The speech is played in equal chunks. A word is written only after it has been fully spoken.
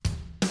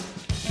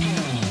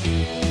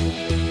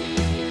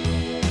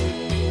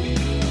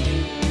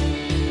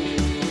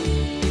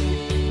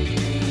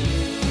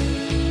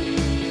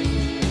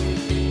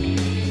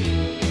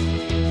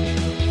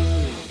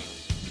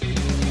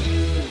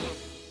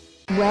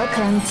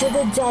Welcome to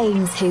the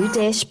Dames Who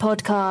Dish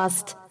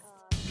podcast.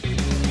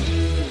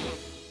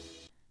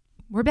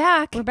 We're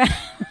back. We're back.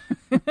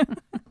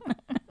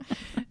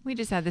 We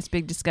just had this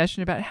big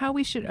discussion about how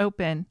we should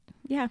open.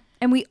 Yeah.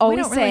 And we always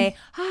don't say, really-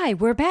 hi,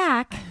 we're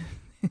back.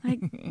 Like,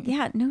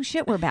 yeah, no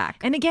shit, we're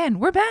back. And again,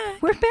 we're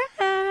back. We're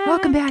back.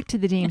 Welcome back to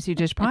the Dames Who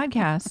Dish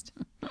podcast.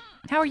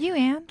 How are you,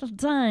 Ann? The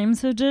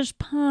Dames Who Dish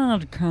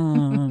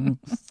podcast.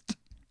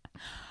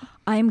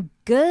 I'm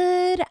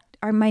good.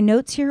 My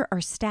notes here are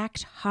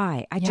stacked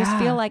high. I just Yeah.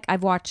 feel like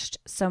I've watched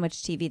so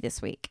much TV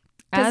this week.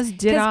 As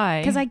did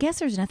I. Because I guess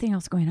there's nothing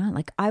else going on.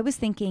 Like, I was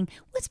thinking,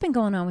 what's been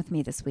going on with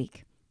me this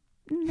week?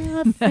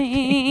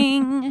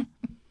 Nothing.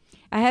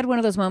 I had one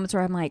of those moments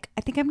where I'm like,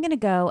 I think I'm going to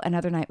go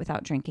another night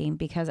without drinking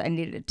because I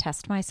needed to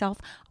test myself.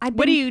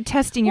 What are you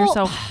testing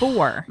yourself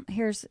for?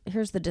 Here's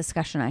the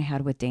discussion I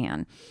had with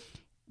Dan.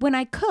 When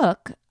I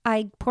cook,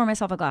 I pour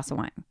myself a glass of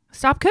wine.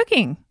 Stop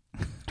cooking.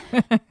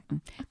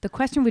 The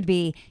question would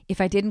be, if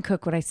I didn't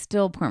cook, would I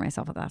still pour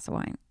myself a glass of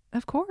wine?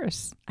 Of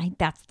course.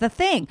 That's the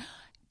thing.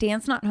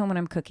 Dan's not home when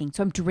I'm cooking,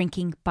 so I'm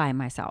drinking by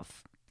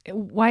myself.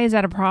 Why is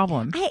that a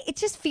problem? It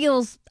just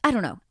feels, I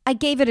don't know. I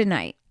gave it a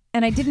night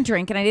and I didn't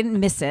drink and I didn't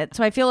miss it.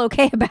 So I feel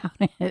okay about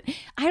it.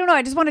 I don't know.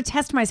 I just want to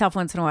test myself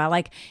once in a while.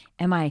 Like,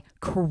 am I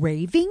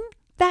craving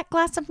that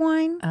glass of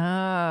wine?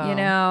 Oh. You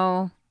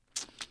know,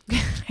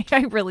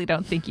 I really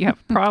don't think you have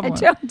a problem.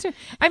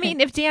 I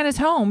mean, if Dan is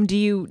home,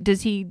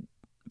 does he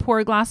pour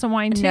a glass of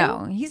wine too?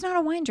 No, he's not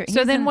a wine drinker.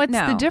 So then what's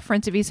the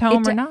difference if he's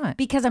home or not?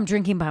 Because I'm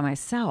drinking by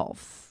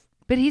myself.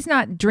 But he's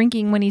not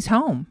drinking when he's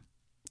home.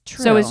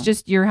 True. So it's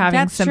just you're having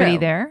That's somebody true.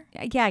 there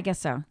Yeah, I guess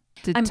so.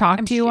 to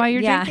talk to you while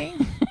you're yeah.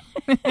 drinking?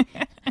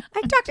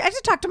 I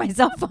just talk to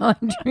myself while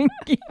I'm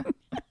drinking.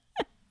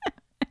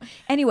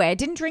 Anyway, I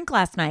didn't drink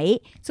last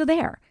night, so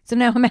there. So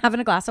now I'm having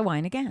a glass of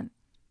wine again.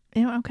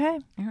 Yeah, okay.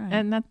 All right.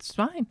 And that's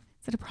fine.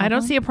 Is it a problem? I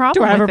don't see a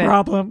problem with it.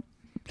 problem?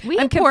 We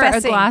I'm pour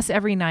confessing. a glass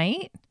every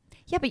night.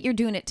 Yeah, but you're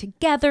doing it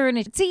together,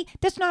 and see,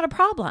 that's not a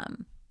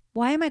problem.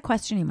 Why am I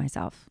questioning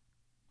myself?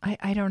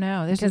 I don't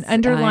know. There's an Because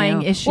underlying I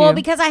know. issue. Well,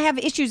 because I have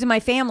issues in my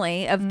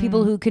family of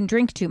people who can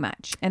drink too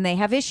much, and they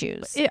have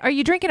issues. Are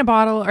you drinking a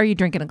bottle or are you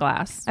drinking a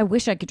glass? I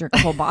wish I could drink a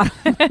whole bottle.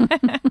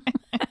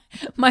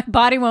 My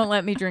body won't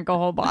let me drink a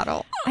whole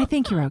bottle. I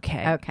think you're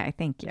okay. Okay,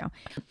 thank you.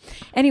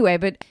 Anyway,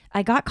 but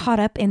I got caught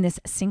up in this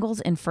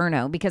Singles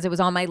Inferno because it was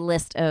on my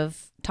list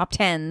of top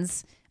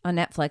 10s on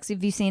Netflix.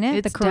 Have you seen it?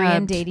 It's the Korean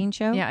dubbed. dating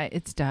show? Yeah,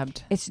 it's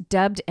dubbed. It's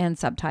dubbed and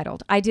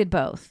subtitled. I did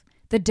both.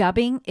 The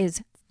dubbing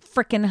is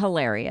freaking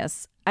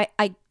hilarious.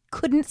 I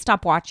couldn't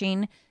stop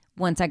watching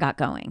once I got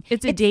going.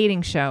 It's a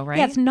dating show, right?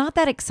 Yeah, it's not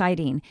that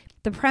exciting.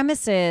 The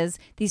premise is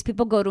these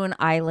people go to an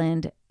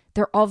island.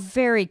 They're all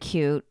very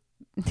cute.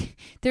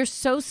 They're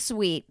so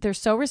sweet. They're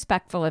so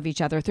respectful of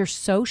each other. They're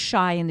so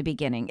shy in the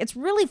beginning. It's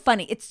really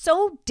funny. It's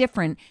so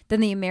different than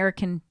the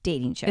American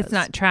dating shows. It's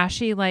not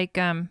trashy like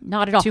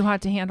Not at all. Too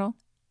Hot to Handle.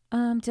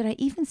 Did I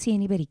even see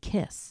anybody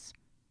kiss?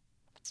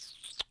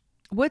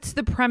 What's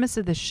the premise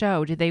of the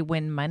show? Do they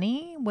win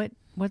money? What?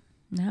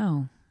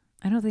 No.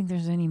 I don't think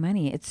there's any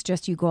money. It's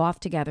just you go off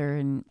together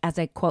and as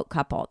a quote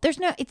couple. There's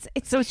no it's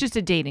So it's just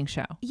a dating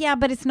show. yeah,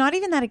 but it's not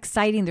even that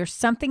exciting. There's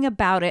something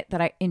about it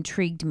that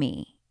intrigued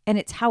me. And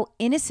it's how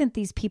innocent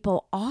these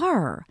people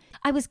are.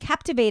 I was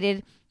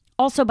captivated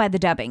also by the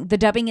dubbing. The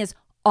dubbing is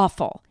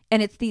awful.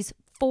 And it's these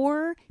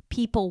 4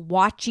 people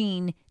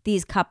watching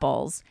these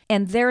couples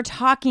and they're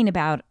talking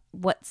about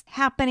what's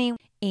happening.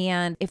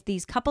 And if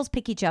these couples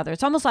pick each other,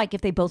 it's almost like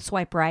if they both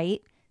swipe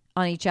right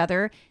on each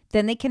other,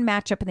 then they can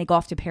match up and they go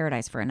off to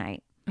paradise for a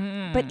night.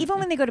 But even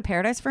when they go to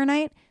paradise for a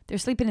night, they're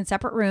sleeping in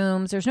separate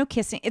rooms. There's no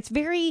kissing. It's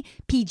very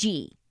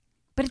PG,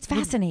 but it's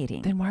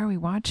fascinating. Then why are we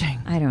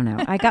watching? I don't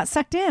know. I got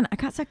sucked in.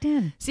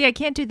 See, I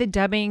can't do the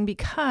dubbing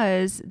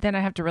because then I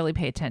have to really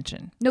pay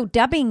attention. No,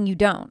 dubbing you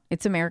don't.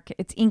 It's American.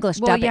 It's English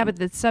Well, dubbing. yeah, but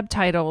the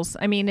subtitles,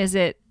 I mean, is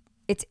it?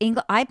 it's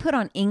English. I put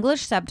on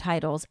English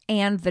subtitles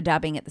and the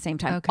dubbing at the same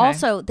time. Okay.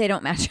 Also, they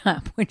don't match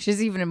up, which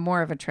is even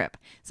more of a trip.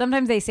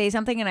 Sometimes they say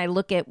something and I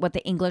look at what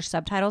the English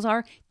subtitles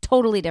are,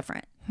 totally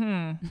different.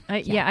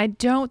 Yeah, I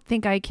don't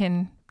think I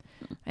can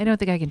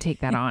take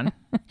that on.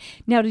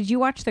 Now, did you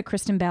watch the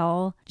Kristen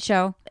Bell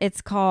show?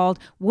 It's called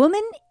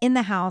Woman in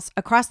the House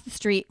Across the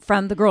Street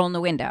from the Girl in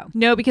the Window.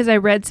 No, because I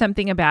read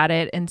something about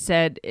it and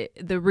said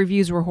the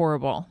reviews were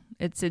horrible.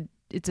 It's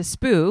a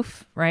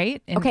spoof,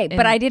 right? Okay,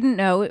 but I didn't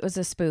know it was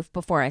a spoof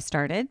before I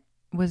started.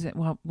 Was it?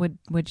 Well,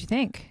 what'd you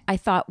think? I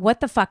thought,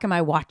 what the fuck am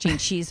I watching?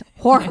 She's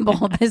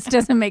horrible. This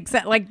doesn't make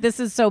sense. Like, this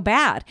is so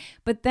bad.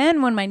 But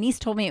then when my niece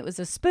told me it was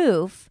a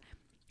spoof,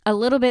 a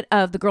little bit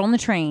of The Girl in the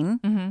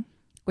Train,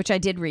 which I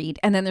did read,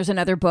 and then there's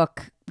another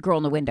book, Girl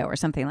in the Window or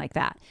something like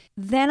that.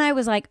 Then I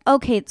was like,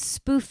 okay, it's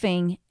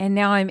spoofing, and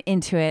now I'm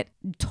into it.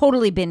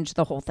 Totally binged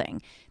the whole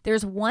thing.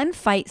 There's one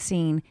fight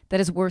scene that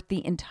is worth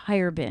the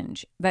entire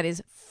binge. That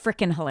is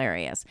freaking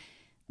hilarious.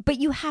 But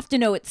you have to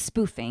know it's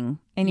spoofing,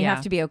 and you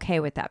have to be okay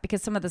with that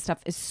because some of the stuff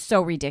is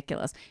so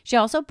ridiculous. She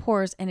also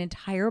pours an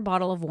entire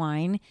bottle of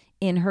wine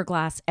in her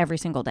glass every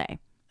single day.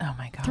 Oh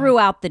my God.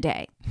 Throughout the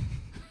day.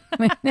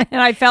 And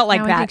I felt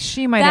like Now that. I think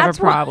she might have a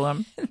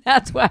problem.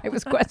 That's why I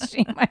was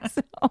questioning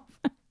myself.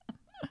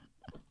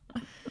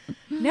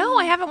 No,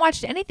 I haven't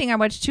watched anything. I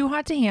watched Too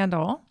Hot to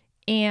Handle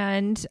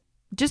and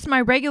just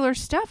my regular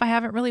stuff. I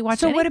haven't really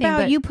watched anything. So what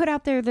about you put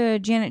out there the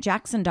Janet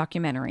Jackson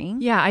documentary?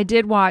 Yeah, I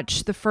did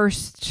watch the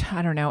first,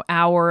 I don't know,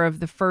 hour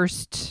of the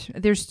first.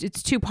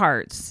 It's 2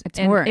 parts. It's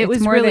more. It was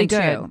more really than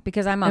good 2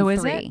 because I'm on 3.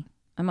 is it?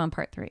 I'm on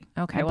part 3.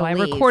 Okay, I well, I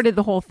believe. recorded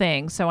the whole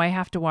thing, so I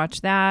have to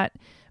watch that.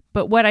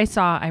 But what I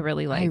saw, I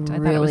really liked. I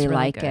thought it was really really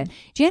like good. it.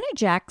 Janet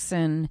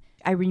Jackson,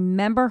 I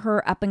remember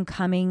her up and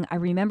coming. I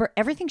remember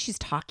everything she's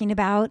talking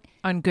about.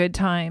 On Good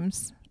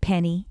Times.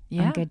 Penny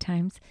Yeah. on Good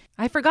Times.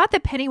 I forgot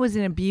that Penny was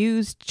an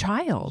abused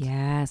child.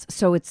 Yes.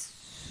 So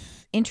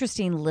it's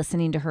interesting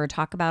listening to her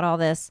talk about all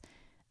this.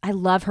 I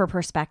love her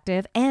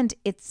perspective. And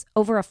it's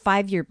over a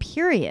 5-year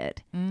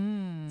period.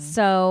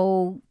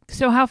 So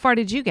how far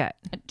did you get?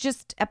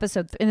 just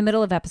in the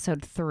middle of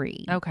episode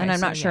 3. Okay, And I'm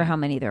not so sure yeah. how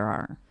many there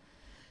are.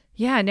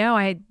 Yeah, no,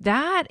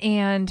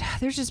 and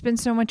there's just been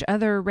so much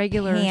other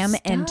regular Pam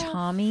stuff. and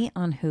Tommy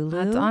on Hulu.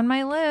 That's on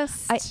my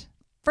list.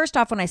 First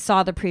off, when I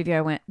saw the preview,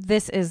 I went,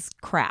 this is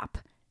crap.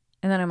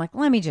 And then I'm like,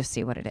 let me just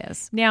see what it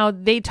is. Now,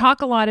 they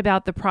talk a lot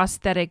about the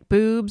prosthetic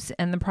boobs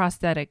and the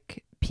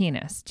prosthetic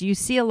penis. Do you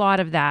see a lot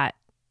of that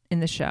in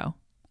the show?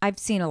 I've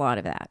seen a lot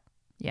of that.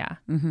 Yeah.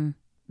 Mm-hmm.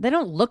 They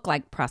don't look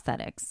like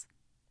prosthetics.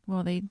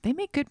 Well, they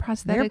make good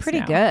prosthetics. They're pretty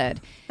now.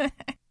 good.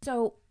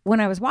 So when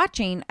I was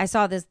watching, I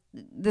saw this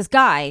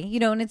guy,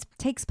 and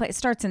it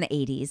starts in the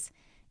 80s.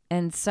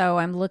 And so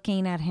I'm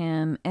looking at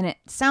him and it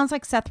sounds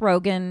like Seth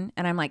Rogen.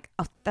 And I'm like,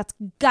 oh, that's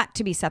got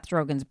to be Seth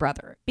Rogen's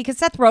brother because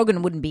Seth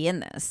Rogen wouldn't be in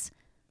this.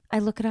 I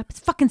look it up.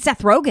 It's fucking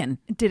Seth Rogen.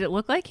 Did it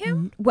look like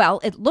him?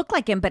 Well, it looked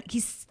like him, but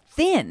he's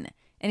thin.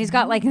 And he's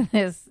got like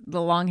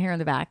the long hair in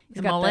the back. He's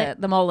The got mullet?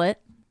 the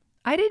mullet.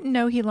 I didn't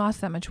know he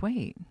lost that much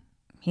weight.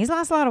 He's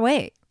lost a lot of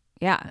weight.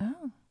 Yeah.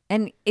 Oh.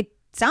 And it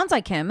sounds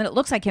like him and it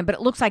looks like him, but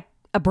it looks like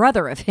a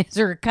brother of his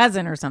or a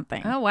cousin or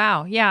something. Oh,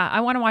 wow. Yeah. I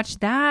want to watch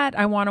that.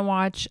 I want to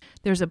watch,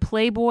 there's a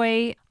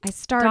Playboy I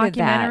started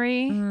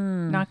documentary. that.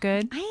 Not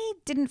good. I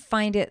didn't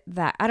find it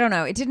I don't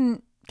know. It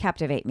didn't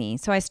captivate me.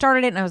 So I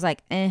started it and I was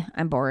like,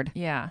 I'm bored.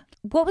 Yeah.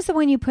 What was the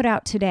one you put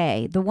out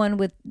today? The one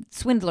with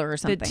Swindler or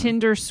something? The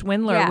Tinder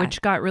Swindler, Yeah.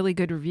 which got really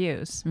good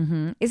reviews.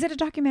 Mm-hmm. Is it a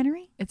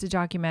documentary? It's a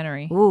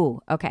documentary. Ooh,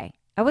 okay.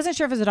 I wasn't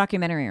sure if it was a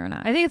documentary or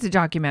not. I think it's a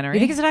documentary. You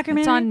think it's a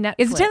documentary? It's on Netflix.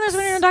 Is Tinder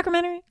Swindler a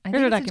documentary? I Or think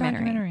is it it's a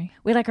documentary.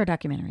 We like our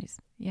documentaries.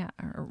 Yeah.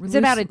 Is it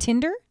about a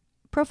Tinder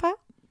profile?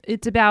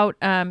 It's about,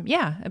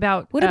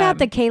 about. What about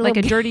the Caleb-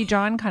 Like a Dirty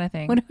John kind of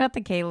thing. What about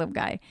the Caleb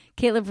guy?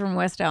 Caleb from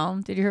West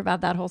Elm. Did you hear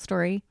about that whole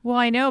story? Well,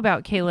 I know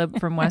about Caleb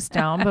from West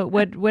Elm, but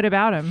what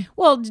about him?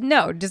 Well,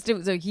 no, just it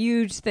was a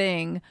huge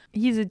thing.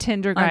 He's a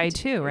Tinder guy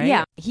too, right?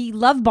 Yeah. He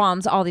love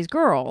bombs all these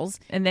girls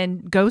And then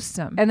ghosts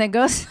them. and then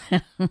goes.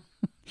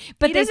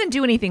 But he doesn't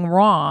do anything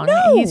wrong.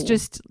 No. He's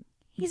just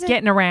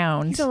getting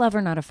around. He's a lover,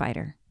 not a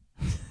fighter.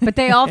 But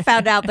they all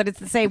found out that it's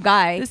the same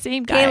guy. The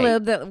same guy.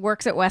 Caleb that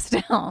works at West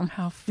Elm.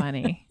 How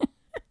funny.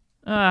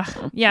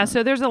 Yeah,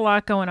 so there's a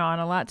lot going on,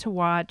 a lot to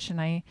watch, and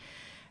I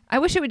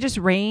wish it would just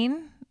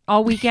rain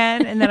all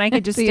weekend, and then I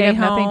could just So you'd stay have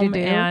nothing to home do?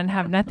 and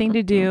have nothing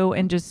to do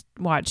and just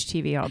watch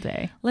TV all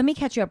day. Let me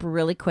catch you up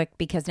really quick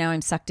because now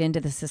I'm sucked into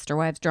the Sister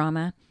Wives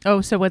drama.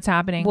 Oh, so what's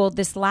happening? Well,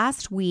 this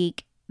last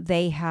week,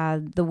 they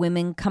had the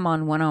women come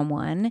on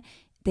one-on-one.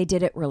 They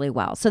did it really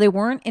well. So they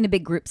weren't in a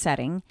big group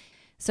setting.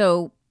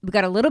 So we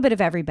got a little bit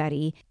of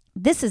everybody.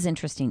 This is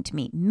interesting to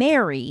me.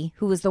 Mary,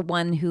 who was the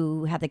one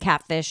who had the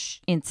catfish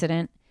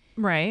incident,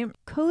 right.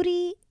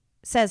 Cody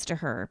says to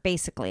her,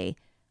 basically,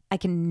 I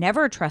can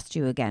never trust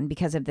you again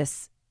because of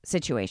this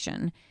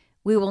situation.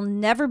 We will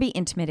never be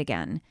intimate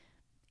again.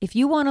 If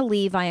you want to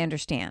leave, I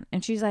understand.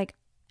 And she's like,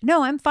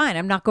 no, I'm fine.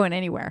 I'm not going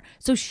anywhere.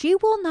 So she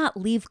will not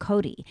leave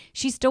Cody.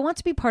 She still wants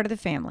to be part of the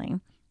family.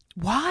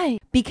 Why?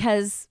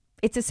 Because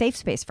it's a safe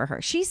space for her.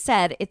 She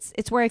said it's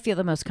where I feel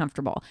the most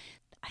comfortable.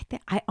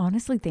 I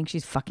honestly think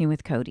she's fucking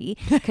with Cody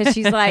because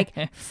she's like,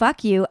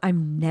 fuck you.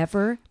 I'm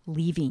never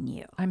leaving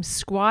you. I'm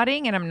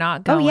squatting and I'm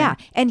not going. Oh, yeah.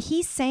 And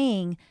he's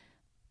saying,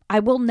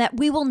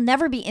 we will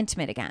never be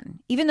intimate again,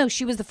 even though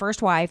she was the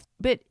first wife.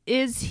 But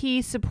is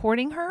he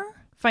supporting her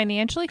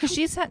financially? Because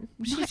she's got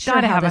sure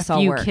to how have this a all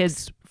few works.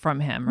 kids from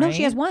him, right? No,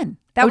 she has one.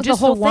 That was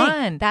just the whole the thing.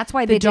 one. That's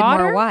why The they did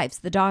daughter? more wives.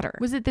 The daughter.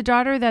 Was it the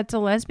daughter that's a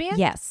lesbian?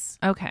 Yes.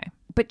 Okay.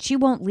 But she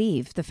won't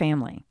leave the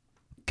family.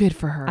 Good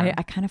for her.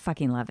 I kind of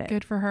fucking love it.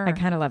 Good for her. I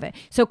kind of love it.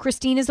 So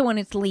Christine is the one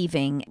that's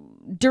leaving.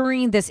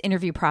 During this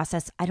interview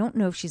process, I don't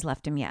know if she's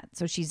left him yet.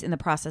 So she's in the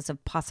process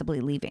of possibly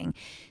leaving.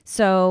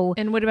 So,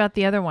 And what about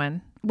the other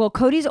one? well,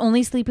 Cody's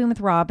only sleeping with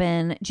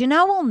Robin.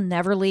 Janelle will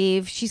never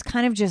leave. She's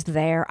kind of just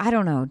there. I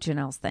don't know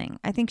Janelle's thing.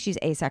 I think she's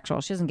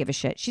asexual. She doesn't give a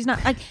shit. She's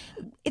not like,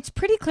 it's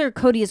pretty clear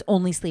Cody is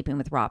only sleeping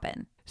with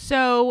Robin.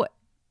 So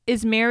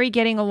is Mary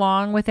getting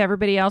along with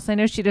everybody else? I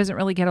know she doesn't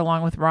really get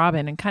along with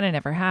Robin and kind of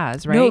never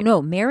has, right?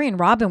 No. Mary and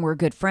Robin were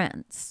good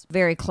friends.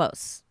 Very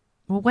close.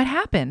 Well, what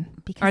happened?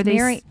 Because Are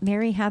they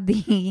Mary had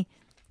the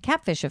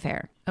catfish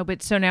affair. Oh,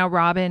 but so now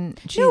Robin.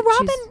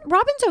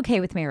 Robin's okay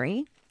with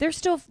Mary.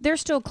 They're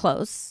still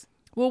close.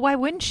 Well, why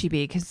wouldn't she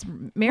be? Because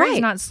Mary's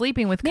Right. not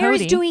sleeping with Mary's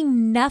Cody.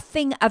 doing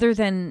nothing other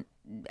than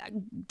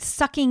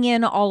sucking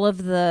in all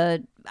of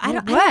the.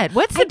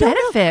 What's the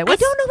benefit? I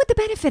don't know what the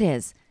benefit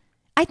is.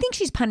 I think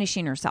she's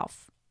punishing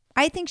herself.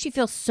 I think she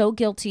feels so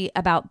guilty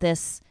about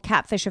this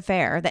catfish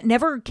affair that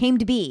never came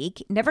to be,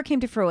 never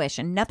came to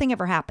fruition. Nothing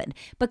ever happened.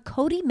 But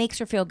Cody makes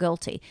her feel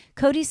guilty.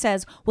 Cody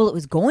says, well, it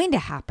was going to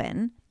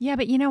happen. Yeah,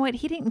 but you know what?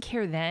 He didn't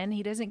care then.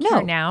 He doesn't No.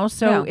 care now.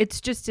 So No. it's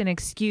just an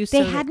excuse. They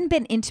so that- hadn't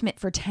been intimate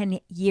for 10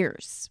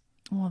 years.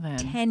 Well, then.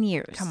 10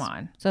 years. Come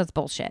on. So it's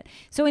bullshit.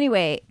 So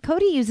anyway,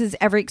 Cody uses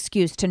every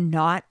excuse to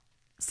not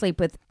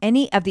sleep with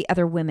any of the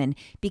other women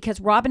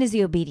because Robin is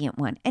the obedient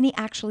one. And he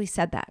actually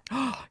said that.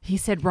 He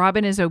said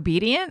Robin is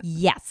obedient?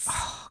 Yes.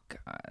 Oh,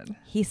 God.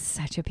 He's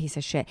such a piece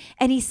of shit.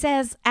 And he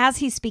says, as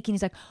he's speaking,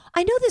 he's like,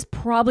 I know this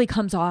probably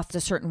comes off a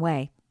certain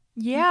way.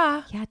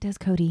 Yeah. Yeah, it does,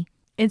 Cody.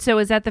 And so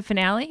is that the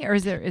finale? Or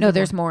is there? No,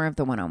 there's more of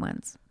the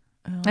one-on-ones.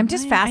 I'm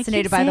just I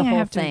fascinated keep by the saying I whole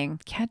have to thing.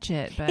 catch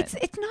it, but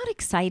It's not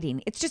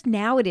exciting. It's just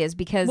now it is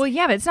because well,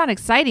 yeah, but it's not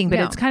exciting, but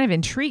No. it's kind of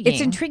intriguing.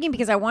 it's intriguing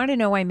because I want to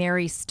know why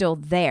Mary's still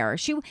there.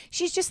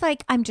 She's just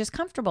like, I'm just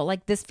comfortable.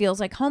 Like this feels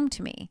like home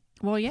to me.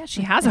 Well, yeah,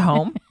 she has a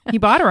home. He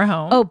bought her a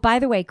home. Oh, by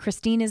the way,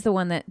 Christine is the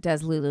one that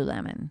does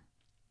Lululemon.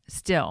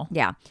 Still.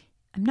 Yeah.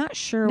 I'm not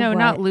sure. No, what-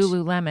 not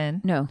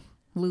Lululemon. No.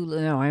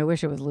 No, I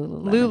wish it was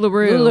Lululemon.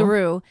 Lularoe.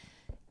 Lularoe.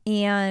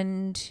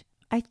 And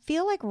I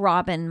feel like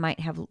Robin might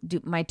do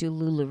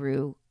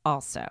Lularoe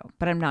also,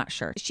 but I'm not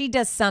sure. She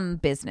does some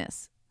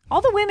business.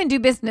 All the women do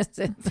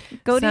businesses.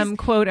 Some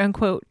quote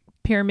unquote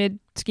pyramid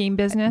scheme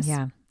business.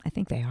 Yeah, I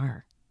think they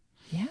are.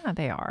 Yeah,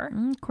 they are.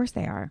 Of course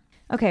they are.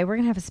 Okay, we're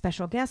going to have a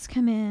special guest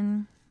come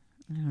in.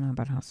 I don't know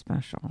about how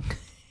special.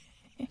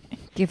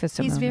 Give us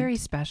a He's moment. very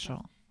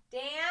special.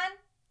 Dan?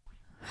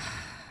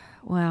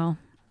 Well,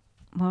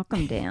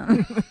 welcome,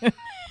 Dan.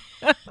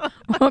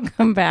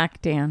 Welcome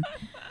back, Dan.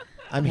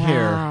 I'm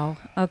here. Wow.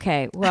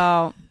 Okay.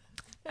 Well,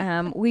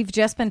 we've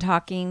just been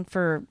talking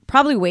for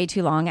probably way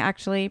too long,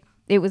 actually.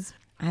 It was,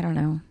 I don't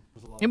know,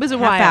 It was a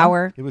half while.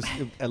 hour. It was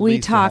at We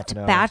least a half talked an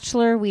hour.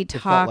 Bachelor. We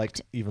felt talked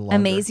like even longer.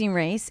 Amazing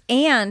Race.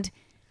 And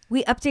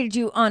we updated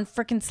you on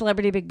frickin'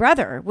 Celebrity Big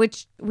Brother,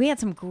 which we had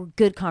some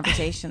good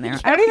conversation there.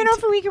 I don't even know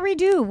if we can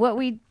redo what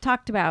we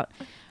talked about.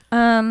 We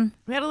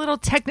had a little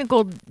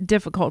technical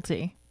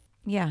difficulty.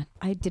 Yeah,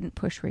 I didn't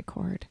push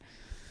record.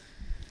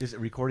 Is it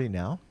recording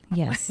now?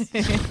 Yes.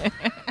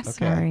 Okay.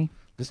 Sorry.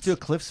 Let's do a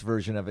Cliff's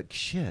version of it.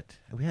 Shit.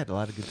 We had a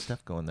lot of good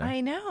stuff going there.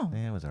 I know.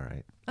 Yeah, it was all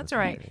right. That's It was all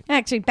right. great.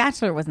 Actually,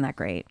 Bachelor wasn't that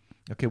great.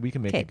 Okay, we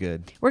can make Okay. it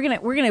good. We're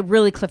gonna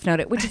really cliff note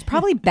it, which is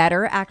probably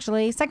better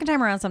actually. Second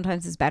time around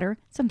sometimes is better,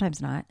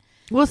 sometimes not.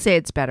 We'll say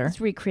it's better. Let's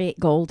recreate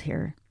gold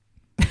here.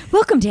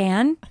 Welcome,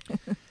 Dan.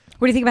 What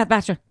do you think about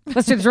Bachelor?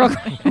 Let's do this real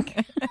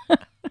quick.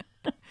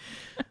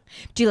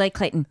 Do you like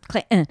Clayton?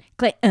 Clayton.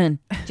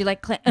 Do you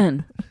like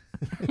Clayton?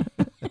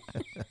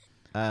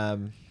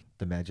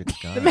 The magic's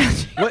gone.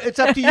 Well, it's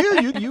up to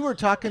you. You were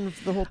talking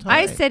the whole time.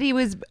 I said he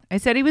was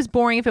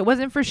boring. If it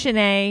wasn't for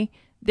Shanae,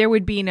 there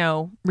would be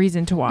no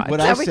reason to watch. What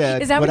Is I that what-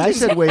 said. is that What what I you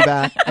said said? way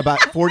back about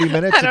 40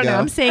 minutes I don't ago. know.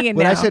 I'm saying it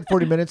When I now. said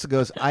 40 minutes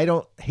ago, is I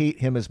don't hate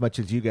him as much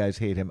as you guys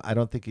hate him. I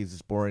don't think he's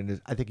as boring as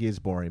I think he is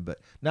boring,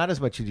 but not as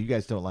much as you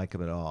guys don't like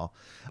him at all.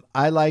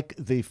 I like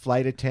the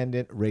flight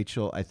attendant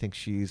Rachel. I think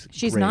she's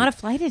She's great. not a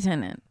flight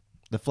attendant.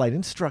 The flight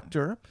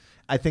instructor.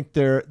 I think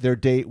their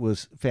date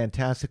was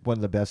fantastic. One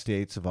of the best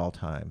dates of all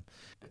time.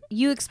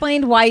 You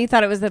explained why you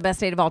thought it was the best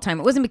date of all time.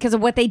 It wasn't because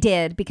of what they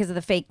did, because of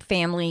the fake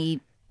family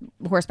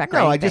horseback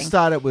riding No, I thing. just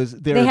thought it was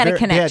They had a They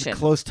connection. had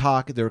close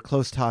talk. They were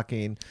close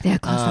talking. They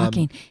had close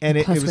talking and and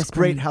it close was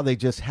whispering. great how they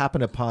just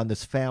happened upon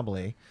this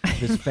family,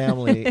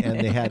 and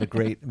they had a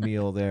great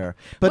meal there.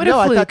 But What a no,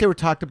 I fluke. thought they were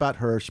talked about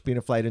her being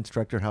a flight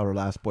instructor, how her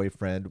last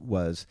boyfriend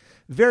was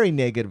very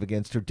negative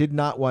against her, did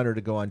not want her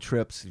to go on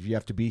trips. You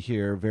have to be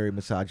here, very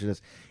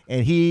misogynist,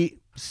 and he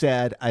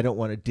said, "I don't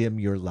want to dim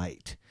your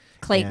light."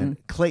 Clayton.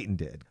 And Clayton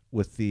did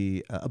with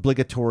the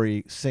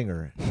obligatory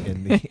singer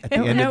in the, at the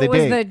end No, of the it was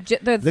day.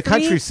 the The three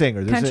country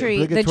singer. There's country, an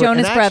the obligatory- Jonas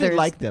and I actually Brothers,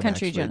 liked them,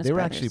 country actually. Jonas They were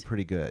Brothers. actually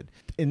pretty good.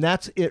 And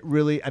that's it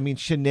really. I mean,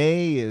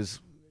 Shanae is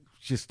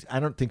just, I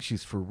don't think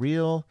she's for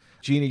real.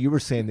 Gina, you were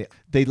saying that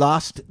they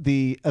lost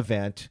the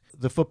event.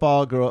 The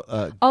football girl.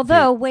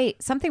 Although,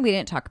 wait, something we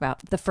didn't talk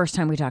about the first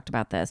time we talked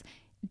about this.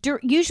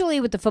 Usually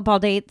with the football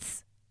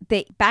dates,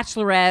 the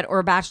bachelorette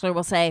or bachelor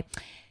will say,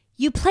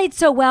 "You played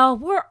so well,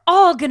 we're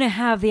all going to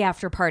have the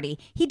after party."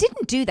 He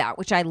didn't do that,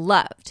 which I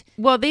loved.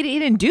 Well, he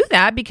didn't do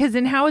that because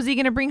then how is he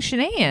going to bring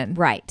Shanae in?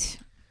 Right.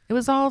 It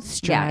was all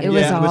strategy. it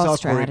was it was all all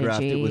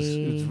choreographed. It was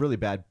strategy. really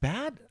bad.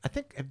 I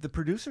think have the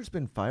producers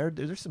been fired?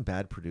 There's some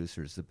bad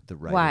producers. The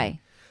writing. Why?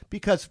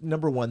 Because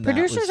number one,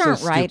 Producers that was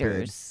so aren't stupid.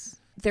 writers.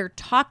 They're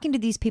talking to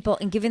these people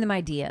and giving them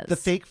ideas. The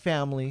fake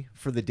family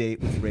for the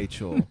date with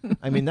Rachel.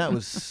 I mean, that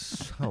was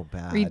so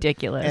bad.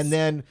 Ridiculous. And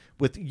then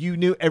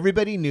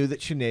everybody knew that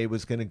Shanae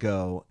was going to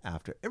go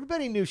after.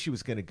 Everybody knew she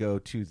was going to go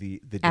to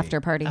the date, After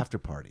party. After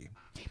party.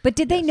 But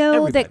did they know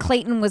everybody. that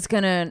Clayton was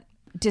going to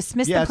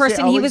dismiss Yes, the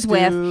person they he was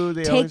always with, do.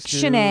 They take always do.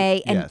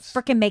 Shanae and Yes.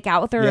 frickin' make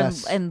out with her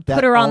Yes, and that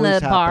put her on the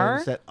always bar.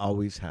 happens. That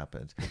always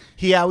happens.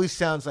 He always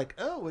sounds like,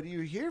 "Oh, what are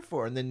you here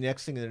for?" And then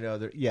next thing you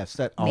know, yes,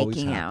 that always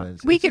Making out.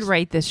 happens. We It's could just-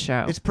 write this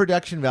show. It's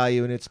production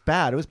value, and it's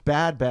bad. It was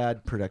bad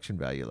production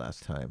value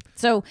last time.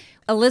 So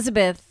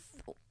Elizabeth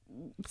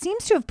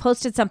seems to have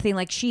posted something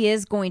like she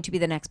is going to be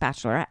the next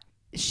Bachelorette.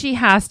 She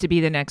has to be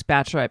the next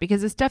Bachelorette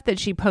because the stuff that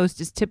she posts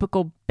is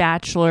typical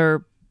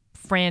Bachelor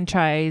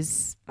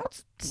franchise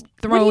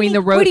throwing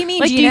the rose. What do you mean,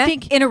 Like, Gina? do you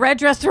think? In a red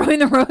dress throwing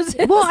the roses?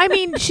 Well, I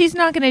mean, she's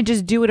not going to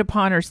just do it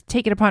upon her,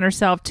 take it upon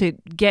herself to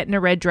get in a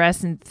red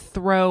dress and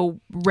throw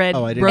red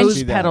Oh, I didn't rose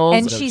see that. petals.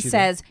 and No, she she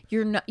says,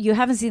 you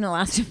haven't seen the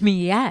last of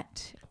me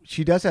yet.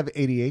 She does have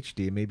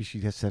ADHD. Maybe she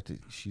just have to.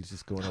 She's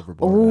just going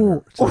overboard. On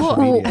her social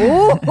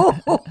media.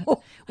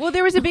 Well,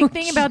 there was a big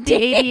thing about the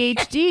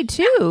ADHD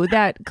too.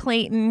 That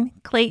Clayton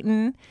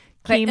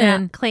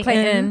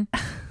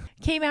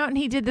came out and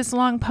he did this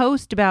long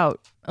post about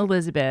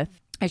Elizabeth.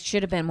 I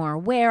should have been more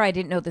aware. I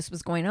didn't know this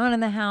was going on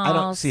in the house. I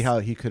don't see how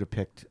he could have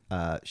picked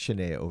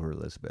Shanae over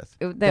Elizabeth.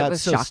 That That's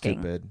was so shocking.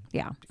 Stupid.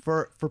 Yeah.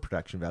 For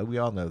production value, we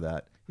all know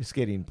that it's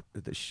getting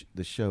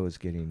the show is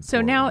getting. So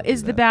poor now over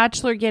is The that.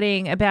 Bachelor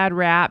getting a bad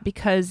rap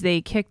because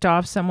they kicked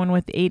off someone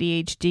with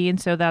ADHD,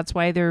 and so that's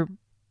why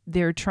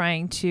they're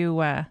trying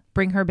to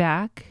bring her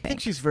back? I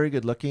think she's very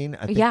good looking.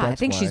 I think Yeah, I that's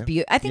think she's why.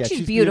 beautiful. I think Yeah,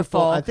 she's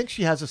beautiful. I think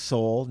she has a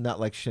soul, not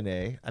like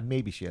Shanae.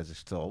 Maybe she has a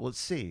soul. Let's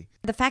see.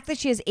 The fact that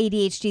she has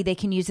ADHD, they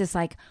can use this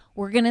like,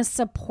 we're going to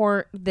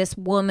support this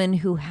woman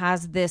who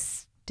has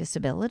this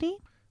disability.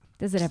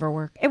 Does it ever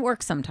work? It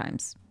works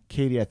sometimes.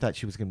 Katie, I thought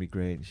she was going to be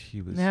great.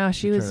 She was. No,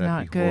 she was turned out to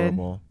not be good.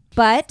 horrible.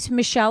 But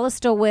Michelle is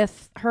still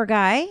with her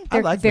guy.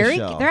 They're like very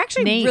Michelle. they're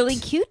actually Nate. really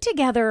cute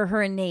together,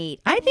 her and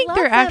Nate. I think love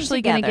they're them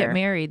actually going to together. get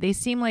married. They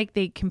seem like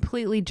they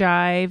completely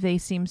jive. They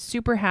seem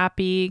super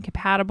happy,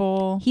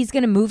 compatible. He's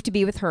going to move to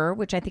be with her,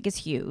 which I think is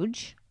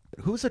huge.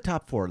 Who's the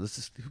top four?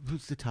 Who's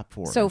the top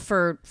four? So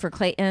for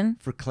Clayton,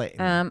 for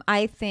Clayton,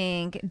 I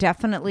think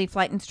definitely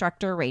flight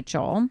instructor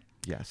Rachel.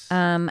 yes.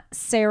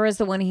 Sarah's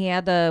the one he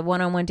had the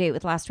one-on-one date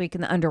with last week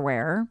in the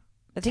underwear.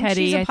 I think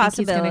Teddy, she's a I think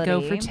he's possibility.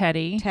 going to go for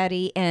Teddy.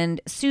 Teddy and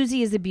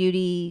Susie is a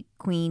beauty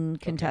queen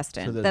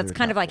contestant. so those That's are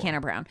kind of top like four.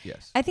 Hannah Brown.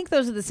 Yes. I think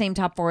those are the same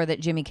top four that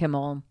Jimmy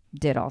Kimmel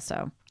did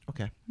also.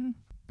 Okay.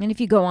 And if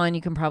you go on,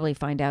 you can probably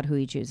find out who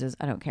he chooses.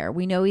 I don't care.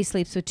 We know he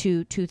sleeps with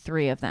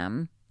three of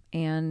them,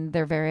 and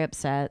they're very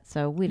upset.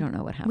 So we don't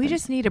know what happened. We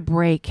just need a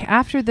break.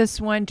 After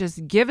this one,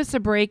 just give us a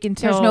break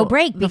until there's no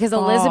break the because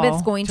fall.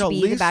 Elizabeth's going Till to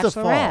at be the least the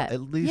fall. Bachelorette.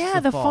 At least Yeah,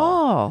 the fall.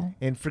 fall.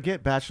 And forget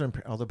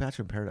although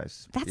Bachelor in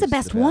Paradise. That's is the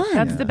best one.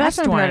 That's the best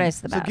Bachelor in one. Paradise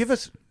is the So best. give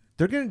us.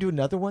 They're going to do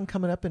another one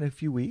coming up in a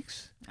few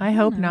weeks. I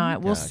hope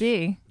not. We'll Gosh.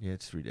 see. Yeah,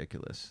 it's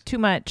ridiculous. Too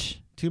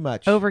much. Too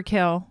much.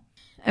 Overkill.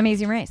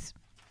 Amazing Race.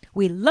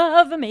 We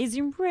love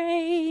Amazing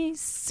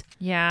Race.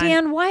 Yeah.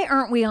 Dan, why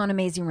aren't we on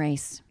Amazing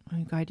Race? Oh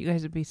my God, you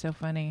guys would be so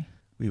funny.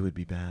 We would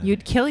be bad.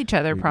 You'd kill each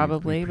other We'd be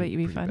probably, but pretty- you'd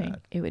be pretty funny.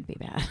 bad. It would be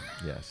bad.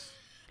 Yes.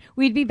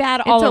 We'd be bad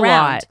It's all a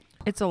around. lot.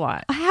 It's a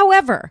lot.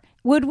 However,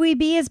 would we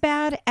be as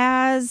bad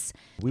as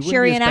We wouldn't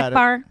Sherry be and as bad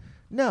Akbar?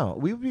 No,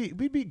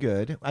 we'd be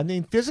good. I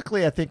mean,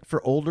 physically, I think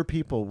for older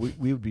people,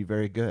 we would be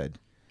very good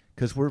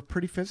because we're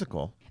pretty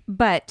physical.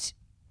 But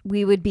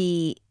we would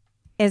be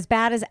as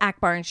bad as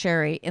Akbar and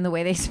Sherry in the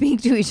way they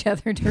speak to each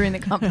other during the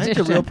I competition.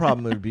 think the real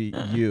problem would be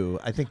you.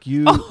 I think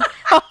you.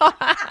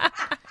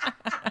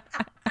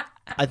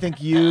 I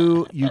think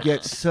you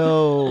get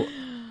so.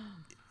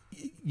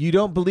 You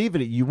don't believe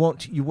in it. You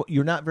won't.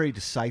 You're not very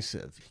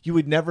decisive. You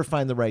would never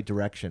find the right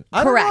direction.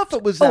 I don't know Correct. if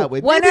it was that way.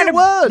 Maybe 100 it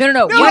was.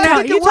 No. I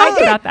think you it talked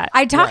was. about that.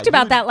 I talked Yeah,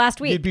 about you that would- last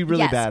week. you'd be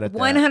really Yes, bad at that.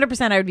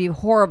 100%. I would be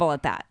horrible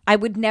at that. I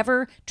would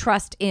never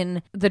trust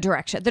in the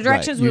direction. The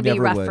directions Right, you would be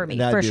never rough would, for me,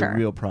 and that'd for be sure. a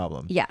real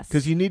problem. Yes.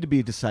 because you need to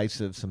be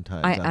decisive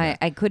sometimes. on that.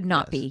 I could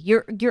not Yes.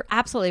 be. You're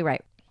absolutely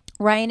right.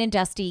 Ryan and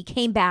Dusty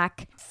came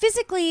back.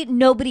 Physically,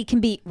 nobody can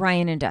beat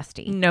Ryan and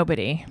Dusty.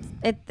 Nobody.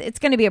 It's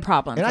going to be a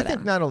problem And for I think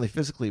them. not only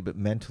physically but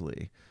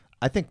mentally.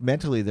 I think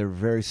mentally they're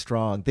very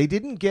strong. They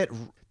didn't get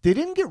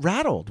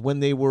rattled when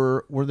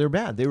they're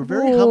bad. They were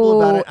very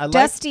humble about it. I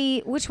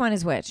Dusty, which one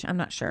is which? I'm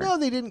not sure. No,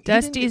 they didn't. he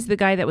didn't Dusty's the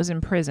guy that was in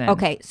prison.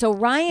 Okay, so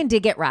Ryan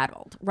did get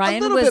rattled. get, Ryan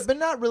a little was bit, but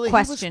not really.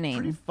 questioning. He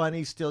was pretty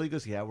funny still. He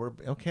goes, "Yeah, we're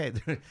okay.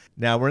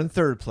 Now we're in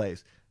third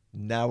place.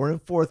 Now we're in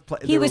fourth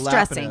place." He They were was laughing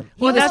at stressing. him.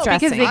 He Well, was that's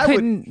because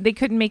stressing. they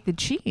couldn't make the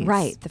cheese.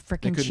 Right, the They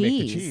freaking couldn't cheese.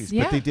 make the cheese,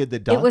 Yeah. but they did the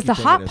donkey It was the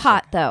thing, hot and it's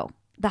pot like- though.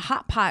 The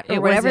hot pot or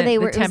It whatever wasn't they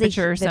the were.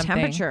 temperature or it was the something.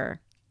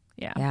 temperature.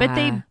 Yeah. Yeah.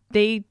 But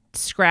they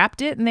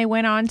scrapped it and they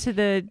went on to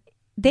the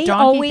They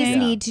donkey always thing.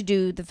 need to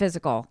do the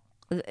physical,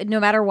 no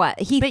matter what.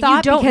 He But you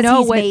thought don't because know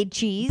he's what- made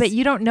cheese. But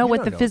you don't know You what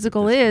don't the know what the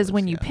physical physical is is,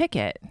 when you yeah. pick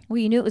it. well,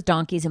 you knew it was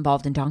donkeys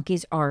involved, and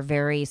donkeys are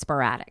very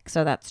sporadic,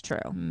 so that's true.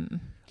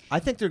 I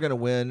think they're going to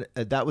win.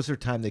 That was their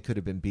time. They could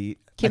have been beat.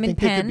 Kim I and think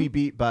they Penn. could be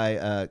beat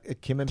by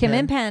Kim and Kim Penn.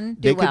 and Penn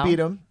They do could well. beat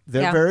them.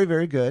 They're Yeah. very,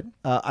 very good.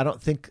 I don't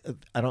think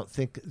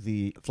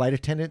the flight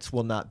attendants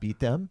will not beat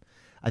them.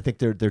 I think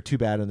they're too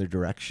bad in their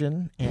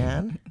direction,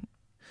 and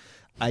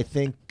I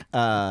think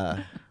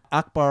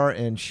Akbar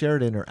and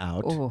Sheridan are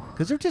out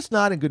because they're just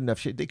not in good enough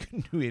shape. They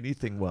couldn't do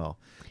anything well.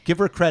 Give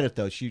her credit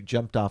though; she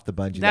jumped off the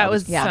bungee. That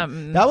was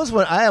something. That was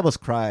when I almost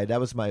cried. That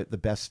was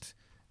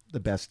the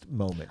best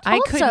moment. I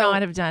could Also,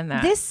 not have done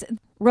that. This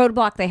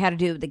roadblock they had to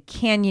do the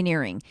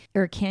canyoneering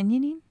or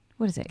canyoning.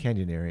 What is it?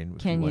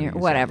 Canyoneering.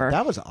 Whatever.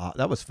 That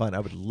was fun. I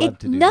would love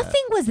to do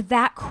Nothing that. was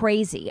that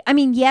crazy. I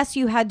mean, yes,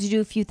 you had to do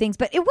a few things,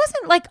 but it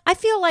wasn't like, I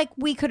feel like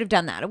we could have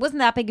done that. It wasn't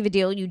that big of a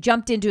deal. You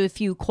jumped into a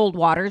few cold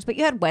waters, but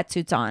you had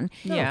wetsuits on.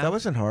 No, Yeah. that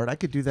wasn't hard. I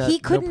could do that. He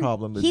couldn't, no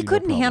problem. he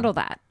couldn't handle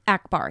that,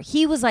 Akbar.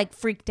 He was like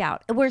freaked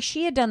out. Where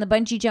she had done the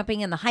bungee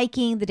jumping and the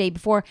hiking the day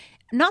before.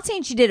 I'm not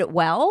saying she did it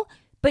well,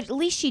 but at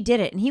least she did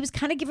it. And he was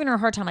kind of giving her a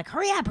hard time, like,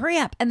 hurry up, hurry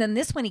up. And then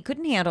this one, he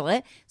couldn't handle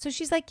it. So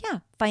she's like, yeah,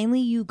 finally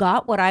you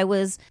got what I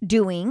was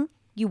doing.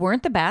 You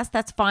weren't the best.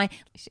 That's fine.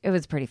 It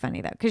was pretty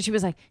funny, though, because she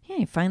was like, yeah,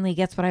 he finally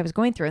gets what I was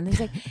going through. And he's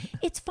like,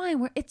 it's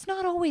fine. It's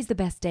not always the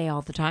best day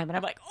all the time. And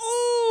I'm like,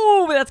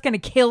 oh, that's going to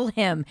kill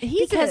him.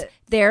 Because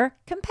they're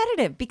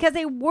competitive. Because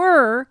they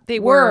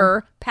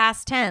were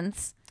past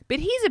tense. But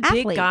he's a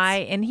athletes. big guy,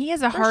 and he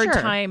has a For hard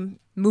sure. time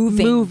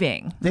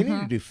Moving. They need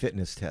to do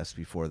fitness tests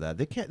before that.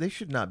 They can't. They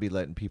should not be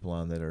letting people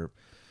on that are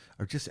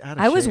just out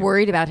of I was shape.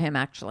 worried about him,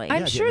 actually.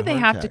 I'm sure getting a they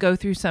heart have to attack. go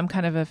through some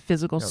kind of a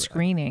physical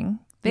screening.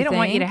 They You don't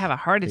want you to think? have a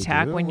heart They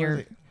attack do? when What you're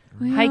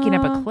are hiking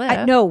up a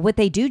cliff. No, what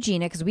they do,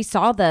 Gina, because we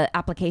saw the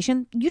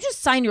application, you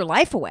just sign your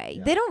life away.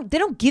 Yeah. They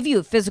don't give you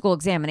a physical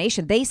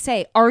examination. They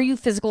say, are you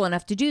physical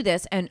enough to do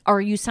this? And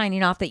are you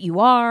signing off that you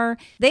are?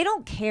 They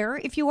don't care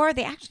if you are.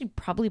 They actually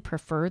probably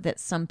prefer that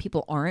some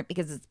people aren't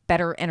because it's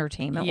better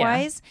entertainment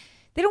wise.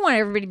 They don't want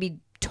everybody to be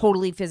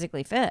totally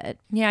physically fit.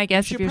 Yeah, I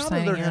guess You if you're should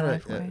probably signing learn your how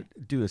life to away.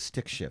 do a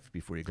stick shift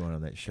before you go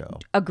on that show.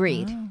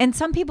 Agreed. And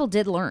some people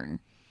did learn,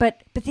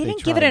 but they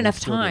didn't give tried it and enough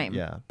still did, time.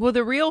 Yeah. Well,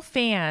 the real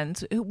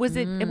fans, was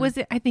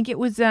it? I think it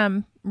was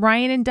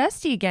Ryan and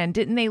Dusty again.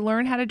 Didn't they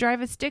learn how to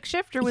drive a stick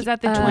shift, or was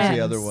that the Uh, twins? What was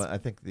the other one? I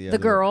think the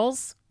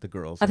girls. The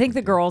girls. I think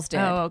the girls did.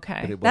 Oh, But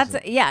okay. it That's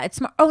wasn't- it's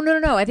smart. Oh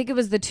no! I think it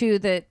was the two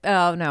that.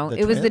 Oh no, The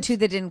it was the twins? two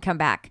that didn't come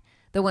back.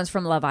 The ones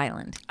from Love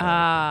Island.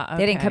 Okay.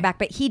 They didn't come back,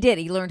 but he did.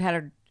 He learned how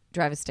to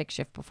drive a stick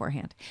shift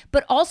beforehand.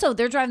 But also,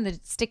 they're driving the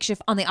stick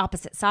shift on the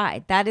opposite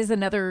side. That is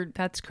another.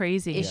 That's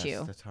crazy. Issue.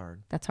 Yes, that's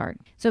hard. That's hard.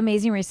 So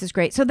Amazing Race is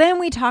great. So then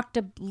we talked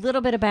a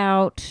little bit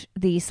about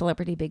the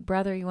Celebrity Big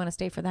Brother. You want to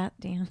stay for that,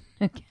 Dan?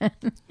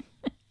 Again.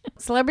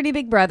 Celebrity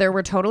Big Brother.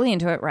 We're totally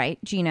into it, right,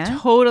 Gina?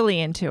 Totally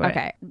into it.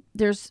 Okay.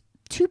 There's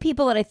two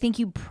people that I think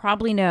you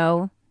probably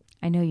know.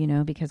 I know you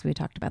know because we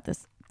talked about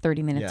this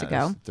 30 minutes Yeah,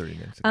 ago. that's 30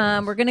 minutes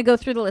ago. We're going to go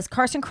through the list.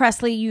 Carson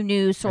Kressley, you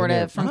knew sort I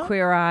knew. of from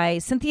Queer Eye.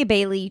 Cynthia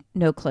Bailey,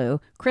 no clue.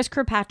 Chris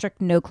Kirkpatrick,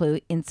 no clue.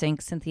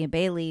 NSYNC. Cynthia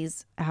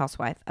Bailey's a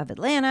housewife of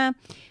Atlanta.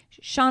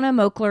 Shauna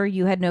Mokler,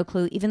 you had no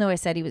clue, even though I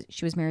said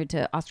she was married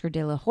to Oscar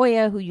De La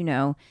Hoya, who you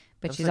know,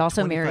 but That was she's like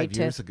also 25 married to.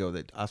 years ago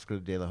that Oscar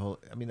De La Hoya.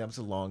 I mean, that was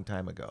a long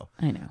time ago.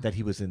 I know. That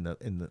he was in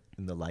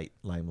the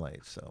limelight.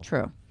 So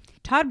True.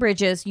 Todd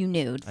Bridges, you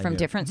knew I from knew.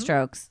 Different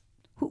Strokes.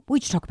 Who'd you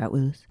talk about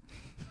with us?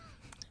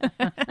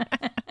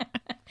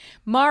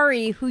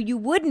 Mari, who you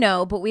would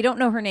know, but we don't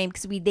know her name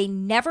because they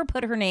never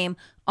put her name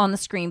on the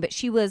screen. But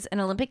she was an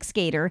Olympic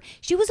skater.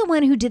 She was the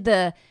one who did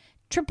the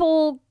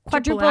quadruple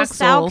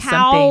axel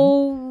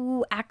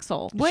cow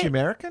axel. is she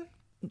American?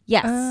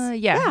 Yes.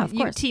 Yeah. of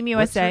course. Team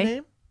What's her USA.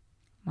 name?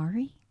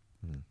 Mari.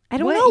 I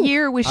don't What know.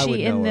 year was I would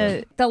she in know her.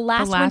 the? The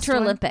last Winter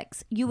one?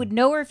 Olympics. You would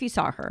know her if you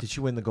saw her. Did she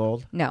win the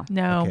gold? No,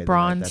 No, Okay, then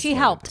bronze. that's She why-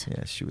 helped.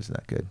 Yeah, she was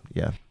not good.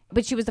 Yeah.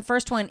 but she was the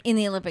first one in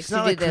the Olympics It's to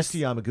not do like this.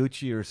 Christy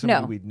Yamaguchi or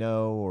somebody No. we'd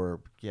know or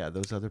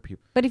those other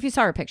people. But if you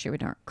saw her picture, you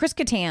would know her. Chris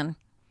Kattan,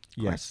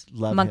 Yes,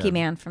 love Monkey him.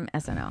 Man from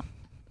SNL.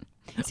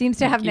 Seems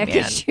to have neck Monkey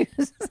Man.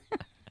 issues.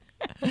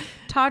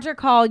 Todrick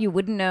Hall, you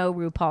wouldn't know.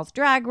 RuPaul's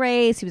Drag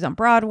Race. He was on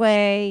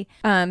Broadway.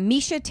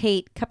 Misha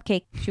Tate,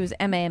 Cupcake. She was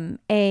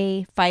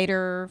MMA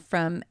fighter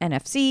from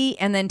NFC.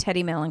 And then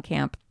Teddy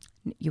Mellencamp.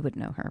 You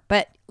wouldn't know her.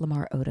 But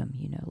Lamar Odom,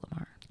 you know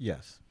Lamar.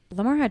 Yes.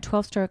 Lamar had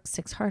 12 strokes,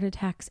 6 heart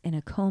attacks, in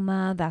a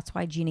coma. That's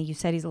why, Gina, you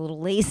said he's a little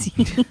lazy.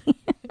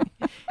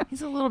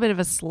 He's a little bit of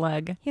a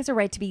slug. He has a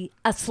right to be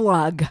a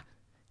slug.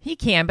 He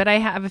can, but I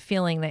have a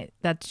feeling that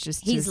that's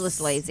just He's his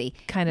just lazy.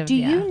 Kind of. Do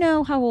yeah. you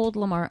know how old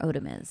Lamar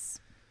Odom is?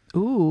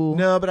 Ooh.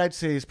 No, but I'd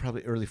say he's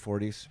probably early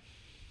 40s,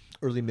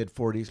 early mid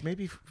 40s,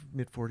 maybe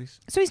mid 40s.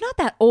 So he's not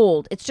that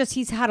old. It's just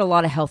he's had a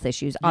lot of health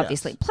issues,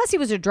 obviously. Yes. Plus, he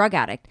was a drug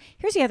addict.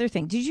 Here's the other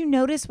thing. Did you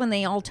notice when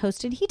they all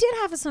toasted? He did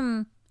have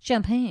some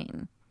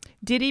champagne.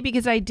 Did he?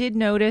 Because I did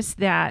notice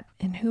that,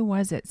 and who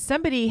was it?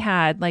 Somebody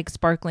had like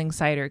sparkling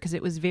cider because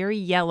it was very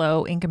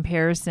yellow in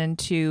comparison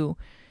to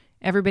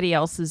everybody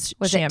else's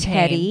Was champagne. it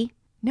Teddy?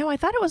 No, I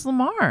thought it was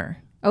Lamar.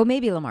 Oh,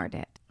 maybe Lamar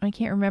did. I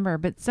can't remember,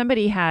 but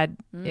somebody had.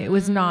 It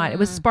was not. It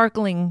was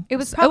sparkling. It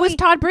was It probably- was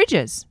Todd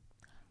Bridges.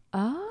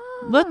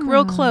 Oh, Look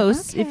real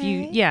close. If okay.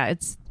 you, yeah,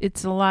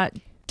 it's a lot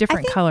I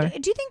different think, color.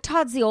 Do you think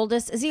Todd's the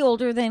oldest? Is he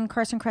older than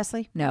Carson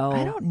Kressley? No.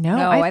 I don't know.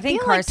 No, I think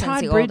feel Carson's like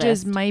Todd the Bridges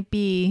oldest. might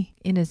be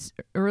in his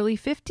early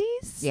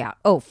 50s. Yeah.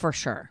 Oh, for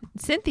sure.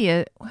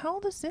 Cynthia, how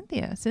old is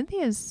Cynthia?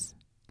 Cynthia's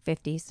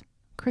 50s.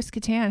 Chris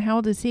Kattan. How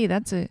old is he?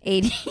 That's a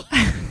 80.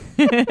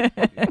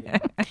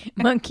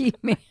 Monkey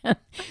Man.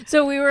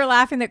 So we were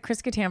laughing that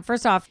Chris Kattan,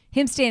 first off,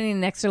 him standing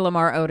next to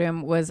Lamar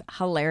Odom was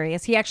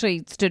hilarious. He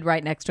actually stood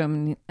right next to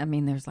him. I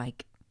mean, there's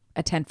like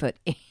a 10-foot.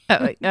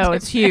 Oh,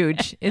 it's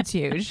huge. It's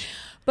huge.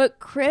 But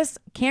Chris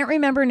can't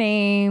remember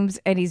names,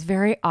 and he's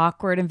very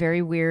awkward and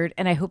very weird,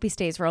 and I hope he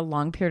stays for a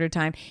long period of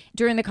time.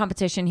 During the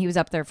competition, he was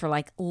up there for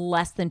like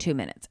less than 2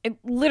 minutes. It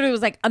literally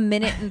was like a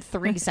minute and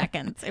 3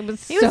 seconds. It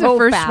was He was the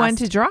first one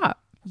to drop.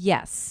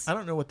 Yes. I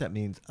don't know what that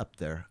means up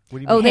there. What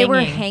do you Oh, mean? they were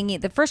Hanging. hanging.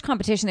 The first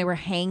competition, they were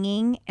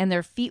hanging, and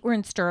their feet were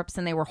in stirrups,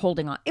 and they were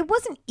holding on. It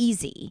wasn't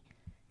easy.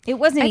 It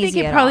wasn't I easy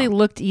think it at probably all.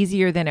 looked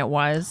easier than it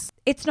was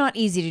It's not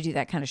easy to do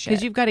that kind of shit.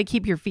 because you've got to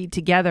keep your feet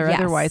together. Yes.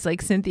 Otherwise,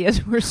 like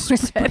Cynthia's were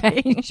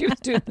spreading. She was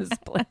doing the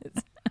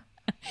splits.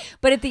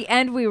 But at the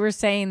end, we were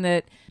saying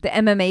that the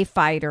MMA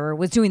fighter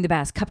was doing the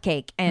best,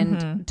 Cupcake.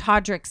 And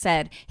Todrick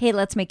said, hey,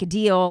 let's make a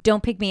deal.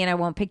 Don't pick me and I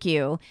won't pick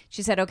you.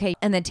 She said, okay.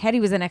 And then Teddy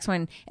was the next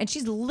one. And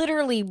she's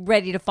literally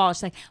ready to fall.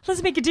 She's like,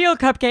 let's make a deal,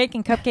 Cupcake.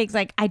 And Cupcake's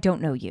like, I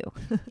don't know you.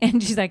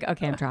 And she's like,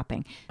 okay, I'm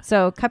dropping.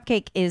 So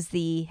Cupcake is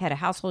the head of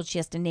household. She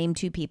has to name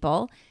 2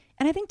 people.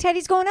 And I think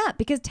Teddy's going up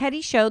because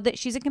Teddy showed that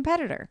she's a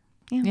competitor.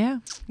 Yeah,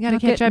 you got to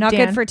Not catch good, up. not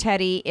Dan. good for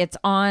Teddy. It's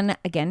on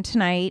again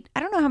tonight.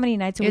 I don't know how many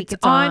nights a week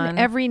It's on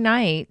every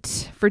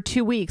night for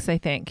 2 weeks. I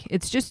think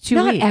it's just 2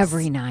 Not weeks.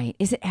 every night.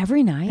 Is it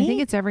every night? I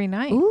think it's every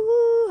night,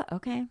 Ooh,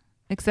 okay.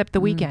 except the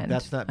weekend.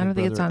 That's not I don't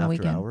Big think it's Brother on the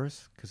After weekend.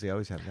 Hours because they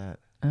always have that.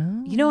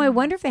 You know, I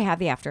wonder if they have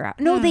the after hours.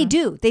 No, they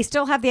do. They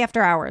still have the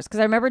after hours because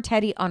I remember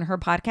Teddy on her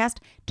podcast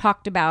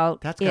talked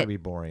about That's it. got to be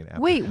boring. After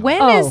Wait,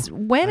 hours.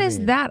 when Oh. is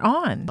mean- that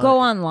on? Go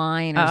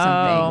online or You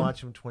something. watch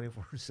them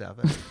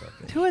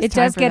 24/7. Who has It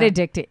time does for get that?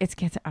 addicting. It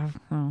gets. Oh,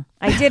 well,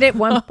 I did at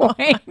one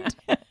point.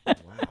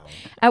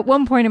 At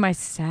one point in my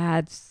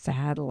sad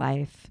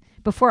life,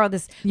 before all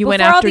this, You went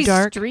before all after these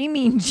dark?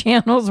 streaming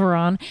channels were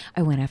on,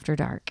 I went after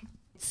dark.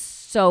 It's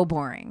so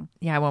boring.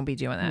 Yeah, I won't be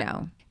doing that.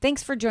 No.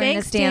 Thanks for joining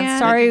Thanks, us, Dan. Dan.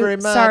 Sorry, Thank you very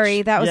much.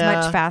 sorry, that was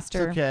Yeah, much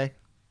faster. It's okay.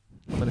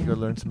 I'm gonna go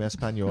learn some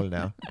Espanol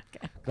now.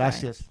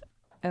 Gracias.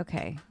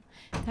 Okay,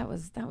 that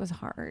was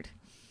hard.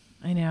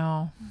 I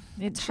know.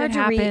 It It's hard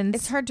happens.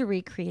 it's hard to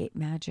recreate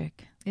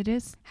magic. It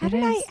is. How It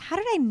did is.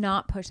 I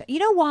not push that? You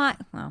know what?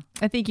 Well,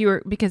 I think you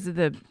were because of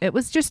the. It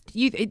was just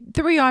you. It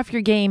threw you off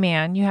your game,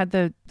 man. You had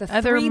the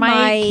other 3 mic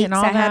mics, and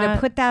all I that. had to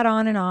put that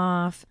on and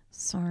off.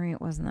 Sorry, it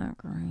wasn't that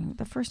great.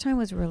 The first time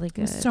was really It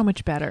good. was so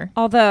much better.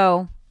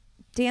 Although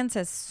Dan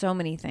says so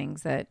many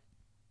things that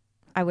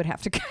I would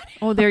have to cut.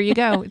 Oh, there you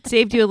go. It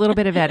saved you a little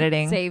bit of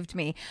editing. Saved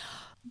me.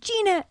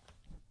 Gina,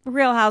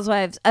 Real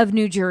Housewives of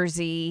New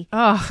Jersey Oh,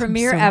 I'm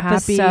premiere so happy.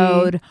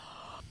 episode.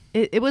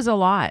 It was a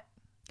lot.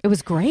 It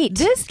was great.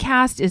 This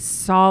cast is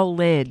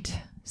solid.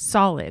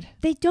 Solid.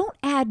 They don't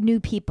add new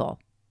people.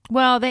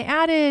 Well, they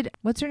added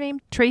what's her name?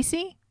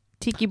 Tracy?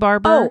 Tiki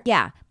Barber. Oh,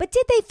 yeah. But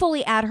did they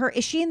fully add her?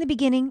 Is she in the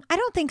beginning? I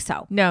don't think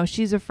so. No,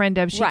 she's a friend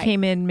of. She Right,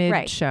 came in right.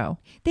 mid-show.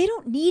 They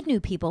don't need new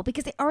people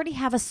because they already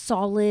have a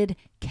solid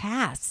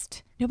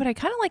cast. No, but I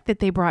kind of like that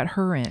they brought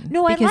her in.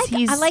 No, I because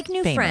he's like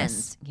new famous.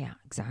 friends. Yeah,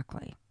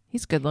 exactly.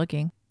 He's good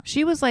looking.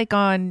 She was like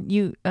on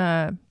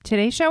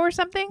Today Show or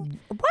something.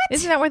 What?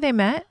 Isn't that where they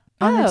met?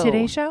 On the Oh.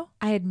 Today Show?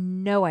 I had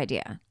no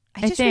idea. I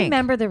I just think.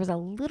 remember there was a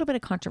little bit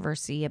of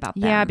controversy about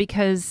that. Yeah,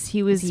 because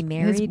he was he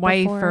married his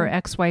wife before? or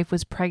ex-wife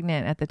was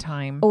pregnant at the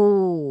time.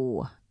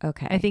 Oh,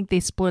 okay. I think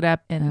they split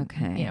up and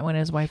Okay. yeah, when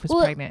his wife was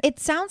well, pregnant. it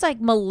sounds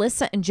like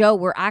Melissa and Joe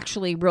were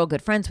actually real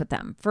good friends with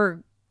them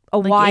for a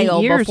Like 8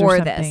 while years or before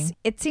something. this.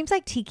 It seems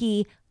like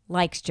Tiki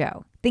likes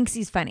Joe, thinks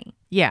he's funny.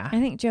 yeah. I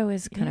think Joe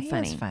is kind of He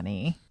funny. is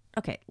funny.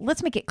 Okay,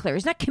 let's make it clear.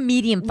 He's not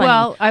comedian funny.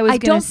 Well, I was I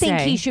gonna don't think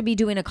say- he should be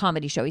doing a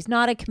comedy show. He's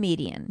not a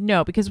comedian.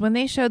 No, because when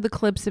they showed the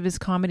clips of his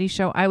comedy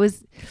show, I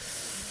was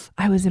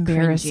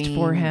embarrassed Cringing.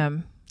 for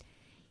him.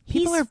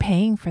 People He's- are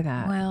paying for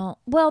that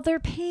Well, they're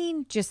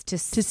paying just to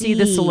see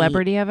the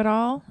celebrity of it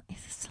all. Is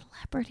a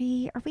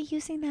celebrity? Are we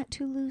using that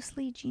too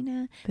loosely,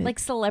 Gina? The- Like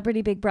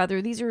Celebrity Big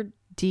Brother. These are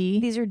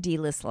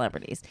D-list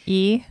celebrities.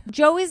 E.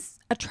 Joe is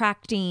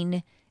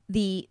attracting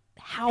the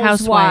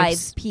Housewives.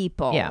 housewives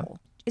people. Yeah.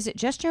 Is it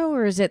just Joe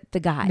or is it the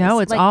guys? No,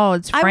 it's Like, all.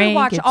 It's I would Frank.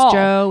 watch It's all.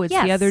 Joe. It's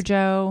Yes. the other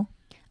Joe.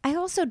 I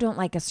also don't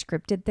like a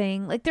scripted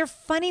thing. Like they're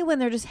funny when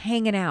they're just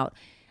hanging out.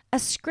 A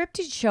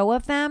scripted show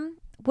of them,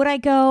 would I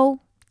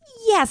go?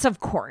 Yes, of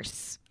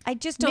course. I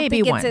just don't Maybe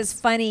think once. it's as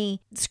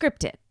funny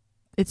scripted.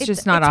 It's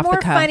just not off more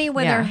the cuff. funny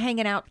when Yeah. they're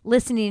hanging out,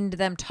 listening to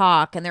them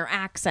talk and their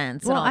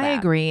accents. Well, and all I that.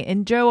 agree.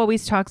 And Joe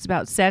always talks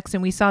about sex,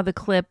 and we saw the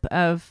clip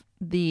of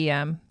the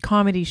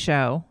comedy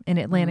show in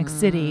Atlantic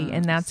City,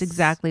 and that's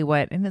exactly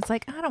what. And it's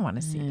like, I don't want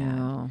to see that.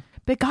 No.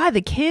 But God,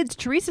 the kids,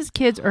 Teresa's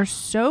kids are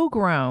so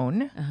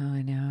grown, Oh,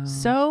 I know.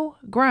 so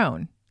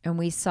grown. And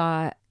we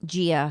saw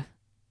Gia.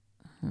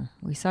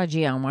 We saw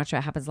Gia on Watch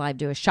What Happens Live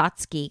do a shot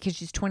ski because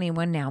she's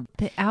 21 now.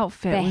 The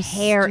outfit, The was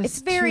hair, just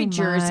it's very too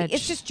Jersey. much.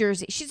 It's just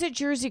Jersey. She's a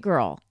Jersey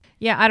girl.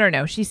 Yeah, I don't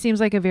know. She seems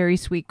like a very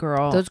sweet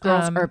girl. Those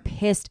girls are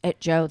pissed at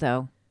Joe,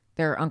 though.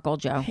 their Uncle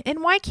Joe.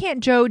 And why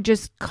can't Joe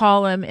just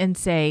call him and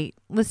say,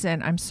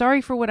 listen, I'm sorry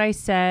for what I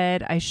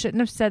said. I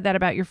shouldn't have said that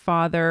about your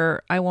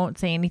father. I won't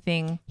say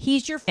anything.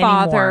 He's your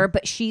father, anymore.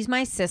 but she's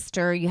my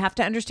sister. You have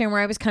to understand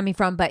where I was coming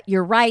from, but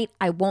you're right.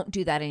 I won't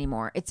do that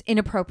anymore. It's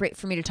inappropriate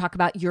for me to talk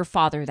about your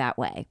father that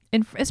way.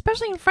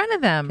 Especially in front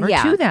of them or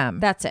to them.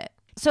 That's it.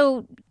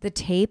 So the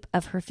tape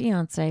of her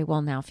fiance,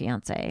 well, now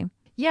fiance.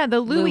 Yeah, the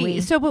Louis.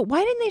 Louis. So, but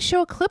why didn't they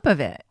show a clip of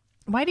it?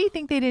 Why do you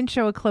think they didn't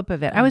show a clip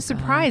of it? I was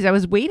surprised. I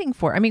was waiting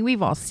for it. I mean,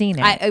 we've all seen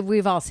it.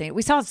 We've all seen it.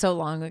 We saw it so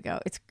long ago.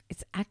 It's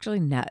actually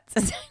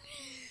nuts.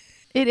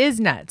 It is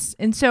nuts.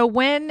 And so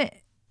when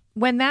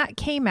that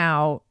came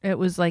out, it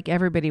was like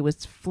everybody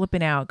was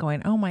flipping out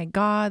going, oh my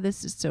God,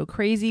 this is so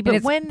crazy.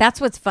 But that's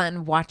what's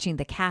fun, watching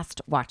the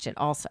cast watch it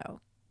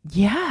also.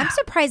 Yeah. I'm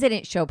surprised they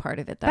didn't show part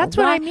of it, though. That's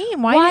what I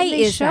mean. Why didn't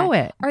they show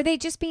it? Are they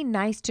just being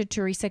nice to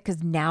Teresa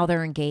because now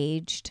they're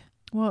engaged?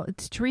 Well,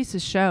 it's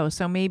Teresa's show,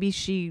 so maybe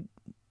she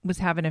was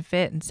having a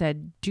fit and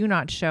said, do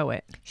not show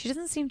it. She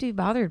doesn't seem to be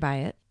bothered by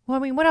it. Well, I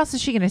mean, what else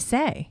is she going to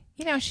say?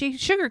 You know, she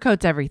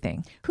sugarcoats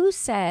everything. Who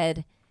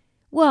said,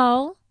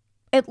 well,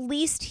 at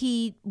least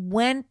he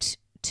went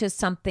to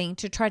something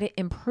to try to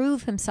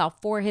improve himself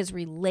for his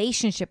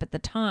relationship at the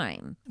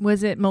time?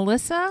 Was it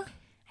Melissa?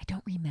 I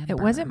don't remember. It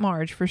wasn't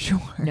Marge for sure.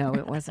 No,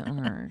 it wasn't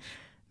Marge.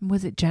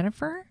 Was it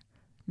Jennifer?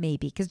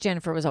 Maybe, because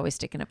Jennifer was always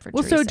sticking up for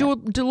Teresa. Teresa. So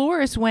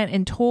Dolores went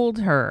and told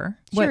her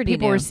what already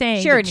people knew. were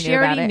saying. She already but knew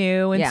about it.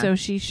 knew, and Yeah. so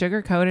she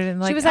sugarcoated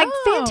and She was like,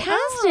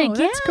 fantastic. oh,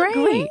 that's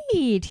yeah,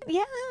 great.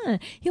 Yeah.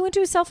 He went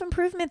to a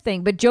self-improvement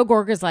thing. But Joe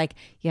Gorga's like,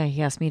 yeah,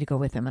 he asked me to go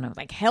with him. And I was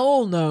like,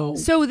 hell no.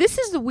 So this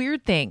is the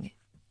weird thing.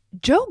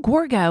 Joe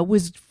Gorga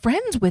was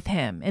friends with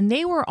him and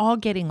they were all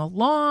getting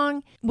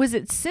along. Was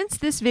it since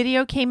this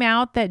video came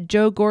out that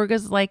Joe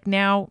Gorga's like,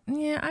 now,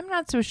 yeah, I'm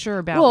not so sure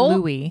about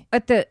Louis?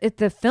 At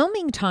the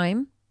filming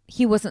time,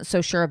 he wasn't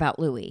so sure about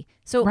Louis.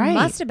 So Right. it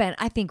must have been,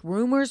 I think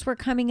rumors were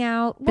coming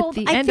out. But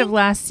the end of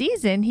last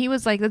season, he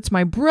was like, that's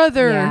my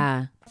brother.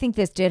 Yeah. I think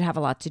this did have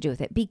a lot to do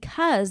with it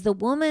because the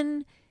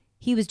woman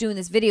he was doing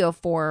this video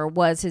for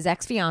was his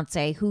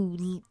ex-fiance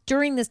who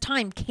during this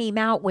time came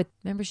out with,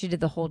 remember she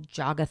did the whole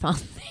jogathon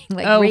thing,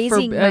 like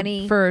raising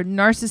money for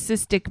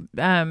narcissistic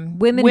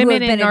women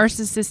in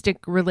narcissistic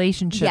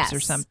relationships or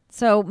something.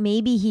 So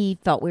maybe he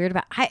felt weird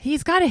about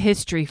He's got a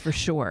history for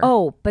sure.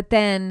 Oh, but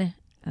then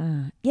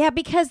yeah,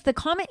 because the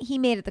comment he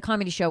made at the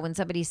comedy show when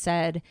somebody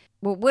said,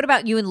 well, what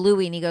about you and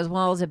Louis? And he goes,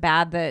 well, is it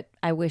bad that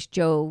I wish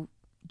Joe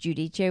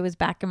Giudice was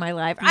back in my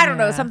life? I don't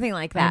know, something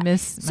like that. I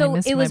miss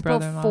it was my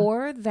brother-in-law.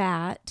 before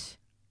that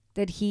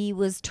he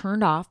was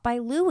turned off by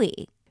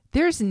Louis.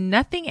 There's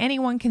nothing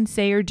anyone can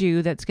say or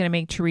do that's going to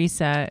make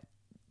Teresa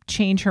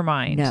change her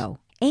mind. No.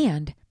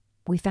 And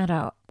we found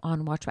out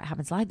on Watch What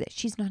Happens Live that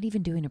she's not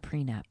even doing a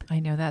prenup. I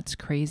know, that's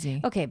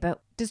crazy. Okay,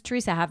 but does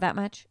Teresa have that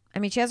much? I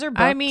mean, she has her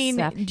books. I mean,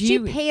 stuff. She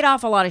paid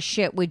off a lot of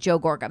shit with Joe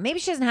Gorga. Maybe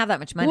she doesn't have that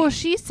much money. Well,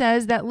 she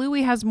says that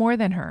Louis has more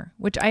than her,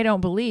 which I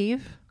don't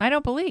believe.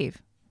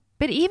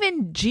 But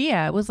even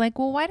Gia was like,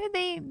 well, why did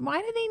they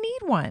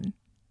need one?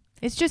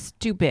 It's just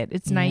stupid.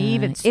 It's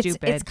naive. It's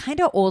stupid. It's kind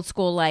of old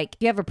school. Like,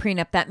 if you have a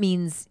prenup, that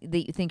means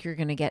that you think you're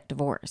going to get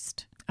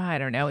divorced. I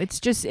don't know. It's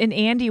just, and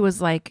Andy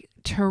was like,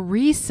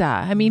 Teresa.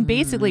 I mean,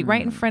 basically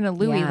right in front of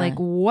Louis, Yeah. like,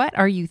 what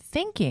are you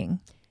thinking?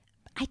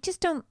 I just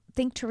don't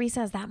think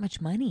Teresa has that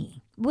much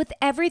money. With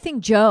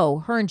everything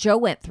her and Joe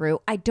went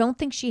through, I don't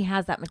think she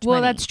has that much money.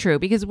 Well, that's true,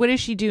 because what does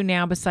she do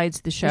now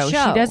besides the show? She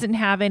doesn't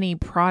have any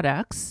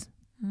products.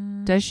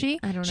 Does she?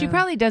 I don't know. She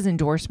probably does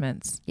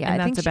endorsements. Yeah,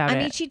 and I think that's about it. I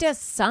mean, she does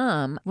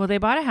some. Well, they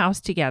bought a house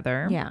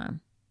together. Yeah.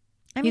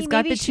 I He's mean,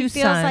 got maybe the two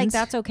she feels like sons.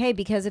 that's okay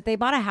because if they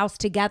bought a house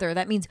together,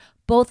 that means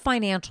both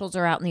financials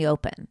are out in the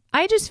open.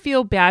 I just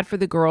feel bad for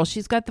the girl.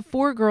 She's got the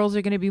 4 girls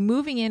are going to be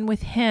moving in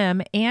with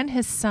him and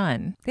his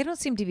son. They don't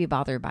seem to be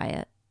bothered by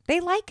it. They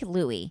like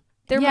Louis.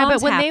 Their yeah,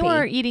 mom's but when happy. they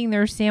were eating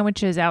their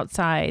sandwiches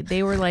outside,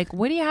 they were like,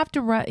 "What do you have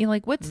to rush?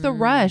 Like, what's the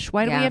rush?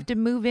 Why do we yeah. have to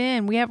move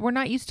in? We're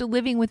not used to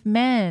living with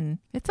men.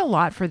 It's a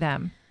lot for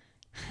them,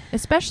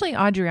 especially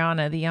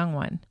Adriana, the young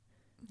one."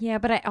 Yeah,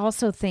 but I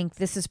also think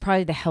this is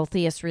probably the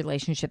healthiest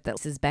relationship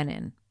that has been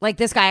in. Like,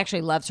 this guy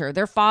actually loves her.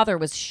 Their father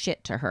was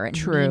shit to her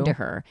and mean to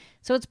her.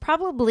 So it's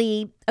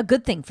probably a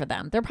good thing for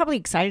them. They're probably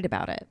excited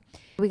about it.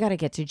 We got to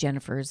get to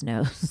Jennifer's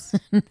nose.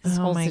 This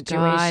whole my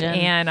situation. God.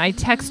 And I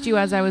text you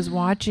as I was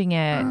watching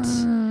it.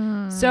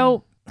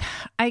 So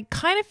I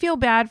kind of feel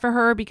bad for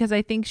her because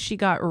I think she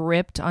got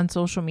ripped on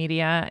social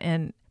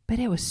media, but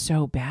it was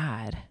so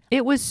bad.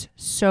 It was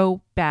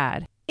so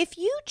bad. If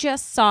you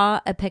just saw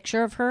a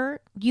picture of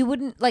her, you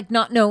wouldn't, like,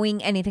 not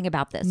knowing anything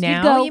about this. Now,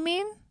 You'd go, you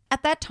mean?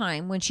 At that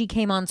time when she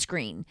came on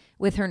screen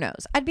with her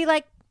nose, I'd be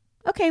like,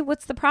 okay,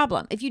 what's the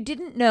problem? If you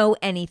didn't know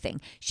anything,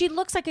 she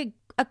looks like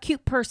a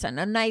cute person,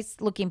 a nice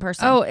looking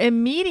person. Oh,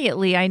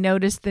 immediately I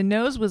noticed the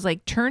nose was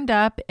like turned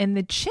up and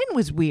the chin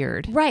was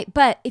weird. Right.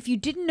 But if you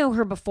didn't know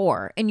her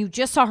before and you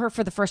just saw her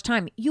for the first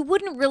time, you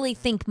wouldn't really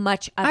think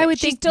much of it. I would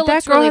She think still that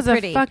looks girl really has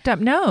pretty. a fucked up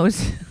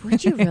nose.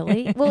 Would you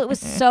really? Well, it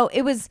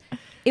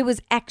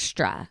was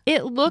extra.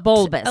 It looked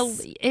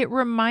bulbous. It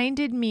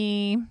reminded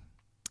me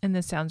and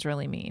this sounds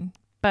really mean,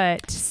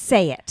 but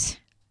Say it.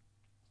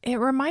 it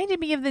reminded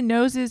me of the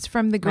noses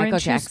from The Michael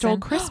Grinch Who Stole Jackson.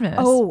 Christmas.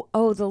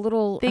 Oh, the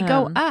little They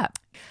go up.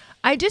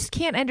 I just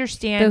can't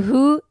understand The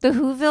Whoville. the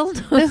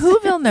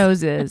Whoville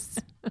noses.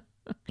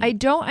 I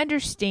don't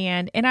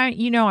understand. And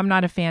I'm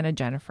not a fan of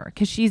Jennifer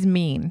because she's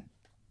mean.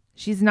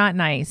 She's not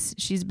nice.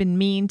 She's been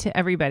mean to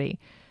everybody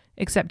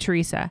except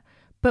Teresa.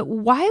 But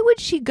why would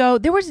she go?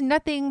 There was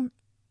nothing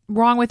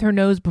wrong with her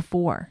nose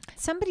before.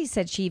 Somebody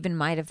said she even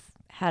might have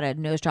had a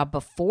nose job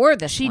before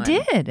this. She one.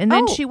 did. And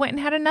then Oh. she went and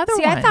had another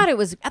See, one. I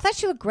thought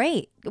she looked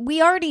great.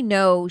 We already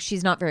know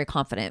she's not very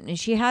confident. And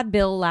she had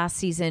Bill last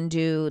season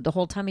do the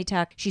whole tummy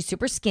tuck. She's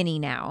super skinny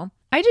now.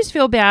 I just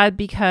feel bad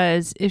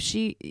because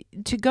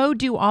to go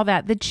do all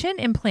that, the chin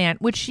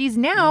implant, which she's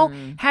now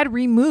had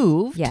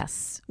removed.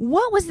 Yes.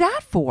 What was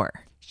that for?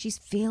 She's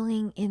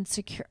feeling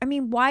insecure. I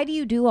mean, why do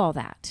you do all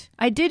that?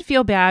 I did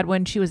feel bad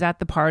when she was at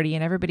the party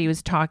and everybody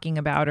was talking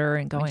about her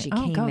and going, she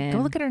oh, came go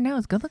in. look at her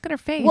nose. Go look at her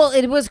face. Well,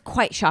 it was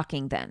quite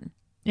shocking then.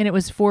 And it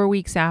was 4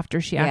 weeks after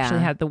she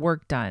actually Yeah. had the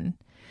work done.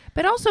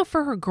 But also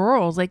for her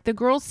girls, like the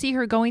girls see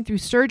her going through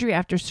surgery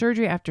after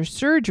surgery after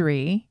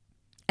surgery.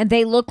 And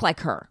they look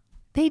like her.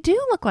 They do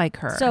look like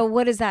her. So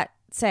what does that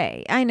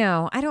say? I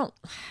know.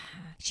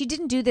 She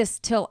didn't do this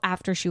till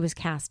after she was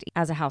cast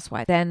as a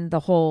housewife. Then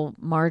the whole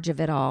Marge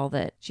of it all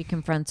that she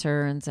confronts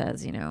her and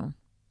says, Well,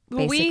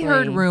 we basically-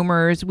 heard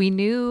rumors. We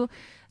knew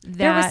that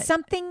there was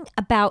something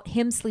about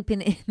him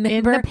sleeping in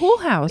in the pool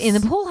house. In the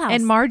pool house.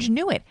 And Marge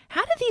knew it.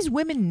 How do these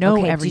women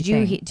know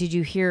everything? Did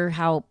you hear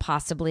how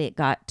possibly it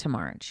got to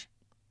Marge?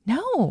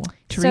 No.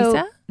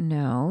 Teresa?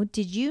 No.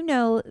 Did you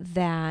know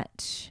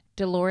that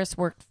Dolores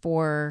worked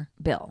for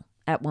Bill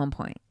at one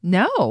point?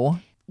 No.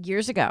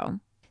 Years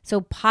ago.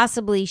 So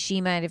possibly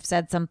she might have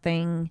said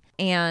something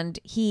and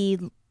he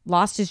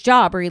lost his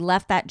job or he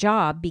left that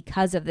job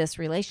because of this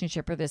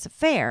relationship or this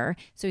affair.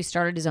 So he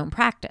started his own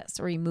practice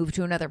or he moved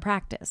to another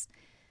practice.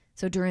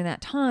 So during that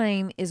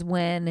time is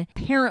when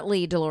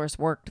apparently Dolores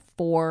worked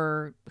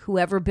for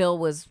whoever Bill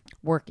was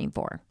working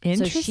for.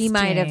 So she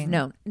might have Interesting.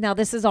 known. Now,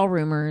 this is all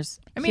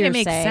rumors. I mean, it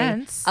makes hearsay,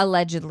 sense.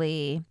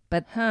 Allegedly,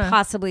 but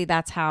possibly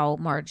that's how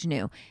Marge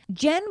knew.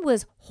 Jen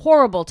was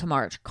horrible to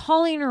Marge,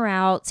 calling her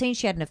out, saying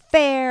she had an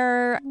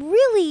affair,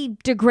 really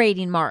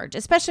degrading Marge,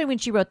 especially when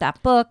she wrote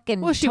that book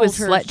and Well, she told was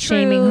her slut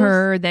shaming truth.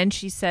 her. Then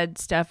she said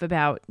stuff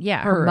about,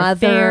 her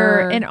mother.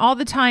 affair. And all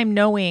the time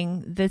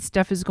knowing this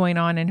stuff is going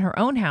on in her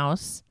own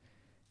house.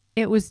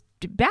 It was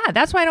bad.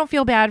 That's why I don't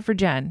feel bad for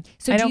Jen.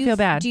 So I don't feel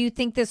bad. Do you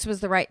think this was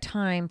the right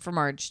time for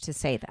Marge to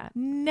say that?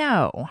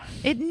 No,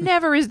 it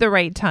never is the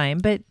right time,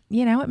 but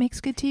it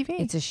makes good TV.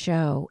 It's a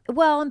show.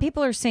 Well, and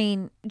people are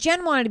saying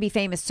Jen wanted to be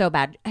famous so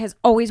bad, has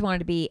always wanted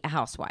to be a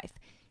housewife.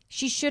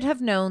 She should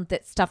have known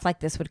that stuff like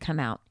this would come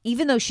out,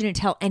 even though she didn't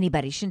tell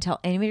anybody. She didn't tell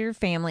anybody in her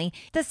family.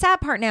 The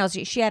sad part now is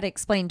she had to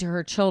explain to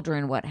her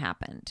children what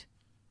happened.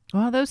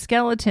 Well, those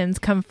skeletons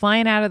come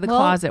flying out of the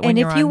closet when and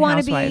you're if you on want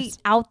to be Housewives.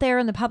 out there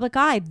in the public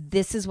eye,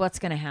 this is what's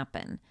going to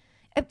happen.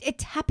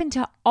 It's happened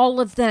to all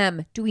of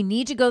them. Do we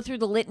need to go through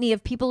the litany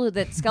of people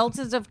that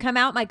skeletons have come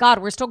out? My God,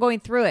 we're still going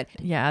through it.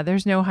 Yeah,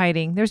 there's no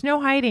hiding. There's no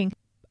hiding.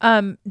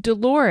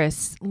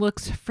 Dolores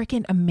looks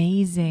freaking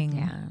amazing.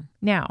 Yeah.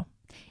 Now,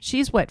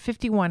 she's what,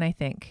 51, I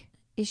think,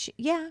 Is she?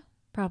 Yeah,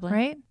 probably.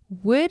 right?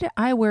 Would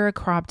I wear a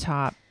crop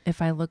top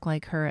if I look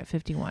like her at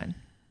 51?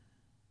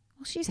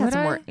 Well, she's had Would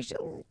some I? work.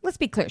 Let's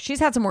be clear. She's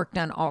had some work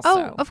done also.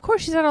 Oh, of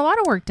course, she's had a lot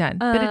of work done,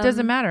 but it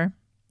doesn't matter.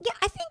 Yeah,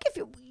 I think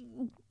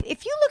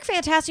if you look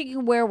fantastic, you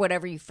can wear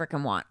whatever you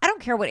freaking want. I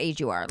don't care what age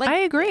you are. I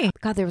agree.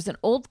 God, there was an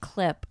old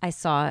clip I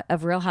saw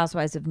of Real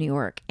Housewives of New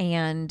York,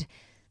 and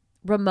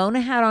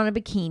Ramona had on a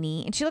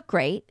bikini, and she looked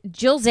great.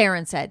 Jill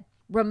Zarin said,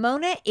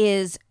 Ramona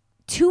is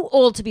too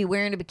old to be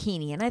wearing a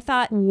bikini. And I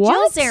thought,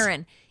 What? Jill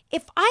Zarin,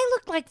 if I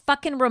looked like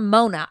fucking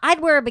Ramona, I'd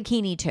wear a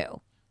bikini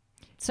too.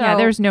 So Yeah,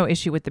 there's no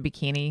issue with the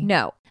bikini.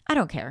 no, I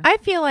don't care. I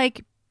feel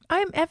like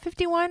I'm at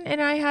 51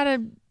 and I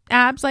had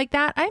abs like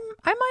that. I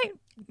might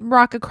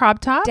rock a crop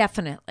top.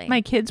 Definitely. My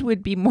kids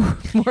would be more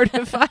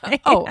mortified.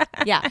 Oh,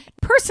 yeah.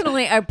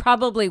 Personally, I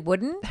probably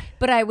wouldn't,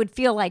 but I would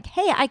feel like,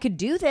 hey, I could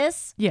do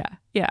this. Yeah.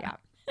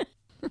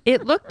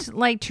 It looked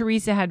like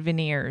Teresa had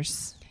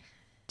veneers.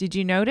 Did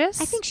you notice?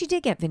 I think she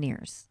did get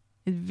veneers.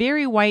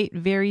 Very white,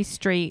 very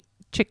straight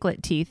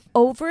chiclet teeth.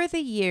 Over the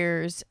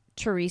years,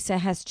 Teresa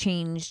has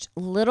changed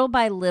little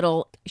by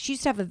little. She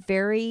used to have a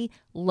very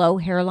low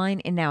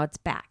hairline, and now it's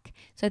back.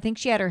 So I think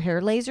she had her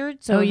hair lasered.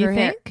 So Oh, you her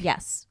hair, think?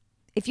 yes.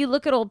 If you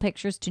look at old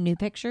pictures to new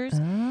pictures,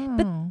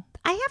 but Oh.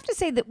 I have to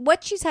say that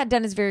what she's had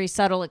done is very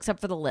subtle,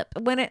 except for the lip.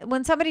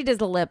 When somebody does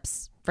the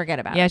lips, forget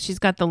about Yeah, it. she's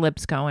got the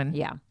lips going.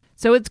 Yeah.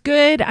 So it's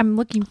good. I'm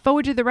looking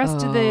forward to the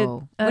rest of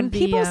the. When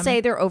people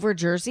say they're over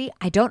Jersey,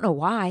 I don't know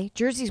why.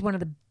 Jersey's one of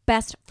the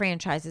best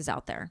franchises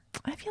out there.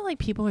 I feel like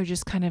people are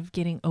just kind of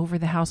getting over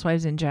the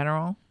Housewives in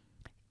general.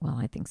 Well,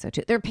 I think so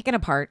too. They're picking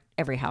apart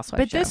every housewife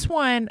But show. this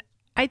one,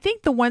 I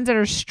think the ones that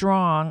are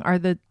strong are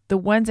the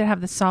ones that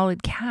have the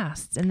solid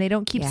casts and they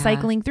don't keep Yeah.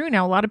 cycling through.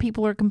 Now, a lot of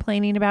people are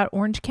complaining about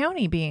Orange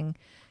County being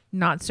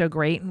not so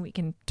great, and we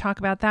can talk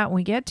about that when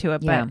we get to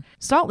it. Yeah. But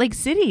Salt Lake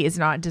City is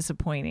not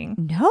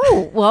disappointing.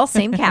 No, well,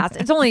 same cast.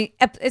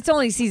 It's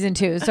only season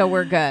 2, so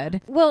we're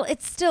good. Well,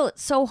 it's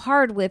so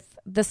hard with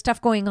the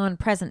stuff going on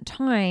present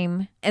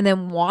time, and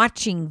then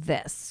watching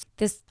this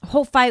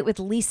whole fight with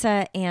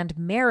Lisa and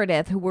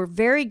Meredith, who were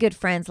very good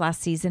friends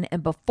last season,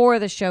 and before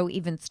the show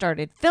even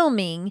started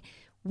filming.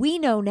 We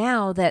know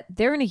now that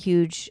they're in a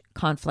huge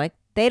conflict.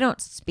 They don't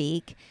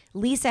speak.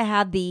 Lisa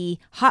had the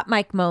hot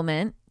mic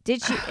moment.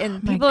 Did she?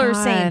 And people are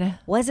saying,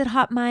 was it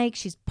hot mic?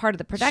 She's part of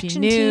the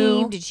production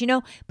team. Did she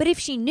know? But if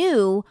she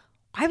knew,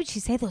 why would she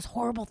say those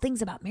horrible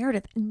things about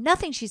Meredith?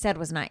 Nothing she said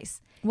was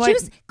nice. What? She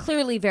was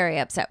clearly very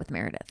upset with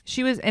Meredith.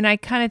 She was, and I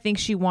kind of think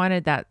she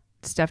wanted that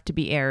stuff to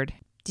be aired.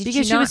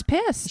 Because she was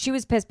pissed. She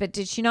was pissed, but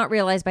did she not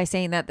realize by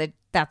saying that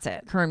that's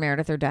it? Her and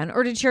Meredith are done,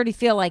 or did she already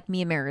feel like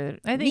me and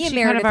Meredith? I think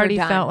she kind of already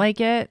felt like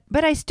it,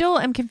 but I still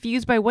am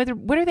confused by what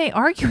are they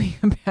arguing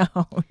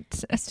about?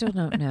 I still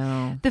don't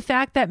know. The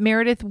fact that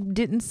Meredith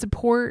didn't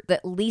support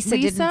that Lisa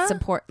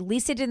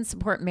didn't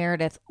support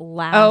Meredith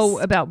last. Oh,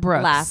 about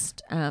Brooks.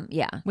 Last,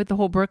 with the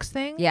whole Brooks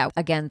thing. Yeah,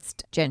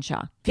 against Jen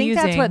Shaw. I think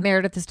that's what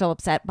Meredith is still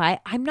upset by.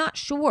 I'm not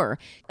sure.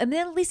 And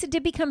then Lisa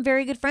did become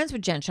very good friends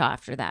with Jen Shaw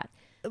after that.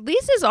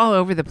 Lisa's all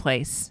over the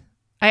place.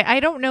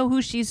 I don't know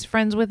who she's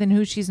friends with and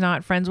who she's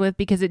not friends with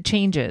because it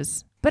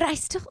changes. But I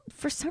still,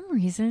 for some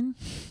reason,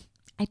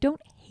 I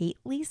don't hate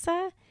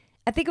Lisa.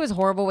 I think it was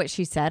horrible what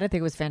she said. I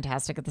think it was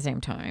fantastic at the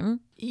same time.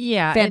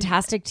 Yeah.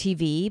 Fantastic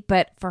TV.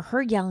 But for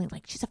her yelling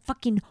like she's a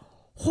fucking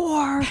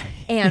whore.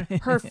 And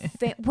her,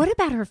 what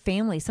about her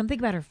family? Something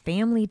about her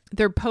family.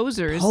 They're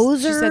posers.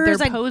 Posers? She said they're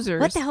like, posers.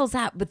 What the hell's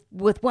that?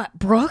 With what?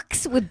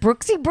 Brooks? With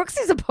Brooksy?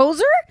 Brooksy's a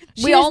poser?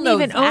 We all know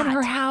even own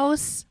her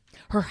house.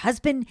 Her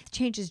husband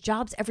changes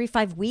jobs every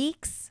 5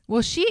 weeks.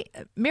 Well,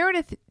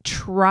 Meredith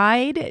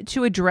tried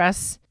to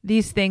address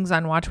these things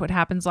on Watch What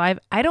Happens Live.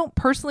 I don't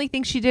personally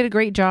think she did a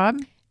great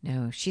job.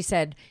 No, she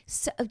said,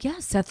 yeah,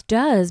 Seth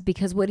does,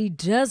 because what he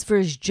does for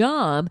his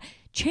job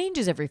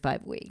changes every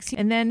 5 weeks.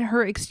 And then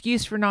her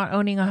excuse for not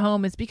owning a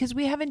home is because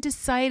we haven't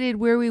decided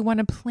where we want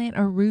to plant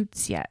our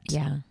roots yet.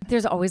 Yeah.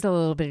 There's always a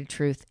little bit of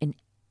truth in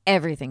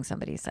everything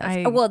somebody says.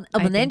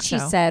 Then she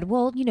said,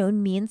 well,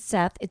 me and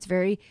Seth, it's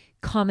very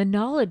common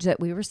knowledge that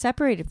we were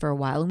separated for a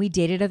while and we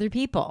dated other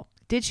people.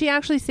 Did she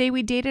actually say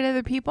we dated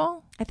other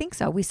people? I think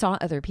so. We saw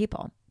other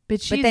people.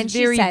 But she's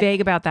very vague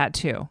about that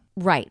too.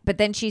 Right. But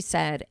then she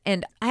said,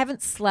 and I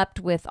haven't slept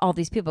with all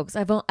these people because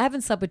I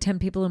haven't slept with 10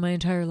 people in my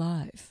entire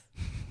life.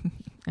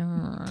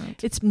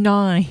 It's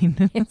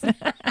 9.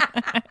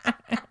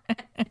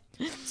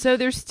 So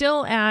they're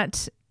still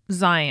at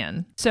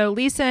Zion. So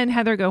Lisa and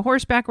Heather go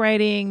horseback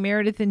riding.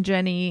 Meredith and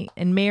Jenny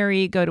and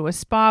Mary go to a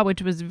spa,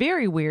 which was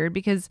very weird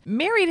because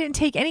Mary didn't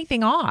take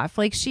anything off.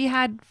 Like she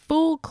had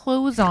full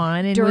clothes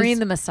on and during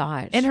the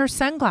massage and her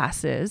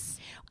sunglasses.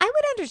 I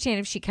would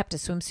understand if she kept a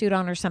swimsuit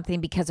on or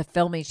something because of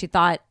filming. She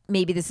thought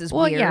maybe this is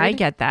weird. Well, yeah, I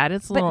get that.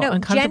 It's a little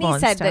uncomfortable. Jenny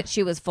said that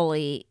she was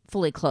fully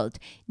clothed.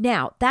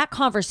 Now, that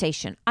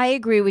conversation, I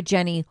agree with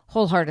Jenny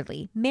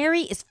wholeheartedly.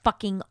 Mary is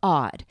fucking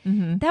odd.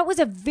 Mm-hmm. That was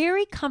a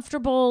very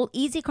comfortable,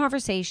 easy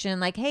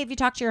conversation. Like, hey, have you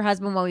talked to your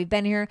husband while we've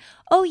been here?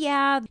 Oh,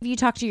 yeah. Have you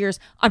talked to yours?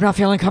 I'm not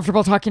feeling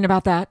comfortable talking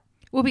about that.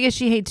 Well, because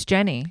she hates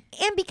Jenny.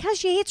 And because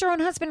she hates her own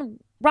husband,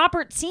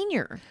 Robert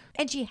Sr.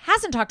 And she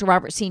hasn't talked to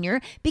Robert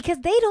Sr. because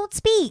they don't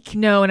speak.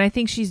 No, and I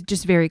think she's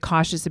just very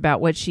cautious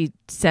about what she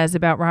says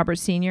about Robert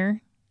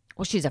Sr.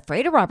 Well, she's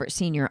afraid of Robert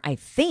Sr., I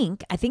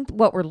think. I think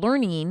what we're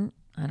learning,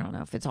 I don't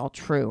know if it's all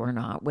true or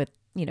not, with,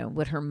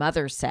 what her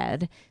mother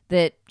said,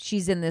 that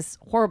she's in this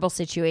horrible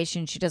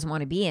situation she doesn't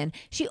want to be in.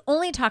 She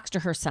only talks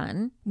to her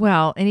son.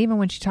 Well, and even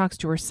when she talks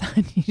to her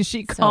son,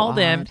 she called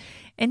him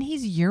and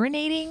he's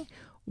urinating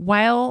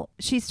while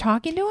she's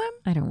talking to him.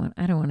 I don't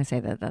want to say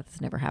that that's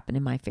never happened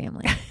in my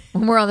family.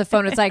 When we're on the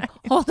phone, it's like,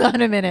 hold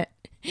on a minute.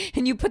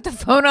 And you put the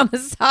phone on the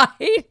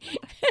side.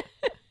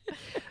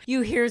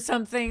 You hear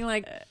something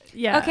like,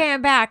 yeah. Okay,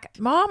 I'm back.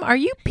 Mom, are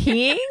you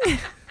peeing?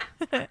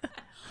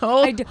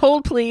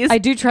 Hold, please. I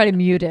do try to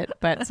mute it,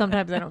 but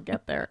sometimes I don't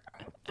get there.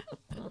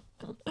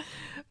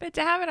 But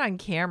to have it on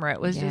camera,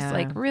 it was just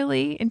like,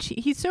 really? And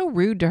he's so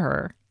rude to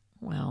her.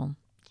 Well,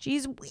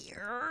 she's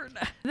weird.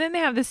 Then they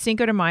have the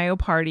Cinco de Mayo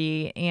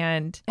party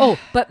and...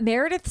 but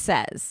Meredith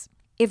says,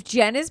 if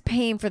Jen is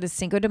paying for the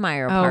Cinco de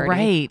Mayo party,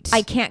 right.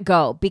 I can't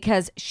go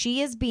because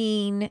she is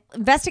being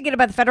investigated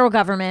by the federal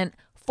government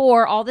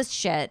for all this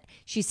shit.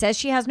 She says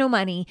she has no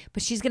money,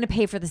 but she's going to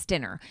pay for this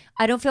dinner.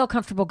 I don't feel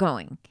comfortable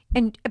going.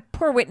 And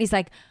poor Whitney's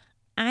like,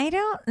 I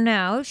don't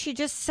know. She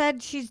just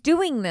said she's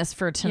doing this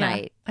for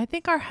tonight. Yeah, I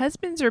think our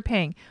husbands are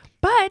paying.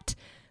 But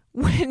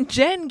when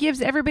Jen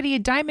gives everybody a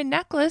diamond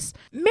necklace,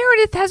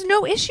 Meredith has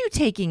no issue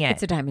taking it.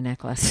 It's a diamond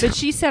necklace. But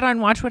she said on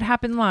Watch What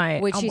Happened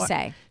Live. What'd she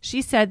say?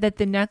 She said that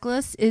the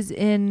necklace is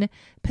in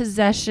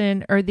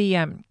possession, or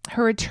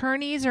her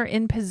attorneys are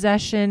in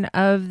possession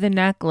of the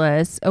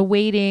necklace,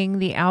 awaiting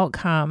the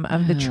outcome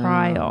of the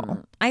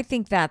trial. I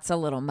think that's a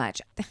little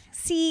much.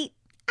 See,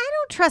 I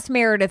don't trust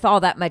Meredith all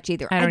that much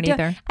either. I don't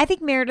either. I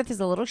think Meredith is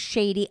a little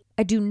shady.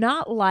 I do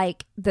not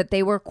like that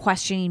they were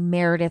questioning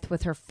Meredith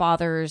with her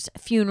father's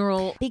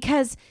funeral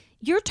because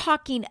you're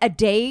talking a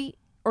day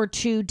or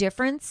two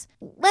difference.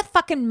 Let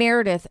fucking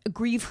Meredith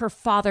grieve her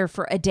father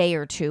for a day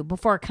or two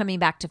before coming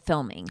back to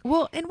filming.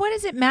 Well, and what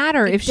does it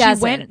matter if she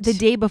went the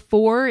day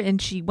before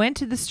and she went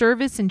to the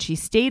service and she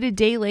stayed a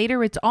day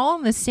later? It's all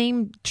on the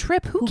same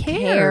trip. Who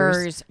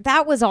cares?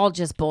 That was all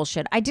just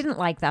bullshit. I didn't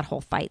like that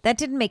whole fight. That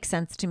didn't make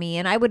sense to me.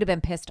 And I would have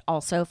been pissed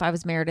also if I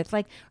was Meredith.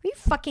 Like, are you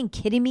fucking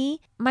kidding me?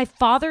 My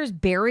father's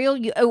burial?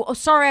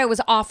 Sorry, I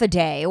was off a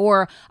day,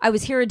 or I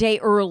was here a day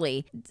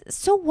early.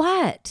 So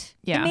what?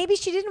 Yeah. And maybe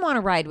she didn't want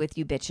to ride with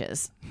you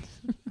bitches.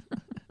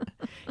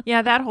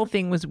 Yeah, that whole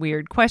thing was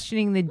weird.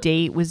 Questioning the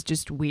date was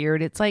just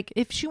weird. It's like,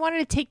 if she wanted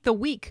to take the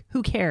week,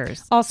 who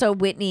cares? Also,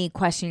 Whitney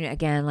questioning it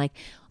again, like,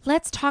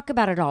 let's talk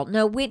about it all.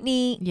 No,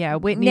 Whitney. Yeah,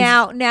 Whitney.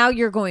 Now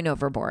you're going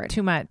overboard.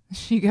 Too much.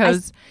 She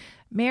goes,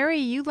 Mary,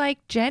 you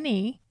like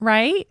Jenny,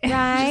 right?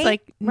 Right. She's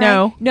like,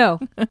 no. Right? No.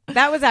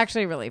 That was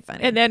actually really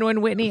funny. And then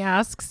when Whitney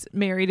asks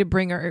Mary to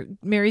bring her,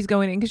 Mary's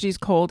going in because she's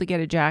cold to get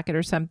a jacket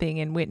or something.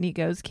 And Whitney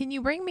goes, can you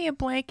bring me a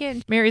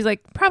blanket? Mary's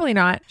like, probably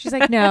not. She's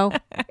like, no.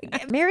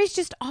 Mary's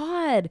just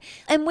odd.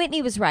 And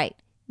Whitney was right.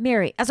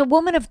 Mary, as a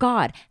woman of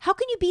God, how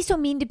can you be so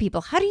mean to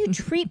people? How do you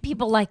treat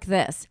people like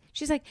this?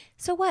 She's like,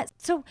 so what?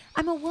 So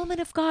I'm a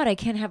woman of God. I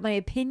can't have my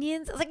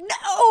opinions. I was like,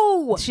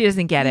 no. She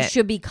doesn't get You it.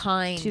 should be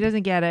kind. She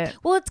doesn't get it.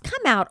 Well, it's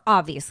come out,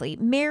 obviously.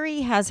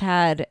 Mary has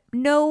had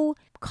no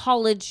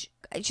college.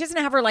 She doesn't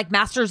have her like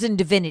master's in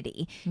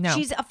divinity. No.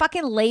 She's a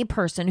fucking lay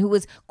person who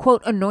was,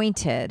 quote,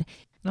 anointed.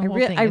 The whole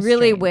thing I is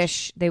really strange.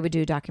 wish they would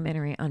do a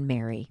documentary on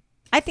Mary.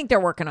 I think they're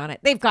working on it.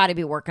 They've got to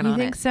be working on it.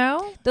 You think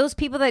so? Those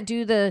people that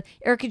do the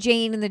Erica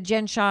Jane and the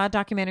Jen Shaw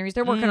documentaries,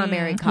 they're working on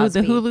Mary Cosby.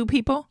 The Hulu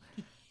people?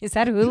 Is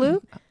that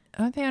Hulu?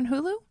 Aren't they on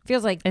Hulu?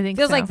 Feels like I think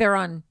feels so. like they're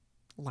on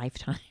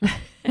Lifetime.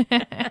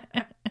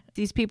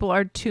 These people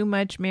are too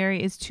much.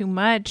 Mary is too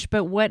much.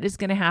 But what is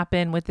going to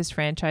happen with this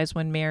franchise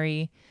when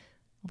Mary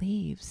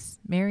leaves?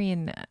 Mary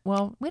and,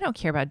 well, we don't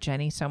care about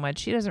Jenny so much.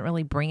 She doesn't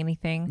really bring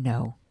anything.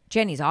 No.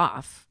 Jenny's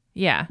off.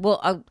 Yeah.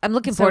 Well, I'm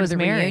looking So forward to is the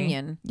Mary.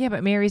 reunion. Yeah,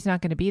 but Mary's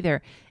not going to be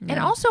there. And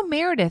also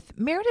Meredith.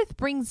 Meredith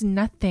brings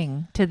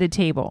nothing to the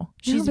table.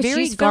 She's but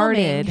very she's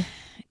guarded. filming.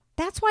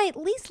 That's why at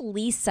least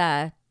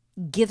Lisa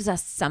gives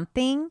us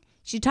something.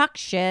 She talks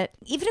shit.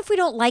 Even if we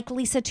don't like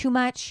Lisa too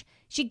much,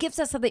 she gives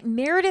us something.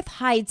 Meredith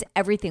hides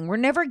everything. We're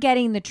never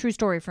getting the true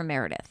story from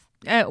Meredith.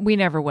 We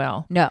never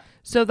will. No.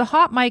 So the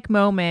hot mic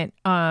moment,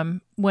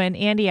 when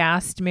Andy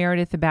asked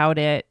Meredith about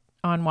it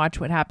on Watch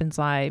What Happens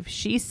Live,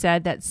 she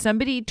said that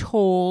somebody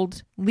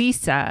told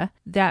Lisa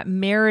that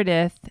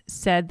Meredith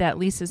said that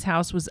Lisa's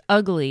house was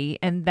ugly,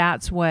 and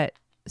that's what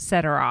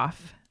set her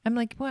off. I'm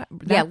like, what?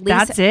 Lisa,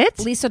 That's it?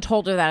 Lisa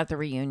told her that at the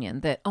reunion.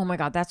 That, oh my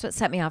God, that's what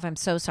set me off. I'm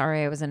so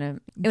sorry. I was in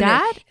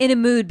That? in a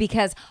mood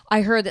because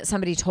I heard that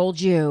somebody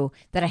told you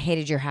that I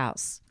hated your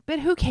house. But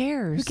who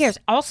cares? Who cares?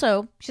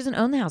 Also, she doesn't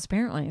own the house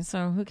apparently.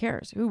 So who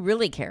cares? Who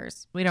really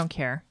cares? We don't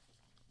care.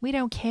 We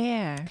don't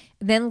care.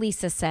 Then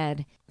Lisa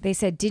said, they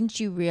said, didn't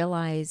you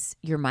realize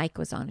your mic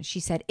was on? She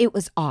said, it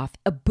was off.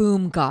 A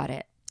boom got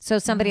it. So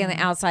somebody on the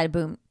outside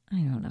boom. I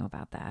don't know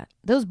about that.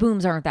 Those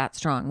booms aren't that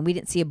strong. We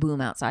didn't see a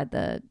boom outside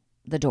the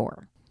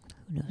door.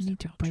 Who knows? We need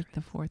to break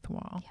the fourth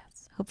wall.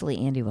 Yes. Hopefully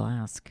Andy will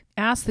ask.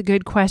 Ask the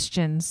good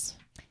questions.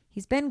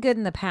 He's been good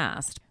in the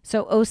past.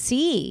 So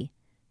OC,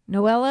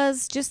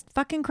 Noella's just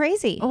fucking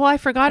crazy. Oh, well, I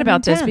forgot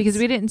about this intense. because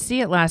we didn't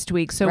see it last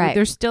week. So Right.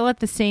 they're still at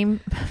the same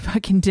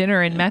fucking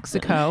dinner in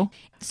Mexico.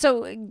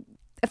 So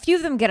a few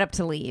of them get up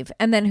to leave.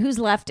 And then who's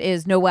left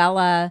is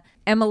Noella,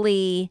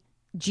 Emily,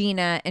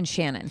 Gina, and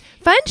Shannon.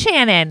 Fun,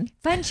 Shannon.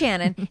 Fun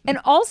Shannon. And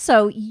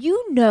also,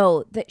 you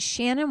know that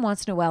Shannon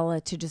wants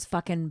Noella to just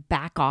fucking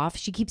back off.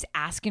 She keeps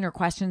asking her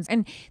questions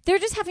and they're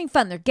just having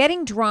fun. They're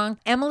getting drunk.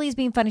 Emily's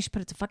being funny. She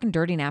put a fucking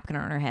dirty napkin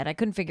on her head. I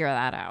couldn't figure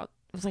that out.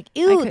 I was like,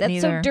 ew, couldn't that's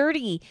either. so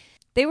dirty.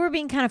 They were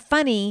being kind of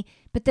funny,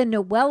 but then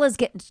Noella's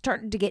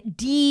starting to get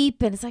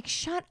deep and it's like,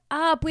 shut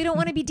up. We don't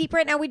want to be deep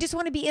right now. We just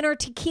want to be in our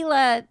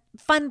tequila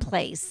fun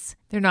place.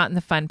 They're not in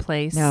the fun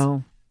place.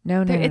 No.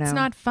 It's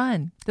not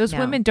fun. Those No.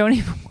 women don't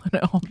even want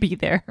to all be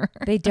there.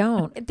 They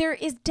don't. There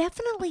is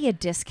definitely a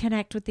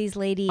disconnect with these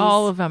ladies.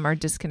 All of them are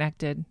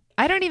disconnected.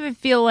 I don't even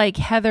feel like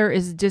Heather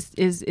is just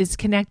is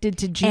connected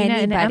to Gina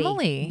and Anybody.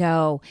 Emily.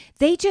 No,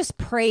 they just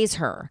praise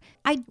her.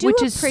 I do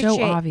Which is so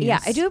appreciate. obvious. Yeah,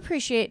 I do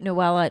appreciate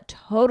Noella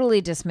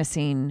totally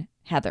dismissing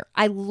Heather.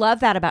 I love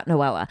that about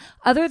Noella.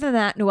 Other than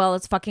that,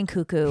 Noella's fucking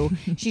cuckoo.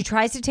 She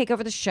tries to take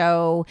over the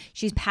show.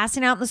 She's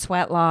passing out in the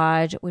sweat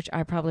lodge, which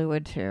I probably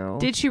would too.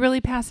 Did she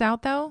really pass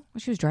out though? Well,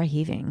 she was dry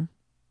heaving.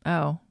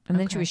 Oh. And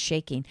then she was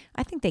shaking.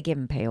 I think they gave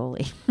him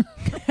paoli.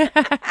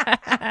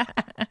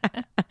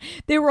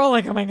 They were all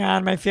like, oh my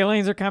God, my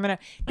feelings are coming out.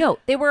 No,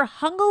 they were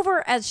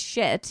hungover as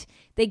shit.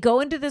 They go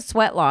into the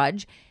sweat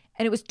lodge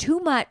and it was too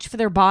much for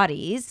their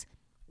bodies.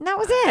 And that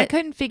was I it.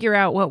 couldn't figure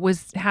out what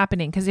was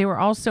happening because they were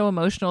all so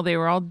emotional. They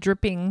were all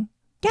dripping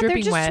Yeah, they're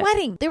just wet.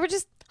 sweating. They were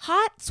just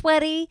hot,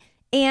 sweaty,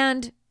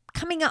 and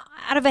coming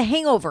out of a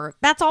hangover.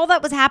 That's all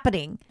that was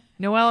happening.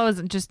 Noella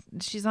was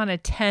she's on a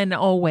 10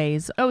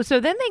 always. Oh, so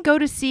then they go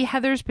to see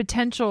Heather's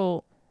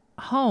potential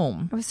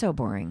home. It was so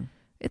boring.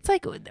 It's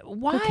like, cares?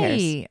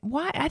 why?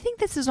 Why? I think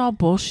this is all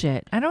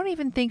bullshit. I don't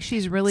even think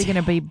she's really going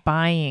to be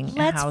buying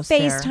a house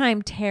there. Let's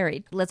FaceTime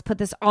Terry. Let's put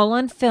this all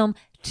on film.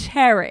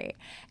 Terry,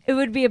 it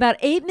would be about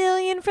 $8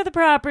 million for the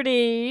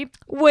property.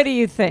 What do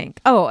you think?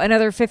 Oh,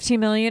 another $15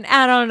 million.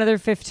 Add on another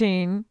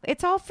 15.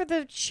 It's all for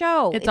the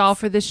show. It's all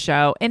for the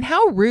show. And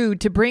how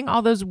rude to bring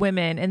all those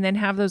women and then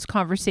have those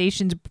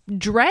conversations,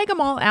 drag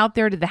them all out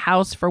there to the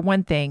house for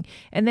one thing,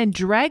 and then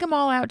drag them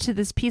all out to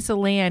this piece of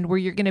land where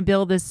you're going to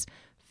build this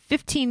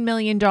 $15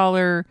 million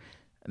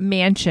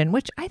mansion,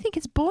 which I think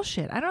is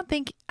bullshit. I don't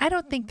think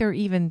they're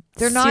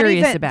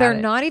serious about it. They're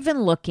not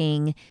even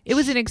looking. It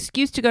was an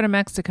excuse to go to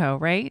Mexico,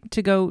 right?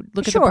 To go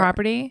look at the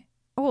property.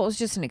 Well, it was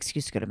just an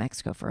excuse to go to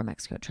Mexico for a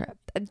Mexico trip.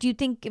 Do you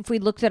think if we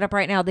looked it up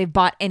right now, they've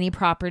bought any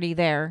property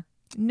there?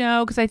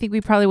 No, because I think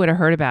we probably would have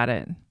heard about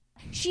it.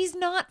 She's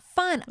not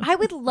fun. I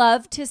would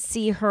love to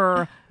see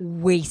her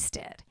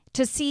wasted.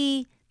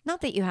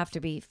 Not that you have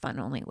to be fun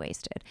only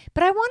wasted,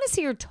 but I want to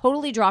see her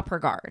totally drop her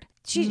guard.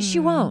 She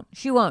won't.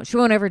 She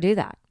won't ever do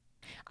that.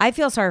 I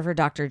feel sorry for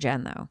Dr.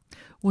 Jen though.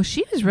 Well,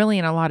 she was really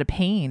in a lot of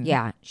pain.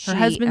 Yeah. Her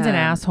husband's an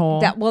asshole.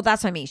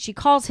 That's what I mean. She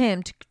calls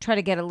him to try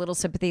to get a little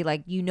sympathy,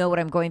 like, you know what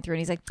I'm going through. And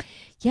he's like,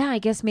 yeah, I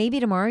guess maybe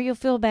tomorrow you'll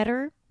feel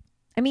better.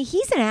 I mean,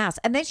 he's an ass.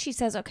 And then she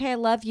says, okay, I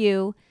love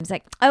you. He's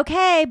like,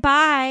 okay,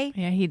 bye.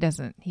 Yeah, he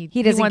doesn't. He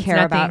doesn't wants care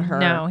nothing, about her.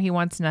 No, he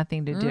wants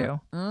nothing to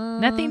do.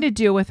 Nothing to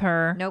do with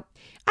her. Nope.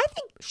 I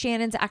think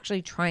Shannon's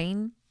actually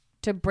trying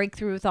to break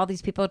through with all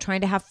these people,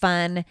 trying to have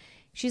fun.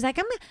 She's like,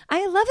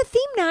 I love a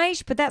theme night.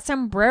 She put that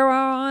sombrero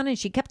on and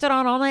she kept it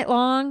on all night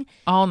long.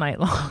 All night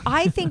long.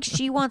 I think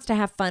she wants to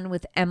have fun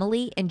with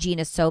Emily and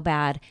Gina so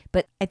bad.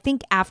 But I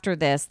think after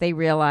this, they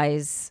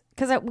realize,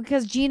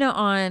 because Gina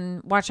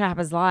on Watch What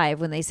Happens Live,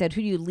 when they said,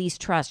 who do you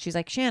least trust? She's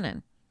like,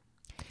 Shannon.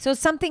 So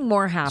something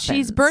more happens.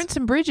 She's burnt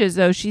some bridges,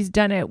 though. She's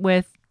done it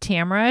with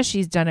Tamara.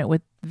 She's done it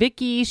with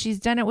Vicky. She's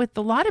done it with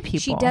a lot of people.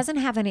 She doesn't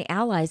have any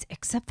allies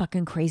except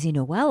fucking crazy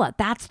Noella.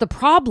 That's the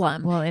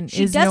problem. Well, and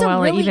is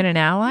Noella even an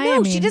ally?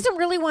 No, she doesn't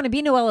really want to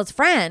be Noella's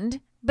friend,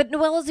 but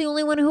Noella's the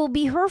only one who will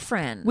be her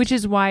friend. Which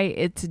is why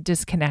it's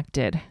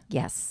disconnected.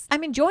 Yes.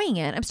 I'm enjoying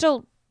it. I'm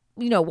still,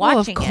 watching it. Well,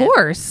 of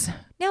course.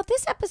 Now,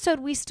 this episode,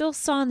 we still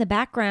saw in the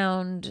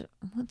background,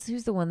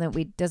 who's the one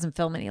that doesn't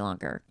film any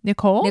longer?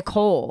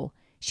 Nicole.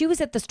 She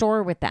was at the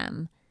store with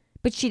them,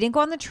 but she didn't go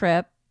on the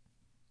trip.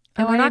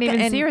 And we're not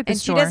even see her at the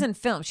store. And she doesn't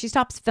film. She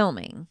stops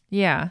filming.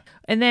 Yeah.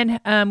 And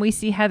then we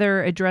see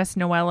Heather address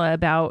Noella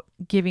about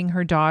giving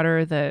her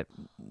daughter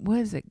what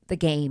is it? The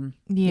game.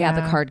 Yeah.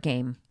 The card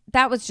game.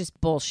 That was just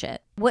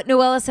bullshit. What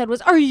Noella said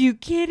was, are you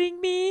kidding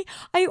me?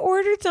 I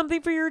ordered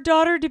something for your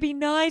daughter to be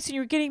nice and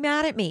you're getting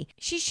mad at me.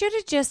 She should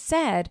have just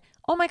said,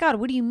 oh my God,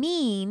 what do you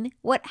mean?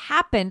 What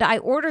happened? I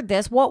ordered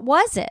this. What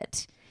was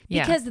it?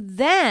 Because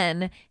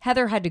then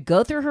Heather had to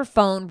go through her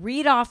phone,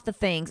 read off the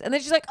things, and then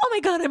she's like, oh my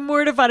God, I'm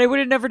mortified. I would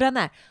have never done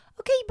that.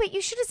 Okay, but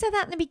you should have said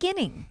that in the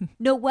beginning.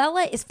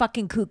 Noella is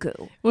fucking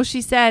cuckoo. Well,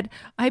 she said,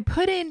 I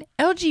put in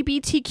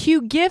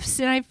LGBTQ gifts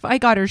and I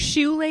got her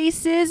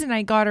shoelaces and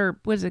I got her,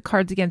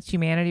 Cards Against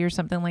Humanity or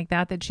something like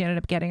that she ended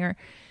up getting her.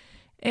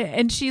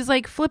 And she's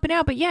like flipping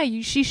out. But yeah,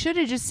 she should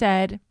have just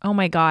said, oh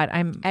my God,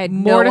 I'm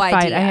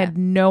mortified. I had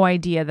no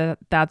idea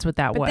that's what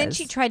that was. But then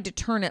she tried to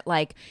turn it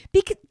like,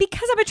 because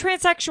I'm a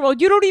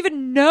transsexual, you don't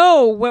even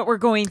know what we're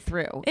going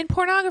through. And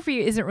pornography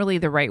isn't really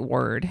the right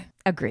word.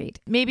 Agreed.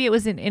 Maybe it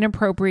was an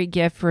inappropriate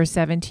gift for a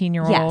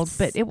 17-year-old,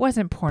 but it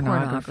wasn't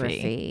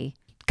pornography.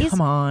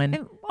 Come on.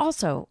 And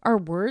also, are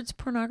words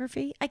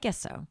pornography? I guess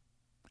so.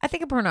 I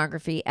think of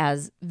pornography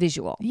as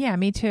visual. Yeah,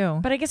 me too.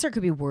 But I guess there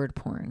could be word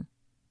porn.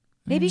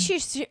 Maybe she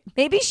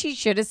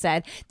should have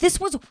said, this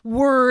was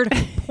word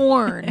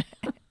porn.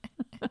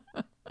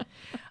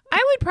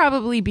 I would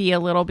probably be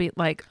a little bit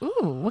like,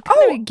 ooh, what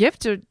kind of a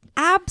gift are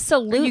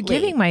you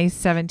giving my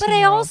 17-year-old? But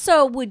I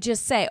also would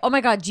just say, oh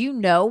my God, do you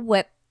know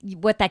what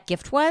that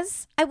gift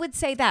was? I would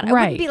say that. I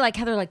wouldn't be like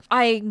Heather, like,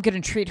 I'm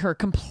going to treat her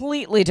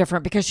completely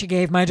different because she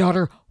gave my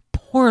daughter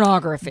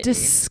pornography.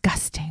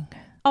 Disgusting.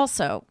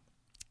 Also,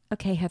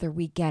 okay, Heather,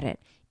 we get it.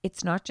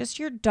 It's not just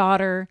your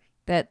daughter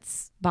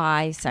that's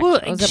bisexual.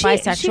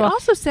 Well, she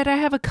also said, I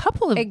have a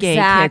couple of gay kids.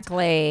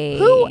 Exactly.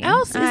 Who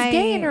else is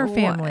gay in her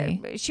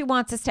family? She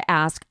wants us to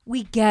ask.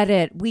 We get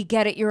it.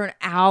 You're an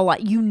ally.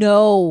 You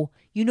know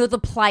the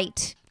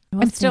plight.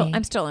 I'm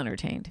still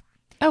entertained.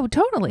 Oh,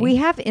 totally. We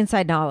have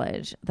inside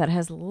knowledge that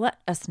has let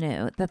us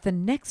know that the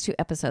next 2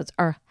 episodes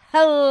are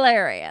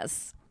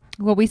hilarious.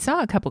 Well, we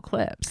saw a couple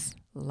clips.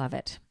 Love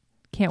it.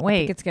 Can't wait. I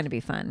think it's going to be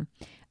fun.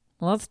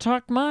 Let's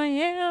talk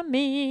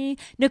Miami.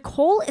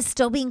 Nicole is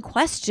still being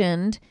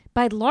questioned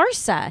by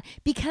Larsa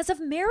because of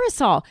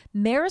Marisol.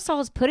 Marisol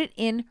has put it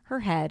in her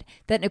head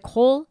that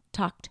Nicole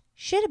talked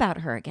shit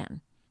about her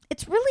again.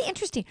 It's really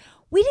interesting.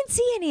 We didn't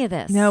see any of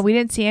this. No, we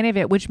didn't see any of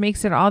it, which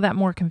makes it all that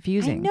more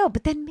confusing. I know,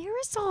 but then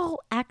Marisol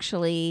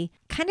actually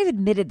kind of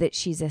admitted that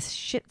she's a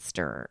shit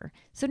stirrer.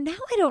 So now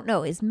I don't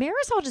know. Is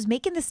Marisol just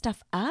making this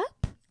stuff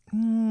up?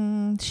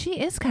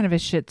 She is kind of a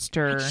shit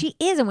stirrer. She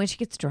is. And when she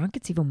gets drunk,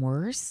 it's even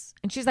worse.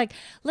 And she's like,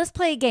 let's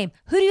play a game.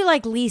 Who do you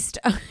like least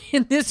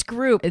in this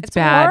group? It's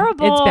bad.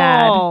 Horrible. It's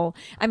bad.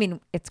 I mean,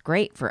 it's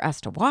great for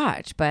us to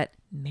watch, but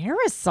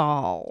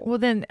Marisol. Well,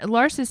 then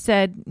Larsa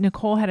said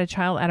Nicole had a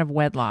child out of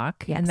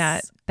wedlock, and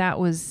that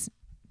was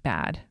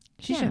bad.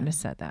 She shouldn't have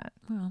said that.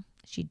 Well,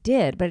 she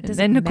did, but it doesn't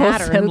then Nicole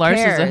matter. said Who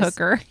Larsa's a cares?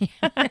 hooker.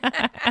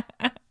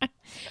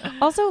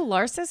 Also,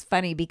 Larsa's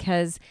funny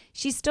because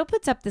she still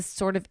puts up this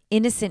sort of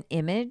innocent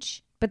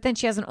image, but then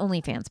she has an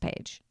OnlyFans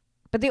page.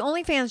 But the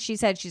OnlyFans, she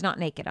said she's not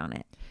naked on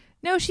it.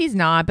 No, she's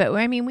not. But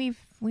I mean,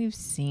 we've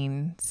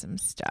seen some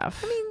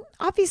stuff. I mean,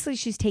 obviously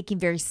she's taking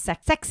very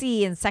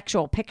sexy and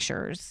sexual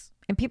pictures,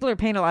 and people are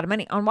paying a lot of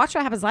money. On Watch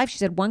What Happens Live, she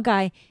said one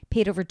guy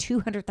paid over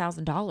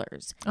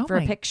 $200,000 for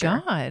a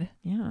picture. God.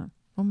 Yeah.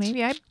 Well,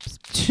 maybe I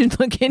should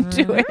look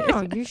into it.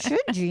 Oh, you should,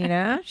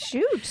 Gina.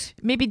 Shoot.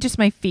 Maybe just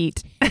my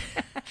feet.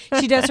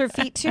 She does her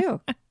feet too.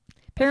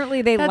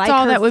 Apparently they That's like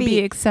all her that would be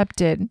feet.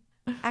 accepted.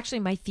 Actually,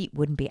 my feet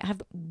wouldn't be. I have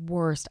the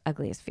worst,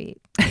 ugliest feet.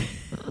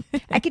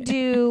 I could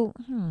do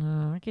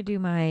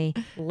my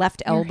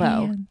left Your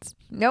elbow. hands.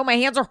 No, my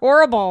hands are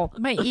horrible.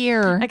 My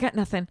ear. I got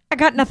nothing. I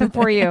got nothing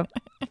for you.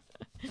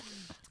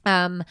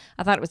 I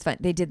thought it was fun.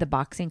 They did the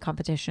boxing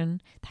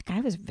competition. That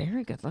guy was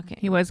very good looking.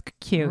 He was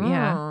cute.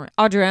 Yeah.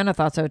 Adriana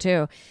thought so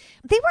too.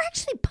 They were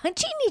actually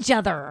punching each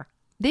other.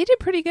 They did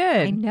pretty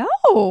good. I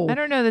know. I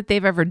don't know that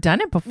they've ever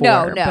done it before.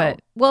 No.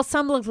 But Well,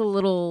 some looked a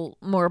little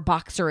more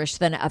boxerish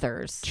than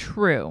others.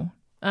 true.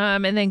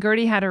 And then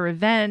Gertie had her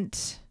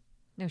event.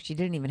 No, she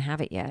didn't even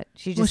have it yet.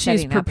 She's Well, just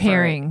she's setting up for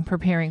it.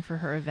 preparing for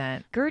her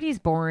event. Gertie's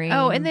boring.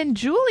 Oh, and then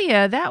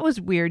Julia, that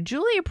was weird.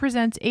 Julia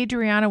presents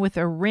Adriana with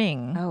a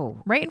ring.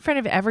 Oh. Right in front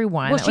of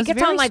everyone. Well, That she was gets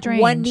very on like strange.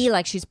 one knee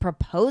like she's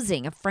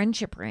proposing a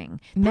friendship ring.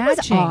 That was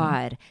Matching.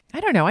 odd. I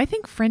don't know. I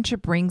think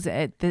friendship rings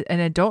at an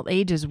adult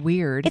age is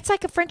weird. It's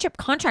like a friendship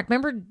contract.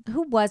 Remember,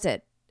 who was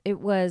it? It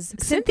was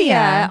Cynthia.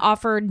 Cynthia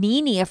offered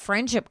Nene a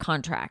friendship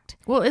contract.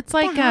 Well, it's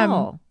like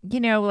hell?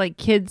 like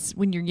kids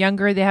when you're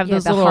younger, they have Yeah,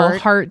 those the little heart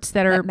hearts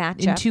that are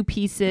match in up. two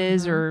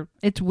pieces, or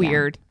it's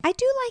weird. I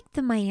do like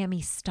the Miami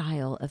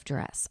style of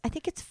dress. I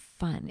think it's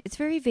fun. It's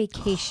very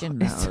vacation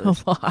mode. It's a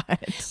lot.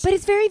 But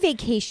it's very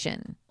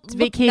vacation. It's Look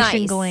vacation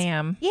nice.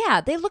 glam. Yeah,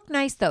 they look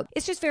nice though.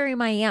 It's just very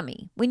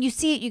Miami. When you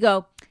see it, you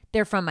go,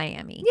 they're from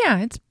Miami. Yeah,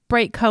 it's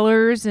bright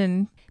colors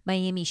and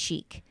Miami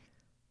chic.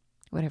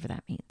 Whatever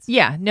that means.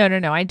 yeah, no.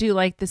 I do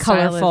like the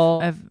Colorful.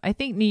 style of. I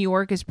think New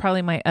York is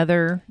probably my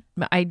other.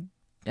 I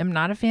am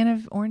not a fan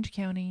of Orange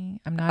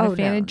County. I'm not Oh, a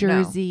fan no, of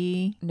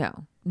Jersey.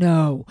 No.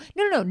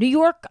 New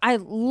York, I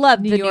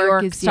love the New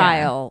York is,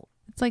 style.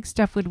 Yeah. It's like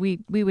stuff we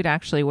would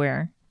actually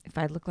wear. If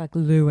I look like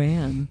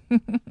Luann.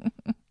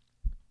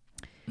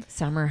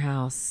 Summer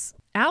House.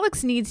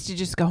 Alex needs to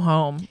just go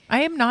home.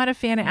 I am not a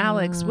fan of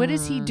Alex. What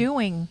is he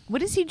doing?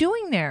 What is he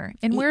doing there?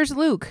 And where's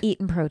Luke?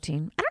 Eating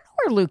protein. I don't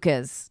know where Luke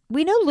is.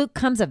 We know Luke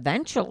comes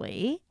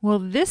eventually, Well,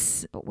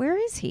 this but where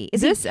is he?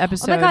 Is this he,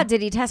 episode. Oh my God,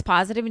 did he test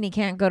positive and he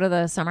can't go to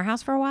the summer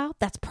house for a while?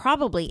 That's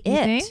probably You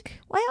it. think?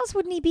 Why else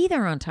wouldn't he be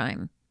there on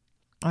time?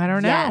 I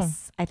don't know.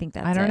 Yes, I think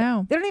that's I don't it.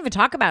 know. They don't even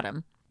talk about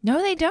him.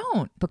 No, they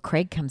don't. But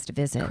Craig comes to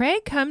visit.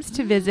 Craig comes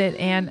to visit,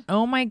 and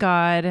oh my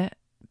God,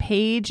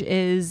 Paige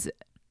is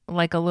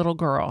like a little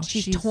girl.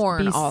 She's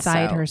torn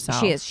beside also. herself.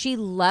 She is. She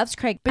loves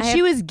Craig. But I she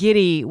have- was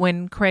giddy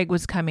when Craig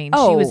was coming. She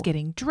Oh. was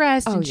getting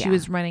dressed, Oh, and she yeah.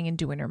 was running and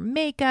doing her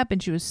makeup,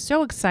 and she was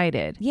so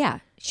excited. Yeah,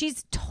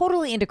 she's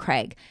totally into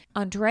Craig.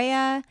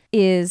 Andrea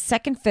is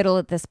second fiddle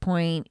at this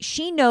point.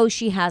 She knows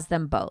she has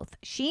them both.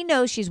 She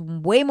knows she's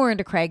way more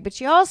into Craig, but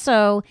she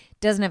also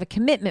doesn't have a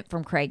commitment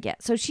from Craig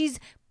yet. So she's,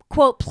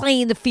 quote,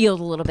 playing the field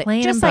a little bit,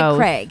 Playing just them like both.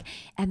 Craig.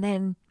 And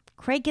then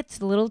Craig gets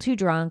a little too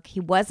drunk.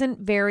 He wasn't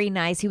very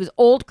nice. He was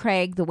old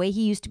Craig, the way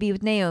he used to be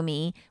with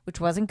Naomi,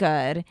 which wasn't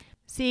good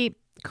See,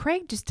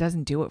 Craig just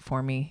doesn't do it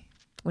for me,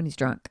 when he's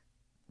drunk.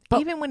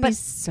 even when but he's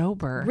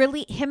sober.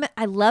 Really,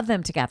 I love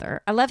them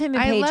together. I love him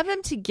and I Paige. love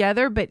them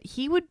together, but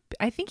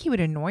I think he would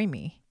annoy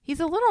me.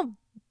 He's a little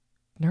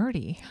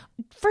nerdy.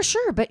 For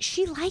sure, but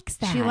she likes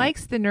that. She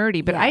likes the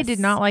nerdy, but I did Yes.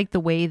 not like the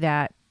way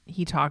that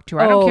he talked to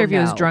her. I don't Oh, care if he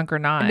was no. drunk or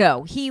not.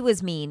 No, he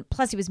was mean.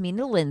 Plus, he was mean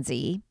to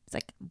Lindsay. It's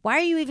like, why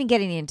are you even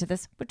getting into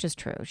this? Which is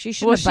true. She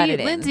shouldn't have butted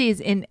in. Lindsay is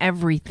in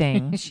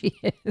everything. She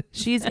is.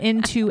 She's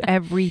into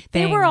everything.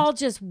 They were all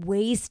just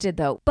wasted,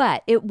 though.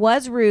 But it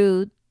was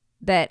rude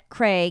that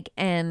Craig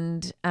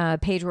and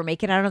Paige were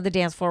making out on the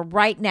dance floor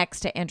right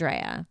next to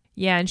Andrea.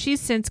 Yeah, and she's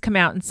since come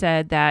out and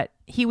said that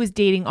he was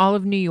dating all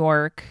of New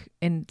York,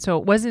 and so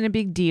it wasn't a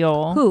big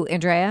deal. Who,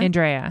 Andrea?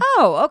 Andrea.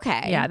 Oh,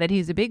 okay. Yeah, that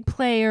he's a big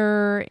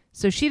player.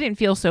 So she didn't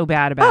feel so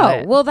bad about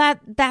it. Oh, well,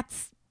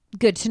 that's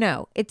Good to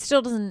know. It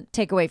still doesn't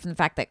take away from the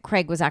fact that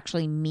Craig was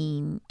actually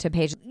mean to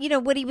Paige. You know,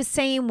 what he was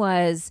saying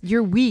was,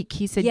 You're weak.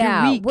 He said,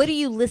 yeah, you're weak. what are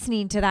you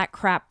listening to that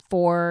crap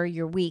for?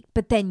 You're weak.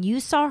 But then you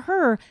saw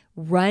her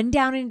run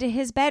down into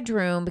his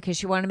bedroom because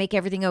she wanted to make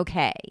everything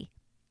okay.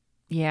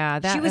 Yeah.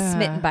 She was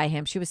smitten by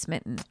him. She was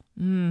smitten.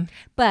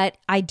 But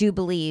I do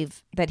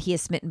believe that he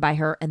is smitten by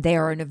her, and they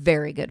are in a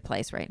very good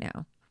place right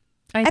now.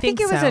 I think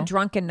it was so. a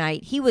drunken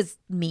night. He was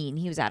mean.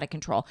 He was out of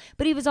control.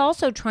 But he was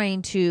also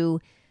trying to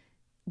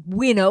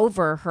win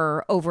over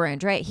her over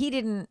Andrea. He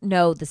didn't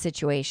know the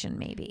situation,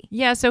 maybe.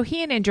 Yeah, so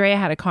he and Andrea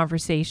had a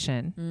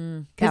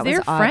conversation because That was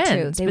they're odd, too.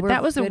 friends, They but were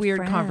that was a good weird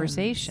friends.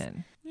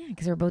 conversation. Yeah,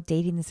 because they were both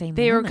dating the same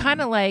They were woman.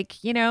 kind of like,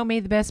 may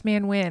the best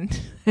man win.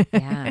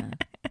 Yeah.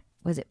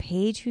 Was it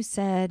Paige who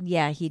said,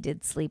 yeah, he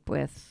did sleep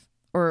with,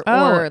 or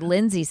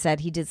Lindsay said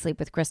he did sleep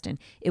with Kristen.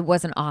 It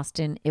wasn't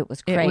Austin. It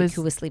was Craig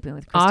who was sleeping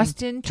with Kristen.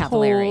 Austin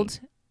Cavallari. told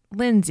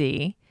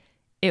Lindsay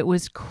it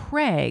was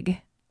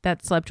Craig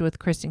that slept with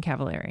Kristen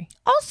Cavallari.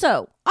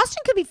 Also,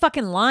 Austin could be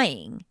fucking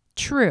lying.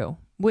 True.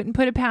 Wouldn't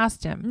put it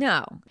past him.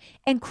 No.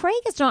 And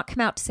Craig has not come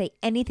out to say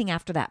anything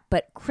after that.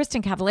 But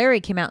Kristen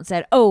Cavallari came out and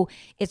said, oh,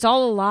 it's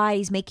all a lie.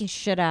 He's making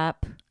shit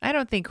up. I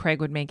don't think Craig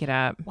would make it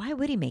up. Why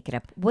would he make it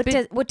up? What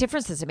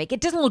difference does it make?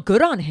 It doesn't look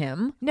good on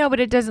him. No, but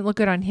it doesn't look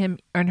good on him,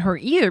 on her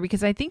either,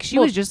 because I think she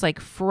was just like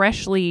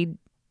freshly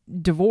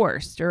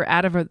divorced or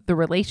out of the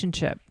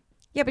relationship.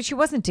 Yeah, but she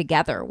wasn't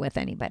together with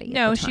anybody. at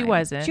No, the she time.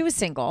 wasn't. She was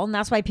single, and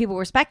that's why people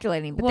were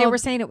speculating. But they Well, were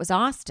saying it was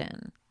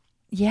Austin.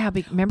 Yeah,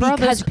 but remember all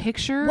those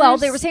pictures? Well,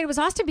 they were saying it was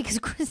Austin because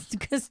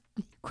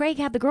Craig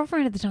had the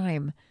girlfriend at the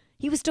time.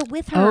 He was still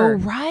with her. Oh,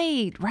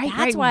 right.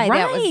 That's why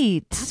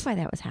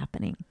that was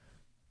happening.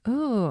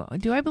 Ooh,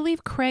 do I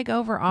believe Craig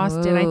over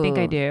Austin? I think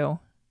I do.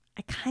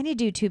 I kind of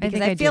do too, because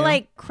think I I feel do.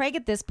 like Craig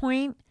at this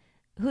point,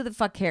 who the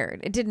fuck cared?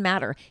 It didn't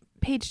matter.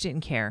 Paige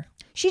didn't care.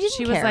 She didn't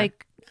She care. was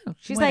like,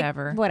 She's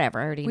whatever. like, whatever.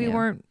 I already we knew.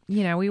 weren't,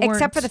 we weren't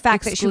Except for the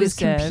fact that she was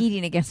exclusive.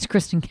 competing against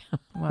Kristen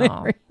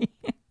Well,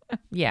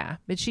 yeah,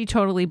 but she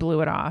totally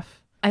blew it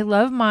off. I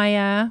love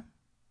Maya.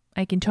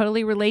 I can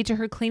totally relate to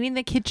her cleaning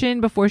the kitchen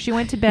before she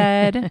went to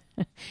bed.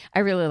 I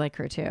really like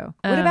her too.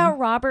 What about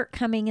Robert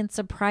coming and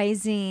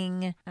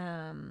surprising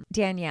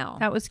Danielle?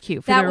 That was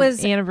cute for That their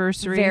was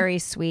anniversary. Very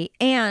sweet.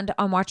 And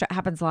on Watch What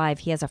Happens Live,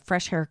 he has a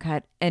fresh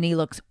haircut and he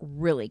looks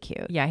really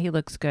cute. Yeah, he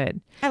looks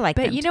good. I like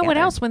But them you know what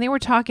together. else? When they were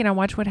talking on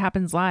Watch What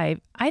Happens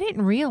Live, I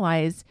didn't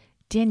realize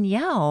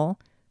Danielle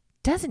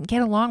doesn't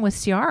get along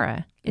with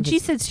Ciara. And she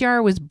said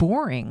Ciara was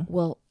boring.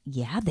 Well,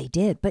 yeah, they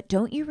did. But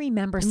don't you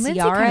remember And Lindsay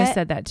Ciara? kind of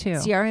said that too.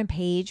 Ciara and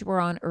Paige were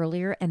on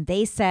earlier, and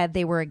they said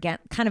they were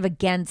kind of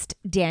against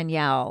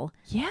Danielle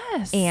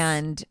Yes.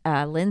 and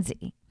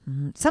Lindsay.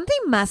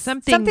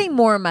 Something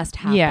more must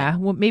happen. Yeah,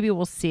 well, maybe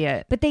we'll see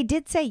it. But they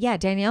did say, yeah,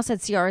 Danielle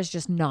said Ciara's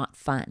just not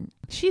fun.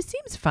 She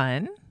seems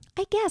fun.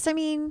 I guess. I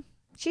mean,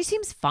 she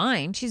seems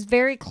fine. She's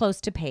very close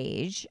to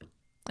Paige.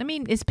 I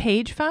mean, is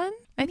Paige fun?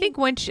 I think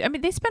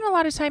they spend a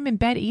lot of time in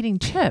bed eating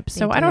chips,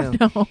 so They I don't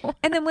know.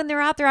 And then when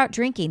they're out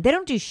drinking. They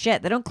don't do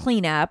shit. They don't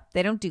clean up.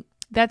 They don't do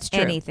That's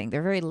true. anything.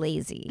 They're very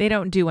lazy. They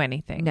don't do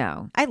anything.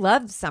 No. I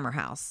love Summer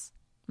House.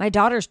 My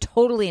daughter's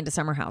totally into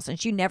Summer House, and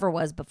she never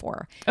was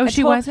before. Oh,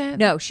 she wasn't?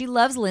 No, she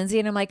loves Lindsay,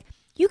 and I'm like,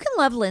 you can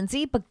love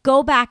Lindsay, but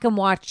go back and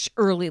watch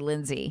early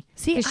Lindsay.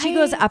 See, because she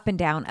goes up and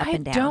down, up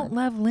and down. I don't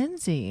love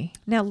Lindsay.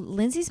 Now,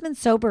 Lindsay's been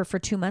sober for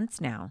 2 months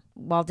now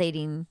while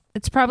dating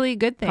It's probably a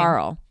good thing.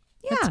 Carl.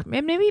 Yeah. It's-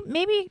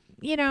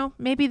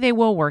 maybe they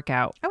will work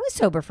out. I was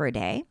sober for a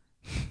day.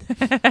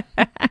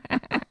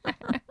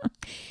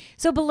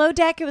 So Below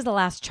Deck, it was the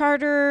last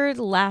charter,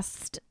 the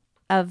last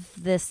of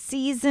this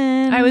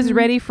season. I was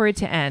ready for it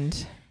to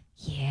end.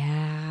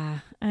 Yeah,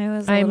 I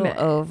was a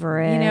little over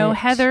it.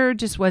 Heather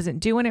just wasn't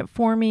doing it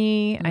for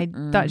me. I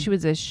thought she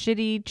was a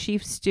shitty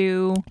chief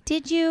stew.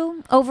 Did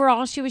you?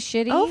 Overall, she was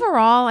shitty?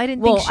 Overall, I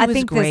didn't think she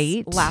was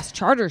great. This last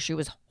charter, she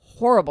was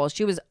horrible.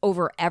 She was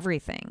over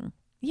everything.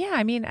 Yeah,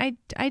 I mean,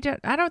 I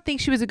don't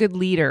think she was a good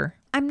leader.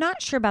 I'm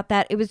not sure about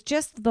that. It was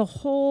just the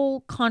whole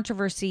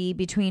controversy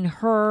between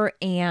her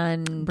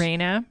and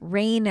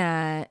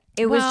Raina.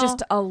 It was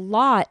just a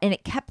lot, and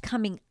it kept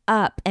coming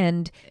up.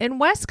 And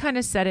Wes kind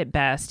of said it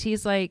best.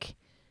 He's like,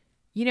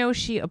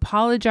 she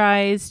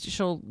apologized.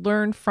 She'll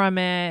learn from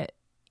it,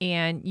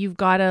 and you've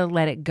got to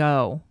let it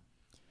go.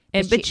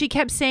 But she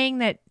kept saying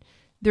that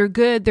they're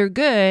good,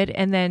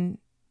 and then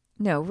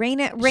no,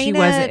 Raina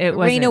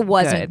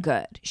wasn't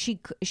good.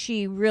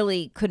 She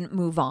really couldn't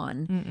move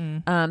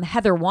on.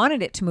 Heather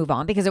wanted it to move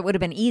on because it would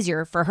have been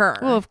easier for her.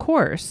 Well, of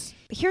course.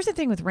 Here's the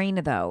thing with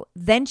Raina, though.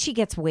 Then she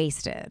gets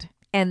wasted.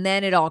 And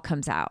then it all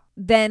comes out.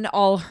 Then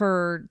all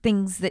her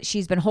things that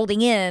she's been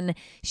holding in,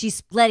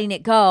 she's letting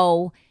it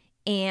go.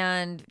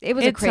 And it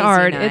was a crazy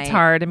hard. night. It's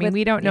hard. I mean,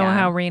 we don't know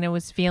how Raina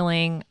was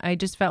feeling. I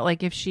just felt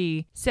like if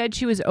she said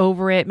she was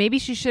over it, maybe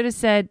she should have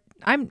said,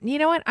 you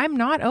know what? I'm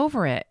not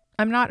over it.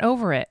 I'm not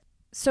over it.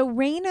 So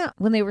Raina,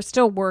 when they were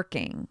still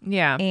working,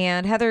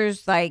 and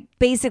Heather's like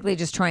basically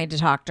just trying to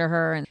talk to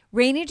her, and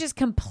Raina just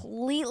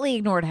completely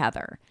ignored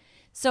Heather.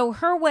 So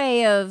her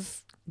way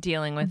of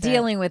dealing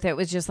with it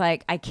was just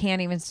like, I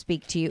can't even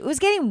speak to you. It was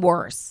getting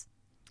worse.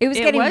 It was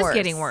it. getting was worse.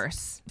 getting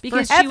worse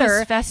because she Heather-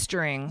 was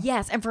festering.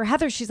 Yes. And for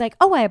Heather, she's like,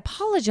 oh, I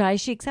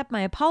apologize. She accepted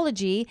my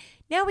apology.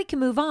 Now we can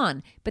move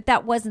on. But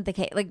that wasn't the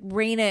case. Like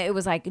Raina, it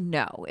was like,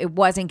 no, it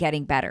wasn't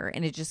getting better.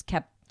 And it just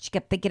she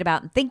kept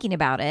thinking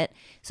about it.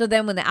 So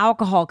then when the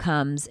alcohol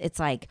comes, it's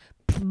like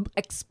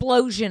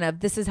explosion of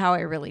this is how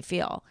I really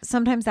feel.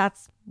 Sometimes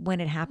that's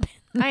when it happens.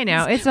 I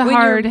know. It's When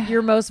hard.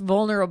 You're most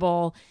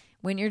vulnerable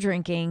when you're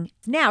drinking.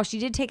 Now, she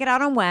did take it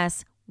out on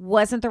Wes.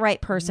 Wasn't the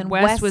right person.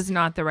 Wes was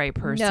not the right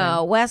person.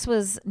 No, Wes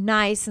was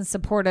nice and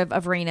supportive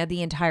of Raina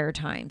the entire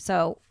time.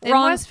 So And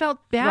Wes felt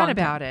bad wrong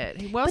about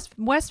it.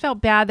 Wes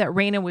felt bad that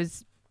Raina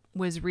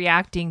was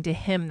reacting to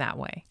him that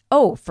way.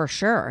 Oh, for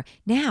sure.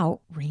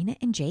 Now, Raina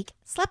and Jake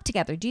slept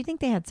together. Do you think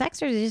they had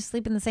sex or did they just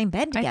sleep in the same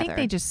bed together? I think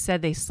they just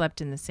said they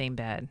slept in the same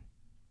bed.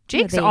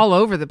 Jake's they- all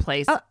over the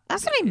place. Oh,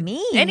 that's what I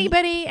mean.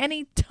 Anybody,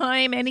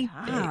 anytime,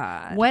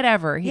 God.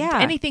 whatever. Yeah.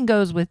 Anything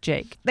goes with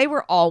Jake. They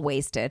were all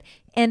wasted.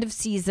 End of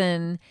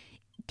season.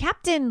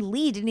 Captain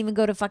Lee didn't even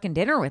go to fucking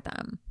dinner with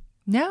them.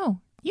 No.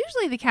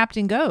 Usually the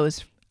captain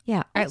goes,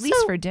 Yeah. at least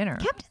Also, for dinner.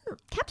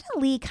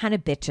 Captain Lee kind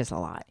of bitches a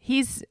lot.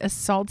 He's a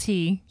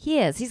salty. He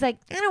is. He's like,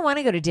 I don't want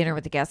to go to dinner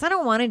with the guests. I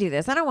don't want to do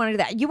this. I don't want to do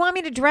that. You want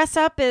me to dress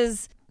up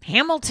as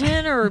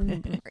Hamilton or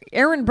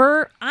Aaron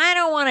Burr? I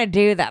don't want to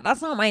do that.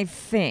 That's not my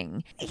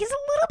thing. He's a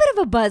little bit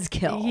of a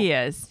buzzkill. He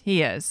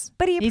is.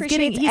 But he He's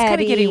appreciates He's kind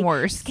Eddie. of getting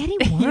worse. He's getting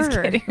He's worse.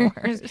 getting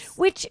worse.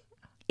 Which,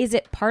 is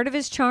it part of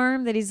his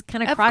charm that he's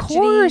kind of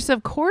crotchety?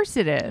 Of course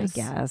it is.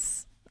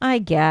 I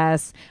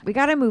guess. We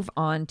got to move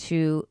on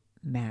to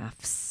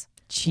maths.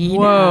 Gina.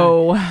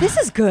 Whoa. This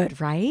is good,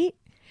 right?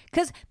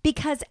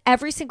 Because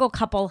every single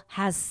couple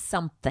has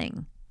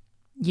something.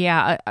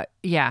 Yeah.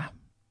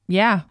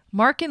 Yeah.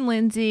 Mark and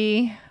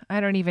Lindsay, I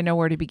don't even know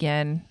where to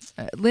begin.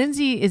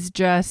 Lindsay is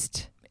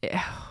just,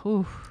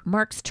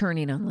 Mark's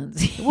turning on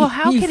Lindsay. well,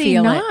 how You could he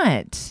feel it.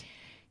 not?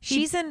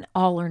 She's an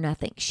all or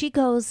nothing. She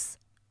goes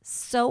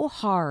so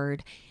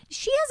hard.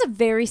 She has a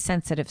very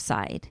sensitive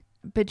side.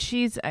 But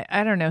she's,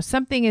 I don't know,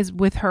 something is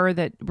with her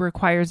that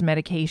requires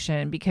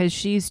medication because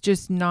she's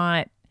just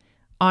not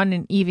on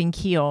an even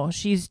keel.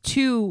 She's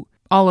too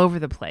all over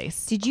the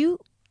place. Did you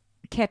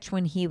catch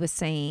when he was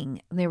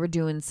saying they were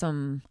doing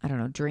some, I don't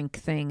know, drink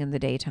thing in the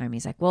daytime?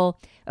 He's like, well,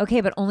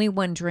 okay, but only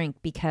one drink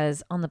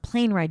because on the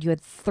plane ride you had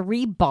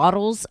 3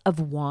 bottles of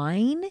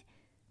wine.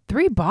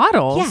 3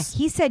 bottles? Yeah,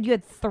 he said you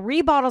had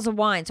 3 bottles of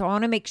wine. So I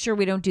want to make sure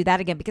we don't do that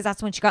again because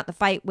that's when she got in the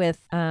fight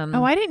with.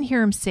 Oh, I didn't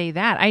hear him say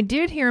that. I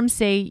did hear him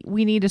say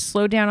we need to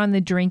slow down on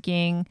the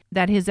drinking,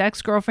 that his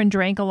ex-girlfriend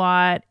drank a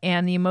lot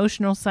and the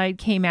emotional side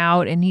came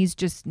out and he's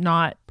just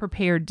not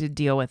prepared to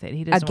deal with it.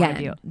 He doesn't want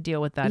to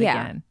deal with that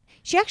again.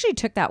 She actually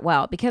took that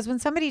well because when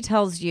somebody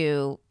tells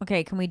you,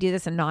 okay, can we do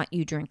this and not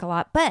you drink a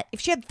lot? But if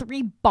she had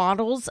 3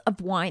 bottles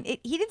of wine,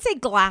 he didn't say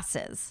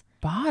glasses.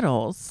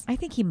 Bottles? I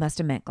think he must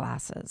have meant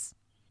glasses.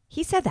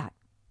 He said that.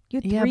 You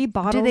had Yeah, 3 do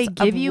bottles they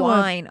give of you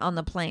wine on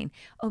the plane.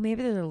 Oh,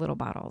 maybe they're little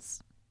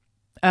bottles.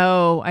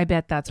 Oh, I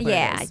bet that's what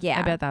Yeah, it is. yeah.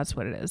 I bet that's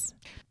what it is.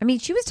 I mean,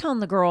 she was telling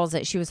the girls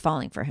that she was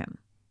falling for him.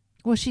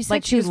 Well, she said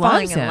Like she was loves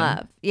falling him. in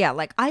love. Yeah,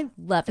 like I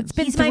love him. It's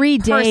been He's my 3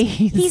 person. days.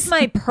 He's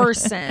my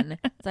person.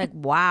 It's like,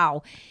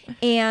 wow.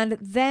 And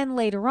then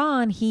later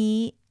on,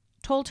 he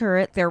told her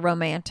at their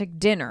romantic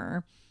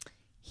dinner,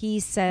 he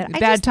said,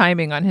 Bad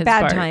timing on his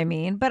bad part.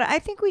 timing, but I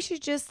think we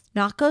should just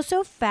not go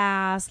so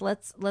fast.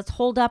 Let's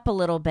hold up a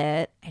little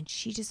bit. And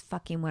she just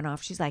fucking went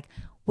off. She's like,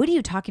 what are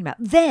you talking about?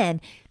 Then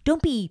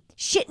don't be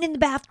shitting in the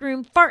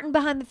bathroom, farting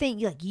behind the thing.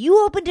 You're like,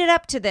 you opened it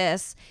up to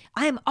this.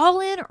 I'm all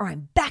in or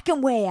I'm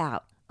backing way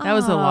out. That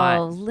was a lot.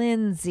 Oh,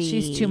 Lindsay.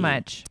 She's too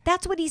much.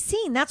 That's what he's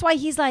seen. That's why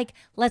he's like,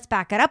 let's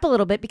back it up a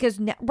little bit because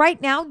right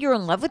now you're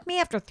in love with me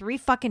after 3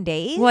 fucking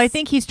days. Well, I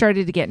think he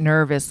started to get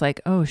nervous. Like,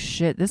 oh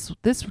shit, this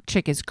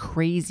chick is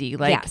crazy.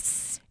 Like,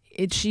 yes.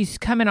 She's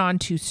coming on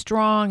too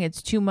strong.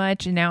 It's too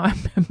much, and now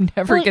I'm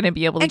never going to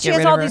be able to and get rid she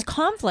has of all her. these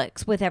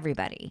conflicts with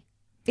everybody.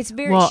 It's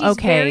very, Well, she's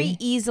okay. very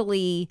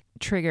easily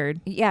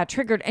Triggered.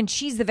 triggered, and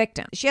she's the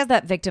victim. She has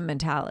that victim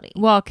mentality.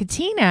 Well,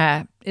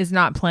 Katina is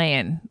not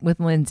playing with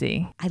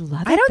Lindsay. I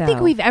love it. I don't think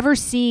though. we've ever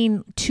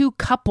seen 2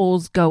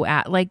 couples go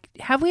at, like,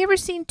 have we ever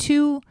seen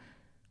 2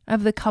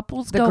 of the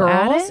couples the go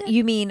girls. at it?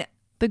 You mean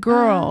The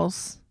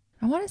girls.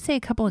 I want to say a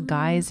couple of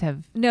guys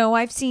have. no?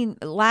 I've seen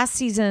last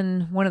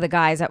season. One of the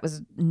guys that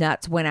was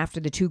nuts went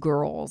after the 2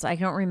 girls. I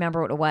don't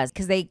remember what it was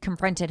because they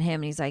confronted him,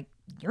 and he's like,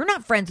 "You're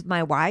not friends with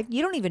my wife.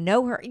 You don't even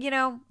know her." You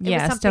know, it Yeah,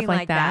 was something stuff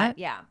like that.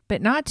 Yeah.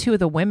 But not 2 of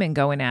the women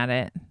going at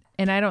it.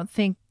 And I don't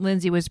think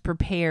Lindsay was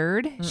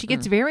prepared. She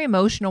gets very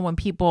emotional when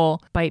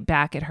people bite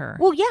back at her.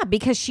 Well, yeah,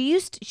 because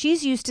she's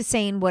used to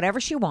saying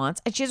whatever she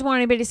wants, and she doesn't want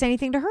anybody to say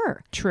anything to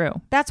her.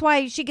 True. That's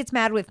why she gets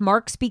mad if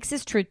Mark speaks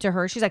his truth to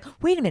her. She's like,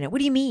 "Wait a minute, what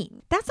do you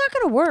mean? That's not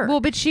going to work."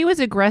 Well, but she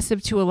was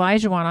aggressive to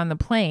Elijah on the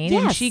plane.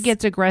 And Yes. she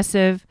gets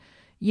aggressive,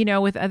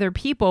 with other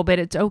people. But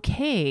it's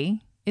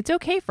okay. It's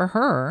okay for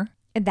her.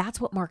 and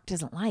that's what Mark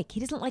doesn't like. He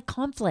doesn't like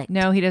conflict.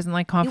 No, he doesn't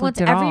like he conflict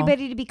wants at all.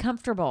 everybody to be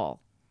comfortable.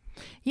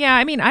 Yeah,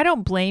 I mean, I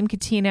don't blame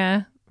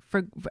Katina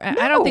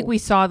I don't think No. we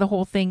saw the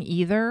whole thing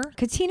either.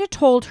 Katina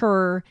told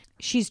her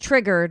she's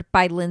triggered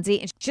by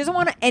Lindsay and she doesn't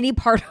want any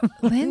part of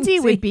Lindsay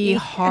would be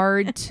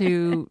hard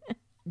to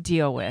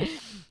deal with.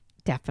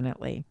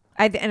 Definitely.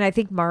 And I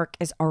think Mark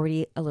is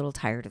already a little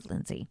tired of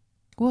Lindsay.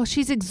 Well,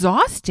 she's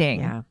exhausting.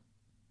 Yeah.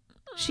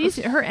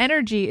 Her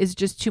energy is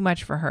just too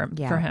much for her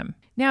for him.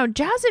 Now,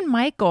 Jazz and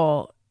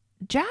Michael,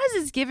 Jazz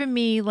is giving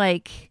me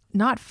like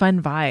not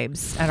fun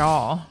vibes at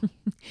all.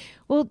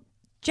 Well,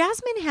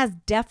 Jasmine has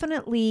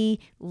definitely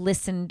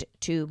listened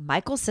to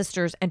Michael's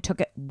sisters and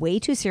took it way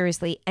too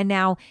seriously. And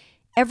now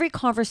every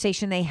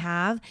conversation they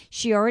have,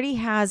 she already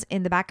has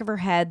in the back of her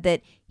head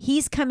that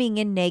he's coming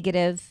in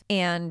negative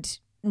and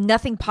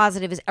nothing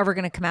positive is ever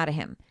going to come out of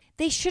him.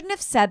 They shouldn't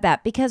have said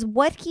that because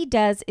what he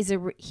does is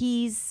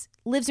he's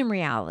lives in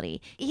reality.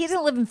 He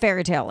doesn't live in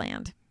fairy tale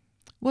land.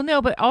 Well,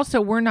 no, but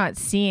also we're not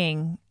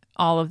seeing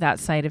all of that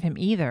side of him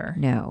either.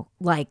 No,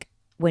 like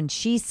when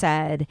she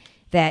said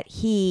that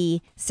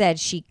he said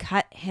she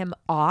cut him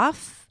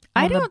off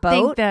on the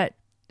boat.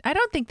 I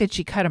don't think that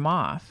she cut him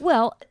off.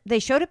 Well, they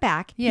showed it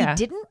back. Yeah.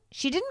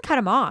 She didn't cut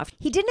him off.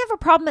 He didn't have a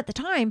problem at the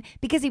time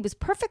because he was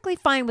perfectly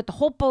fine with the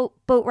whole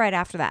boat ride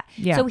after that.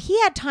 Yeah. So he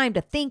had time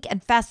to think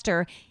and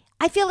fester.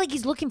 I feel like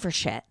he's looking for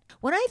shit.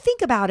 When I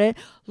think about it,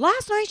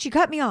 last night she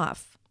cut me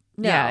off.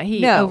 He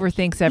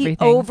overthinks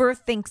everything. He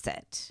overthinks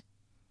it.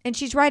 And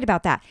she's right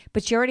about that.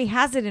 But she already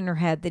has it in her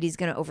head that he's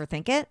going to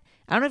overthink it.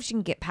 I don't know if she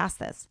can get past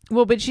this.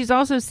 Well, but she's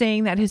also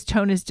saying that his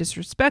tone is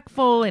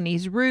disrespectful and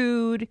he's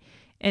rude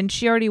and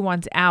she already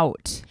wants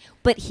out.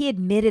 But he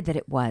admitted that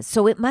it was.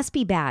 So it must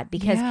be bad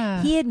because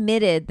he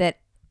admitted that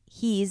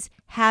he's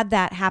had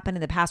that happen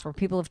in the past where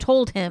people have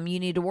told him you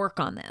need to work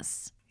on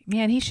this.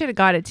 Man, he should have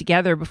got it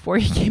together before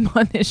he came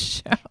on this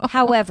show.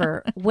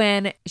 However,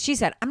 when she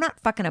said, I'm not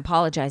fucking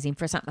apologizing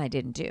for something I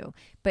didn't do,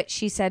 but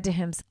she said to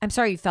him, I'm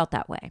sorry you felt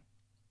that way.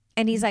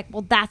 And he's like,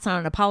 well, that's not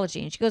an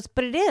apology. And she goes,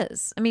 but it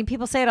is. I mean,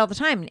 people say it all the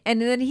time.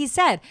 And then he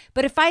said,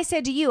 but if I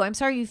said to you, I'm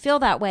sorry you feel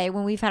that way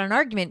when we've had an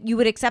argument, you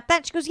would accept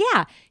that? She goes,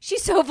 yeah.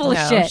 She's so full of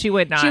shit. She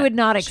would not. She would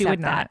not accept She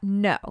would that. not.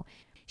 No.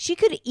 She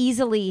could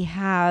easily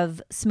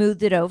have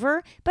smoothed it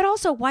over, but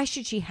also why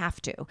should she have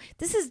to?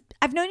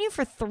 I've known you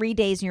for 3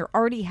 days and you're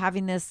already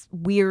having this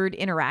weird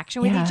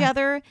interaction with each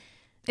other.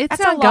 It's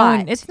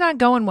That's not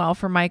going well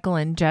for Michael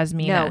and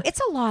Jasmina. No, it's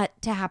a lot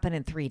to happen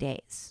in 3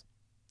 days.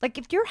 Like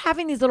if you're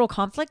having these little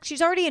conflicts,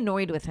 she's already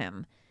annoyed with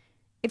him.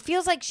 It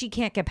feels like she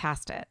can't get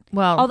past it.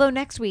 Well, although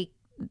next week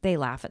they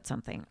laugh at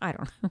something. I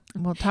don't know.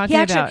 Well, talking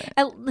about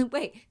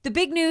wait, the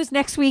big news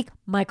next week,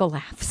 Michael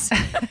laughs.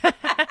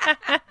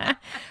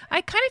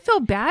 I kind of feel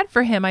bad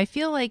for him. I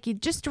feel like you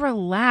just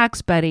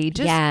relax, buddy.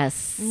 Just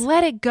yes.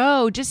 let it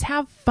go. Just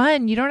have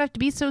fun. You don't have to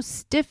be so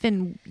stiff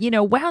and,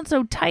 wound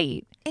so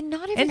tight. And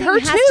not everything her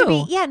has too.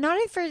 to be, not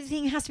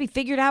everything has to be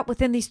figured out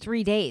within these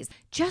 3 days.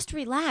 Just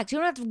relax. You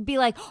don't have to be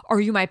like,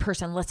 are you my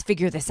person? Let's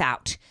figure this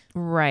out.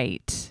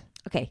 Right.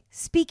 Okay.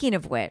 Speaking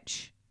of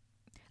which,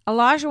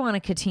 Olajuwon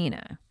and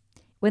Katina,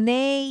 when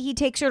he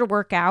takes her to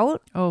work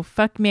out. Oh,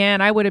 fuck,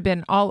 man. I would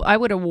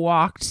have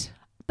walked.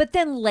 But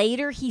then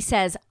later he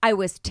says, I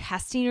was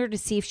testing her to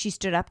see if she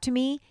stood up to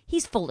me.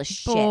 He's full of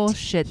shit.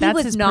 Bullshit.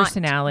 That's his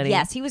personality.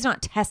 Yes, he was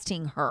not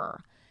testing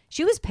her.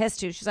 She was pissed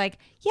too. She's like,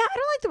 yeah, I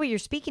don't like the way you're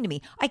speaking to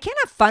me. I can't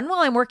have fun while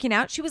I'm working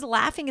out. She was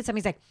laughing at something.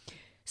 He's like,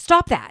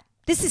 stop that.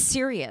 This is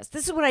serious.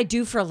 This is what I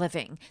do for a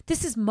living.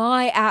 This is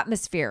my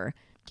atmosphere.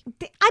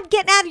 I'm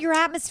getting out of your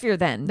atmosphere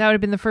then. That would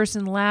have been the first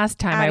and last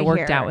time I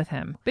worked here. out with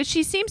him. But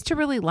she seems to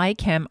really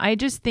like him. I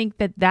just think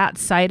that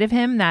side of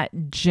him,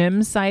 that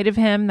gym side of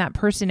him, that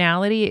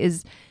personality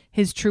is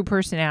his true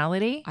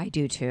personality. I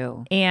do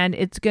too. And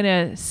it's going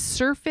to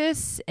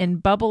surface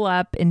and bubble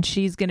up and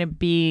she's going to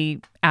be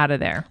out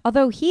of there.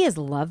 Although he is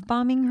love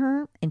bombing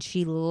her and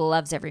she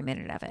loves every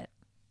minute of it.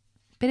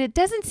 But it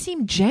doesn't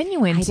seem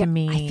genuine to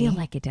me. I feel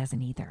like it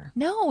doesn't either.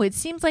 No, it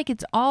seems like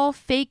it's all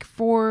fake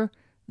for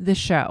the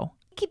show.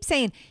 I keep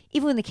saying,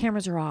 even when the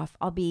cameras are off,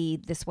 I'll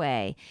be this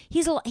way. He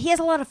has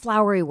a lot of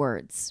flowery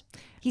words.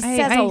 He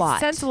says a lot. I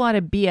sense a lot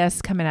of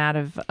BS coming out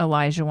of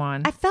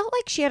Olajuwon. I felt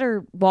like she had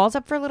her walls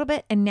up for a little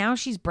bit, and now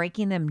she's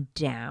breaking them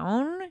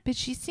down. But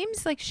she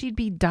seems like she'd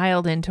be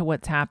dialed into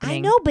what's happening. I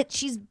know, but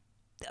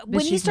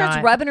when he starts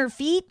not. rubbing her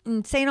feet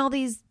and saying all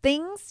these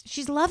things,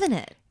 she's loving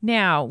it.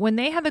 Now, when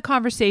they had the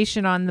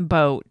conversation on the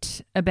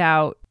boat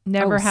about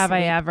never have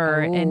I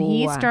ever, and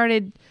he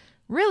started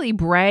really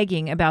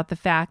bragging about the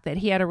fact that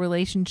he had a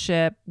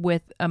relationship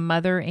with a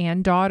mother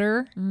and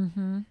daughter,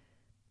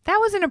 that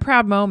wasn't a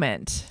proud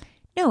moment.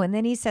 No, and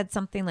then he said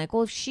something like,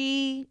 well, if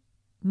she,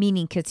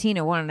 meaning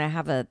Katina, wanted to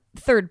have a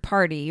third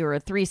party or a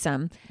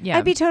threesome,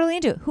 I'd be totally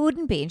into it. Who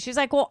wouldn't be? And she's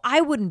like, well,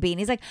 I wouldn't be. And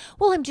he's like,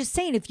 well, I'm just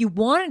saying, if you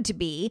wanted to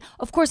be,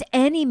 of course,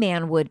 any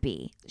man would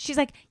be. She's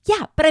like,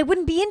 yeah, but I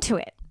wouldn't be into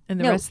it. And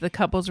the rest of the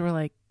couples were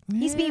like,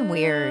 he's being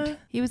weird.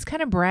 He was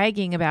kind of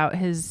bragging about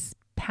his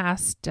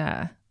past.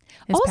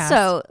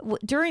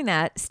 During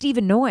that, Steve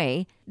and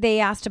Noy, they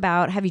asked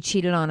about, have you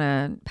cheated on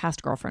a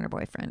past girlfriend or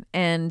boyfriend?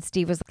 And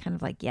Steve was kind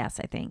of like, yes,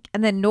 I think.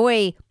 And then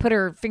Noy put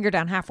her finger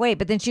down halfway,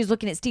 but then she was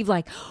looking at Steve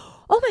like,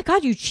 oh my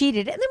God, you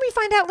cheated. And then we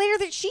find out later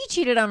that she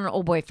cheated on an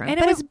old boyfriend. And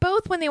But it was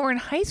both when they were in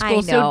high school.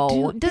 I know.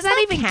 So does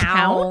that even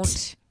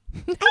count?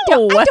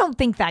 I don't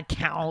think that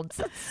counts.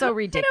 That's so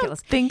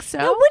ridiculous. Think so?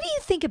 Now, what do you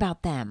think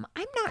about them?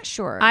 I'm not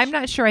sure. I'm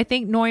not sure. I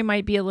think Noi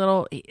might be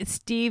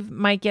Steve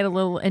might get a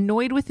little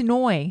annoyed with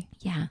Noi.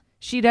 Yeah.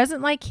 She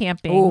doesn't like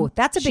camping. Oh,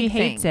 that's a She big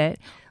hates thing. it.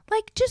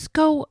 Like, just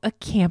go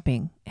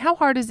camping. How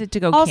hard is it to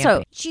go Also,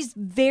 camping? she's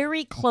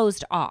very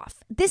closed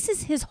off. This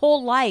is his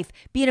whole life,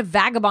 being a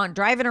vagabond,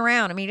 driving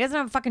around. I mean, he doesn't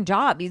have a fucking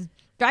job. He's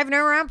driving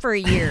around for a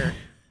year,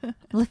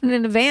 living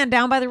in a van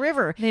down by the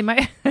river. They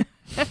might.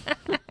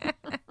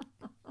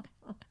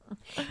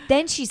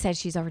 Then she said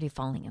she's already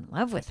falling in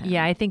love with him.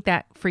 Yeah, I think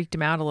that freaked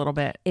him out a little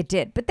bit. It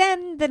did. But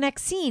then the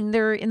next scene,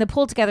 they're in the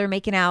pool together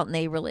making out and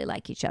they really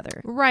like each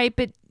other. Right,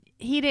 but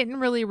he didn't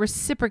really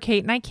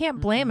reciprocate, and I can't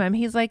blame him.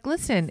 He's like,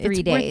 listen,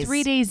 3 days.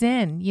 We're 3 days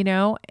in, you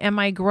know? Am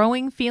I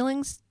growing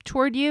feelings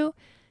toward you?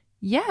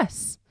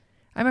 Yes.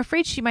 I'm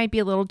afraid she might be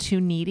a little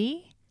too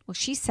needy. Well,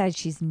 she said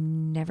she's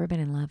never been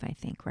in love, I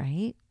think,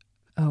 right?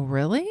 Oh,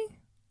 really?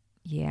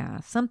 Yeah,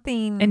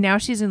 something. And now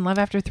she's in love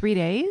after 3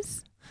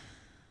 days?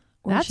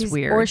 That's she's-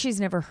 weird. Or she's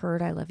never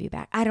heard I love you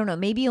back. I don't know.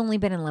 Maybe only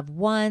been in love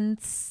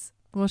once.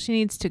 Well, she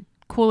needs to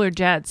cool her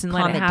jets and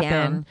let Calm it it happen.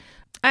 down.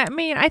 I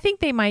mean, I think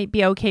they might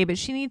be okay, but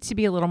she needs to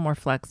be a little more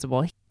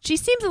flexible. She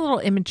seems a little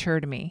immature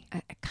to me.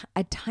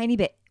 A tiny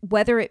bit,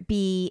 whether it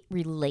be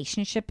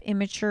relationship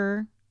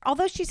immature,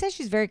 although she says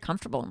she's very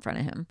comfortable in front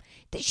of him.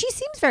 She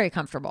seems very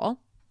comfortable.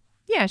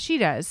 Yeah, she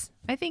does.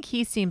 I think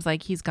he seems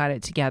like he's got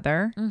it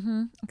together.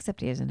 Mm-hmm.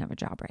 Except he doesn't have a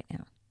job right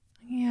now.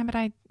 Yeah, but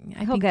I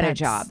He'll think get a that's-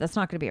 job. That's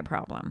not going to be a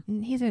problem.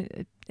 He's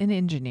an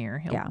engineer.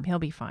 He'll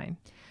be fine.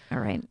 All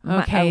right.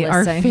 Okay,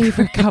 our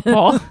favorite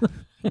couple.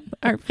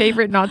 Our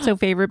favorite, not so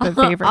favorite, but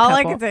favorite All couple.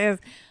 I can say is,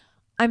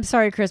 I'm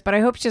sorry, Chris, but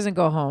I hope she doesn't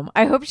go home.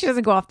 I hope she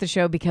doesn't go off the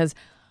show because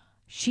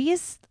she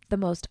is the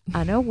most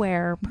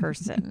unaware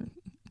person.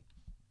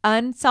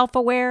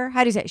 Unself-aware.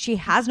 How do you say it? She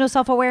has no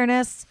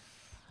self-awareness.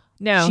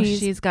 No,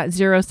 she's got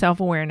zero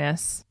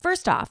self-awareness.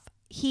 First off,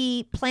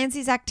 he plans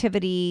these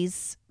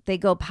activities. They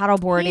go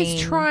paddleboarding.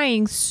 He's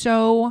trying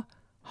so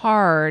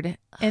hard.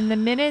 And the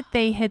minute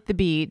they hit the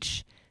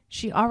beach,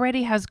 she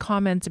already has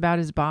comments about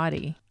his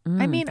body.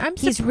 I mean, I'm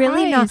surprised. He's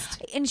really not.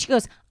 And she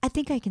goes, I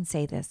think I can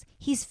say this.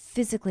 He's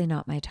physically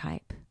not my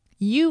type.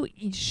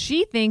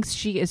 She thinks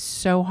she is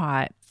so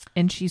hot,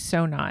 and she's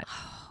so not.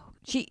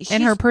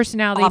 And her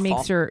personality awful.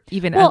 makes her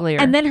even Well, uglier.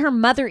 and then her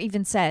mother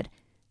even said,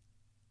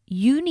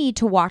 you need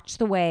to watch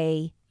the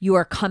way you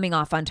are coming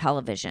off on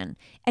television.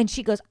 And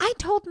she goes, I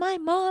told my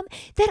mom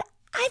that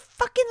I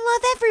fucking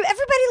love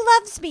everybody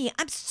loves me.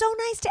 I'm so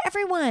nice to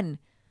everyone.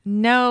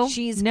 No,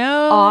 She's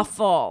no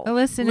awful.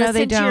 Listen, no,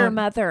 they to your don't.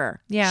 mother.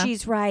 Yeah.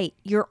 She's right.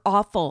 You're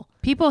awful.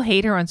 People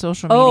hate her on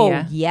social Oh,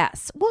 media.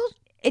 yes. Well,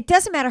 it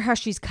doesn't matter how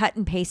she's cut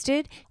and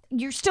pasted.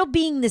 You're still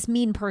being this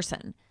mean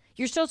person.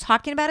 You're still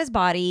talking about his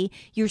body.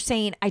 You're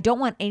saying, I don't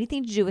want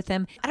anything to do with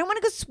him. I don't want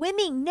to go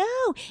swimming.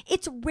 No,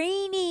 it's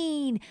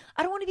raining.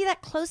 I don't want to be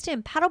that close to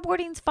him.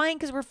 Paddleboarding's fine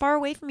because we're far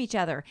away from each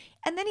other.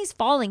 And then he's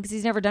falling because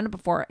he's never done it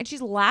before. And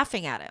she's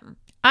laughing at him.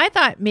 I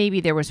thought maybe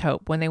there was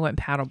hope when they went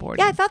paddleboarding.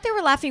 Yeah, I thought they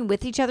were laughing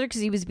with each other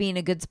because he was being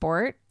a good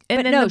sport. And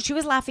But then no, the- she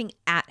was laughing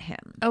at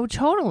him. Oh,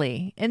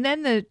 totally. And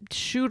then the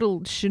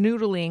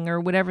schnoodling or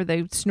whatever,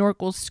 the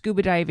snorkel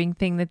scuba diving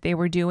thing that they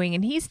were doing.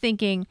 And he's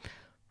thinking,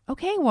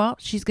 okay, well,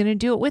 she's going to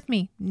do it with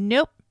me.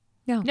 Nope.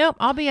 No.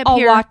 I'll be up I'll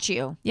here. watch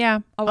you. Yeah,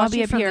 I'll watch be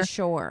you up from here. the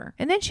shore.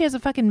 And then she has a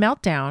fucking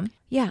meltdown.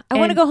 Yeah, I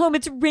want to And- go home.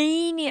 It's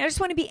raining. I just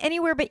want to be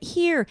anywhere but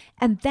here.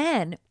 And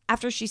then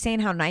after she's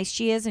saying how nice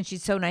she is and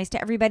she's so nice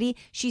to everybody,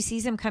 she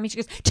sees him coming. She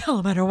goes, tell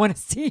him I don't want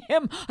to see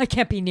him. I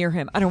can't be near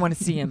him. I don't want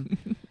to see him.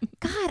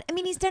 God, I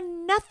mean, he's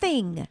done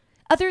nothing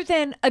other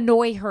than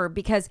annoy her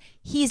because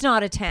he's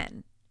not a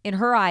 10. In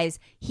her eyes,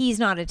 he's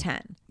not a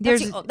 10.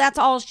 That's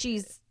all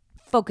she's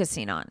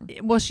focusing on.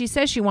 Well, she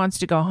says she wants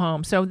to go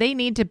home. So they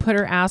need to put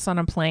her ass on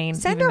a plane.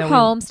 Send even her though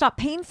home. Stop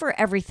paying for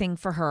everything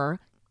for her.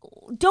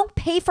 Don't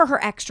pay for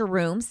her extra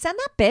room. Send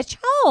that bitch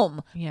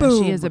home. Yeah,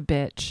 Boom. she is a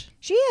bitch.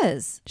 She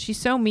is. She's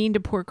so mean to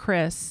poor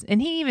Chris.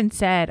 And he even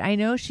said, I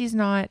know she's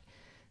not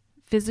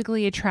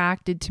physically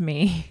attracted to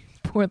me.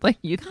 Poor, like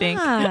you think.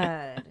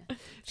 God.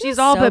 She's Feels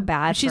all so but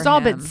bad she's for all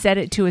him. but said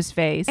it to his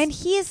face. And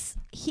he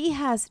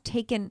has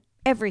taken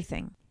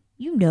everything.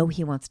 You know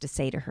he wants to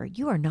say to her,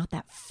 you are not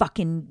that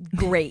fucking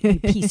great, you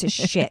piece of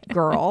shit,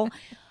 girl.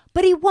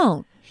 But he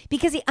won't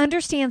because he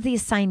understands the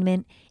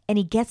assignment and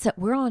he gets that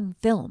we're on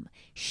film.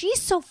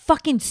 She's so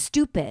fucking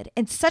stupid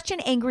and such an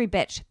angry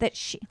bitch that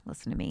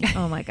listen to me.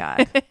 Oh my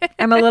God.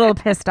 I'm a little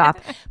pissed off.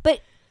 But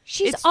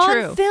she's It's on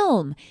true.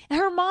 film. And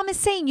her mom is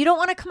saying, you don't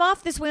want to come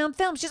off this way on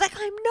film. She's like,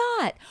 I'm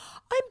not.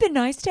 I've been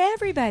nice to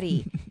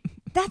everybody.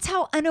 That's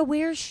how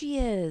unaware she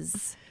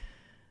is.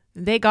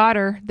 they got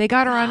her. They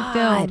got her on God.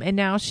 film, and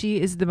now she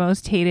is the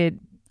most hated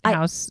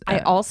house. I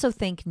also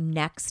think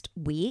next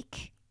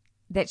week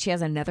that she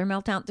has another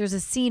meltdown. There's a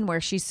scene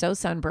where she's so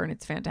sunburned.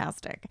 It's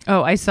fantastic.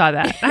 Oh, I saw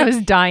that. I was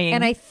dying.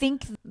 And I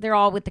think they're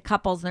all with the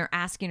couples and they're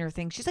asking her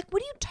things. She's like,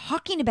 what are you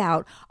talking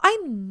about?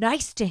 I'm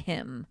nice to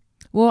him.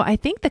 Well, I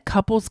think the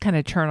couples kind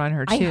of turn on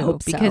her I too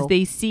hope so. because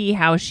they see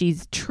how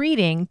she's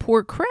treating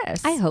poor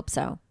Chris. I hope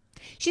so.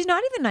 She's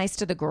not even nice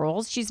to the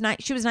girls. She was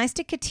nice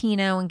to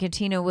Katina when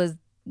Katina was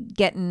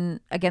getting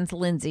against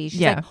Lindsay.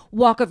 She's like,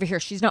 walk over here.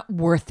 She's not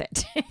worth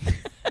it.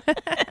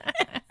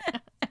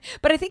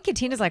 But I think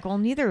Katina's like, well,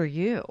 neither are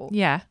you.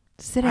 Yeah.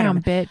 Sit I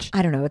don't down, know. bitch.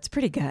 I don't know. It's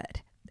pretty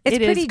good. It's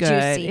It is pretty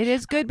good. juicy. It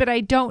is good, but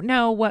I don't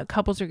know what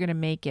couples are going to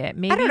make it.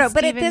 Maybe I don't know,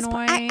 but at Stephen this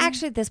point, Noy.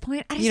 actually at this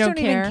point, I just You don't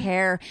don't even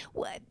care.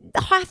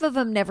 Half of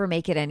them never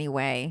make it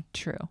anyway.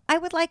 True. I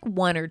would like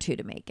one or two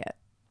to make it,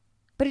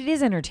 but it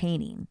is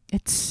entertaining.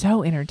 It's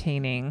so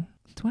entertaining.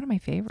 It's one of my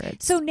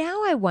favorites. So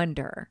now I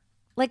wonder.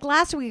 Like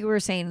last week, we were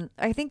saying,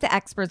 I think the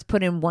experts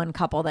put in one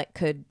couple that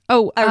could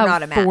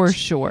not a match. For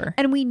sure.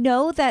 And we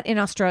know that in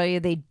Australia,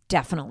 they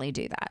definitely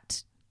do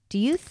that. Do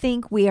you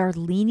think we are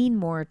leaning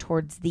more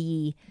towards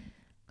the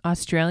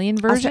Australian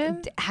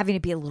version? having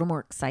it be a little more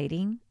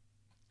exciting?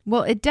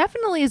 Well, it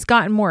definitely has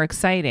gotten more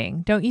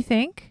exciting, don't you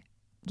think?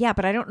 Yeah,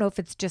 but I don't know if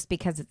it's just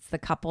because it's the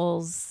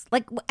couples.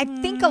 Like, I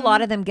think a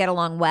lot of them get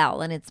along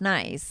well and it's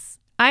nice.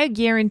 I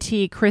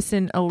guarantee Chris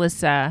and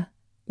Alyssa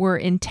were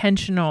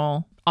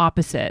intentional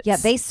opposites. Yeah,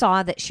 they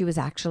saw that she was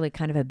actually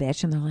kind of a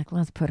bitch and they're like,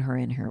 let's put her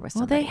in here with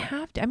Well, somebody. they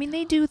have to. I mean,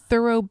 they do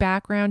thorough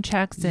background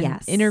checks and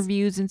Yes.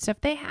 interviews and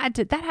stuff. That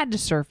had to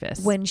surface.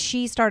 When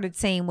she started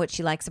saying what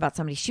she likes about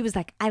somebody, she was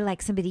like, I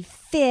like somebody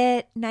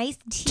fit, nice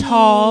teeth,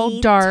 Tall,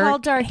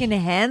 dark, and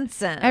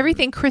handsome.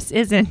 everything Chris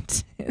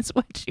isn't is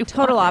what she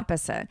Total wanted.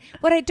 opposite.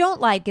 What I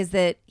don't like is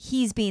that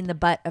he's being the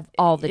butt of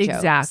all the jokes.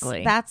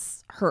 Exactly.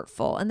 That's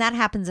hurtful. And that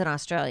happens in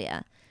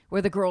Australia,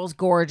 where the girl's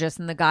gorgeous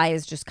and the guy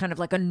is just kind of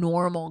like a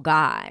normal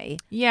guy.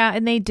 Yeah,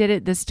 and they did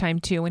it this time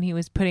too when he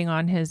was putting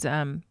on his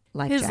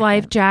Life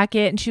life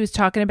jacket, and she was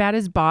talking about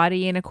his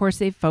body, and of course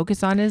they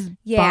focus on his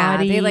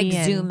body. They like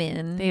and zoom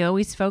in. They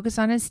always focus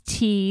on his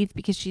teeth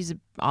because she's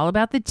all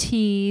about the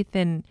teeth,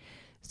 and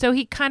so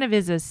he kind of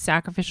is a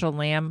sacrificial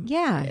lamb.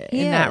 Yeah,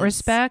 he in that is.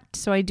 respect.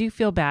 So I do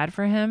feel bad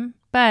for him,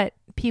 but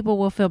people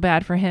will feel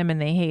bad for him,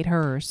 and they hate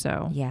her.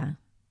 So Yeah.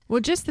 well,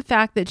 just the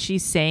fact that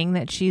she's saying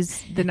that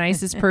she's the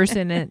nicest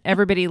person and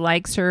everybody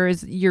likes her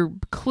is your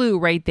clue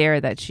right there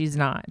that she's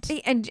not.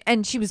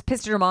 And she was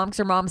pissed at her mom because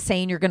her mom's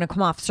saying you're going to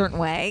come off a certain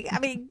way. I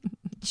mean,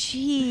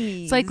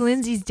 jeez. It's like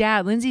Lindsay's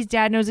dad. Lindsay's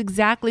dad knows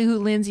exactly who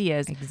Lindsay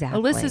is.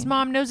 Exactly. Alyssa's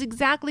mom knows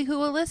exactly who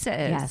Alyssa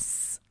is.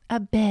 Yes. A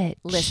bitch.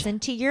 Listen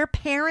to your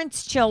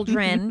parents,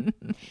 children.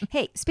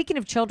 Hey, speaking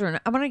of children,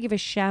 I want to give a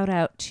shout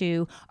out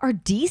to our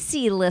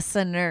DC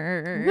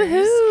listeners.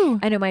 Woohoo.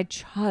 I know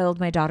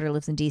my daughter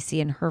lives in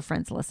DC and her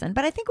friends listen,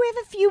 but I think we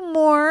have a few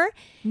more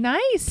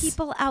Nice.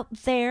 people out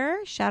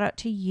there. Shout out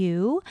to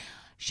you.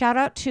 Shout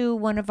out to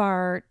one of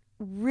our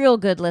real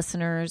good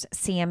listeners,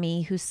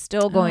 Sammy, who's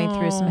still going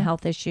through some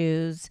health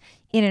issues,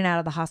 in and out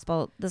of the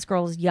hospital. This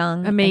girl is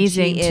young.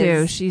 Amazing, and she too.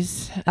 is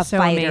She's a so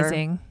fighter.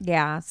 amazing.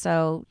 Yeah.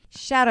 So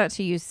shout out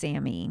to you,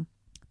 Sammy.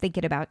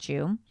 Thinking about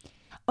you.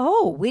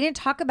 Oh, we didn't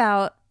talk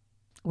about,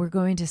 we're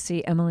going to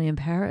see Emily in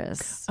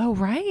Paris. Oh,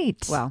 right.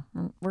 Well,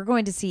 we're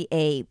going to see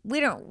we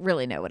don't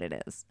really know what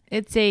it is.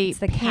 It's a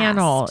the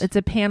panel. cast. It's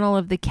a panel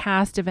of the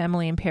cast of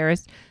Emily in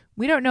Paris.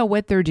 We don't know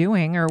what they're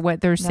doing or what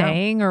they're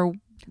saying or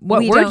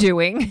what we're don't-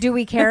 doing. Do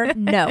we care?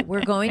 No.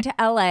 We're going to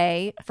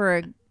LA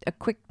for a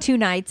quick 2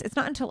 nights. It's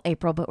not until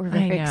April, but we're I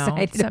very know.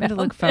 excited. It's something to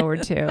about look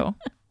forward to.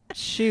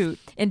 Shoot.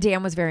 it. And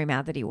Dan was very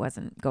mad that he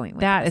wasn't going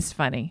with That us. is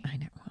funny. I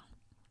know.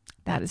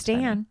 That That's is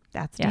funny. Dan.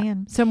 That's Yeah.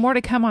 Dan. So more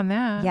to come on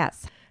that.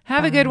 Yes.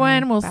 Have a good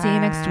one. We'll see you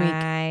next week.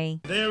 Bye.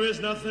 There is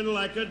nothing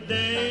like a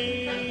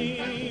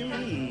dame,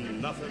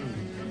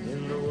 nothing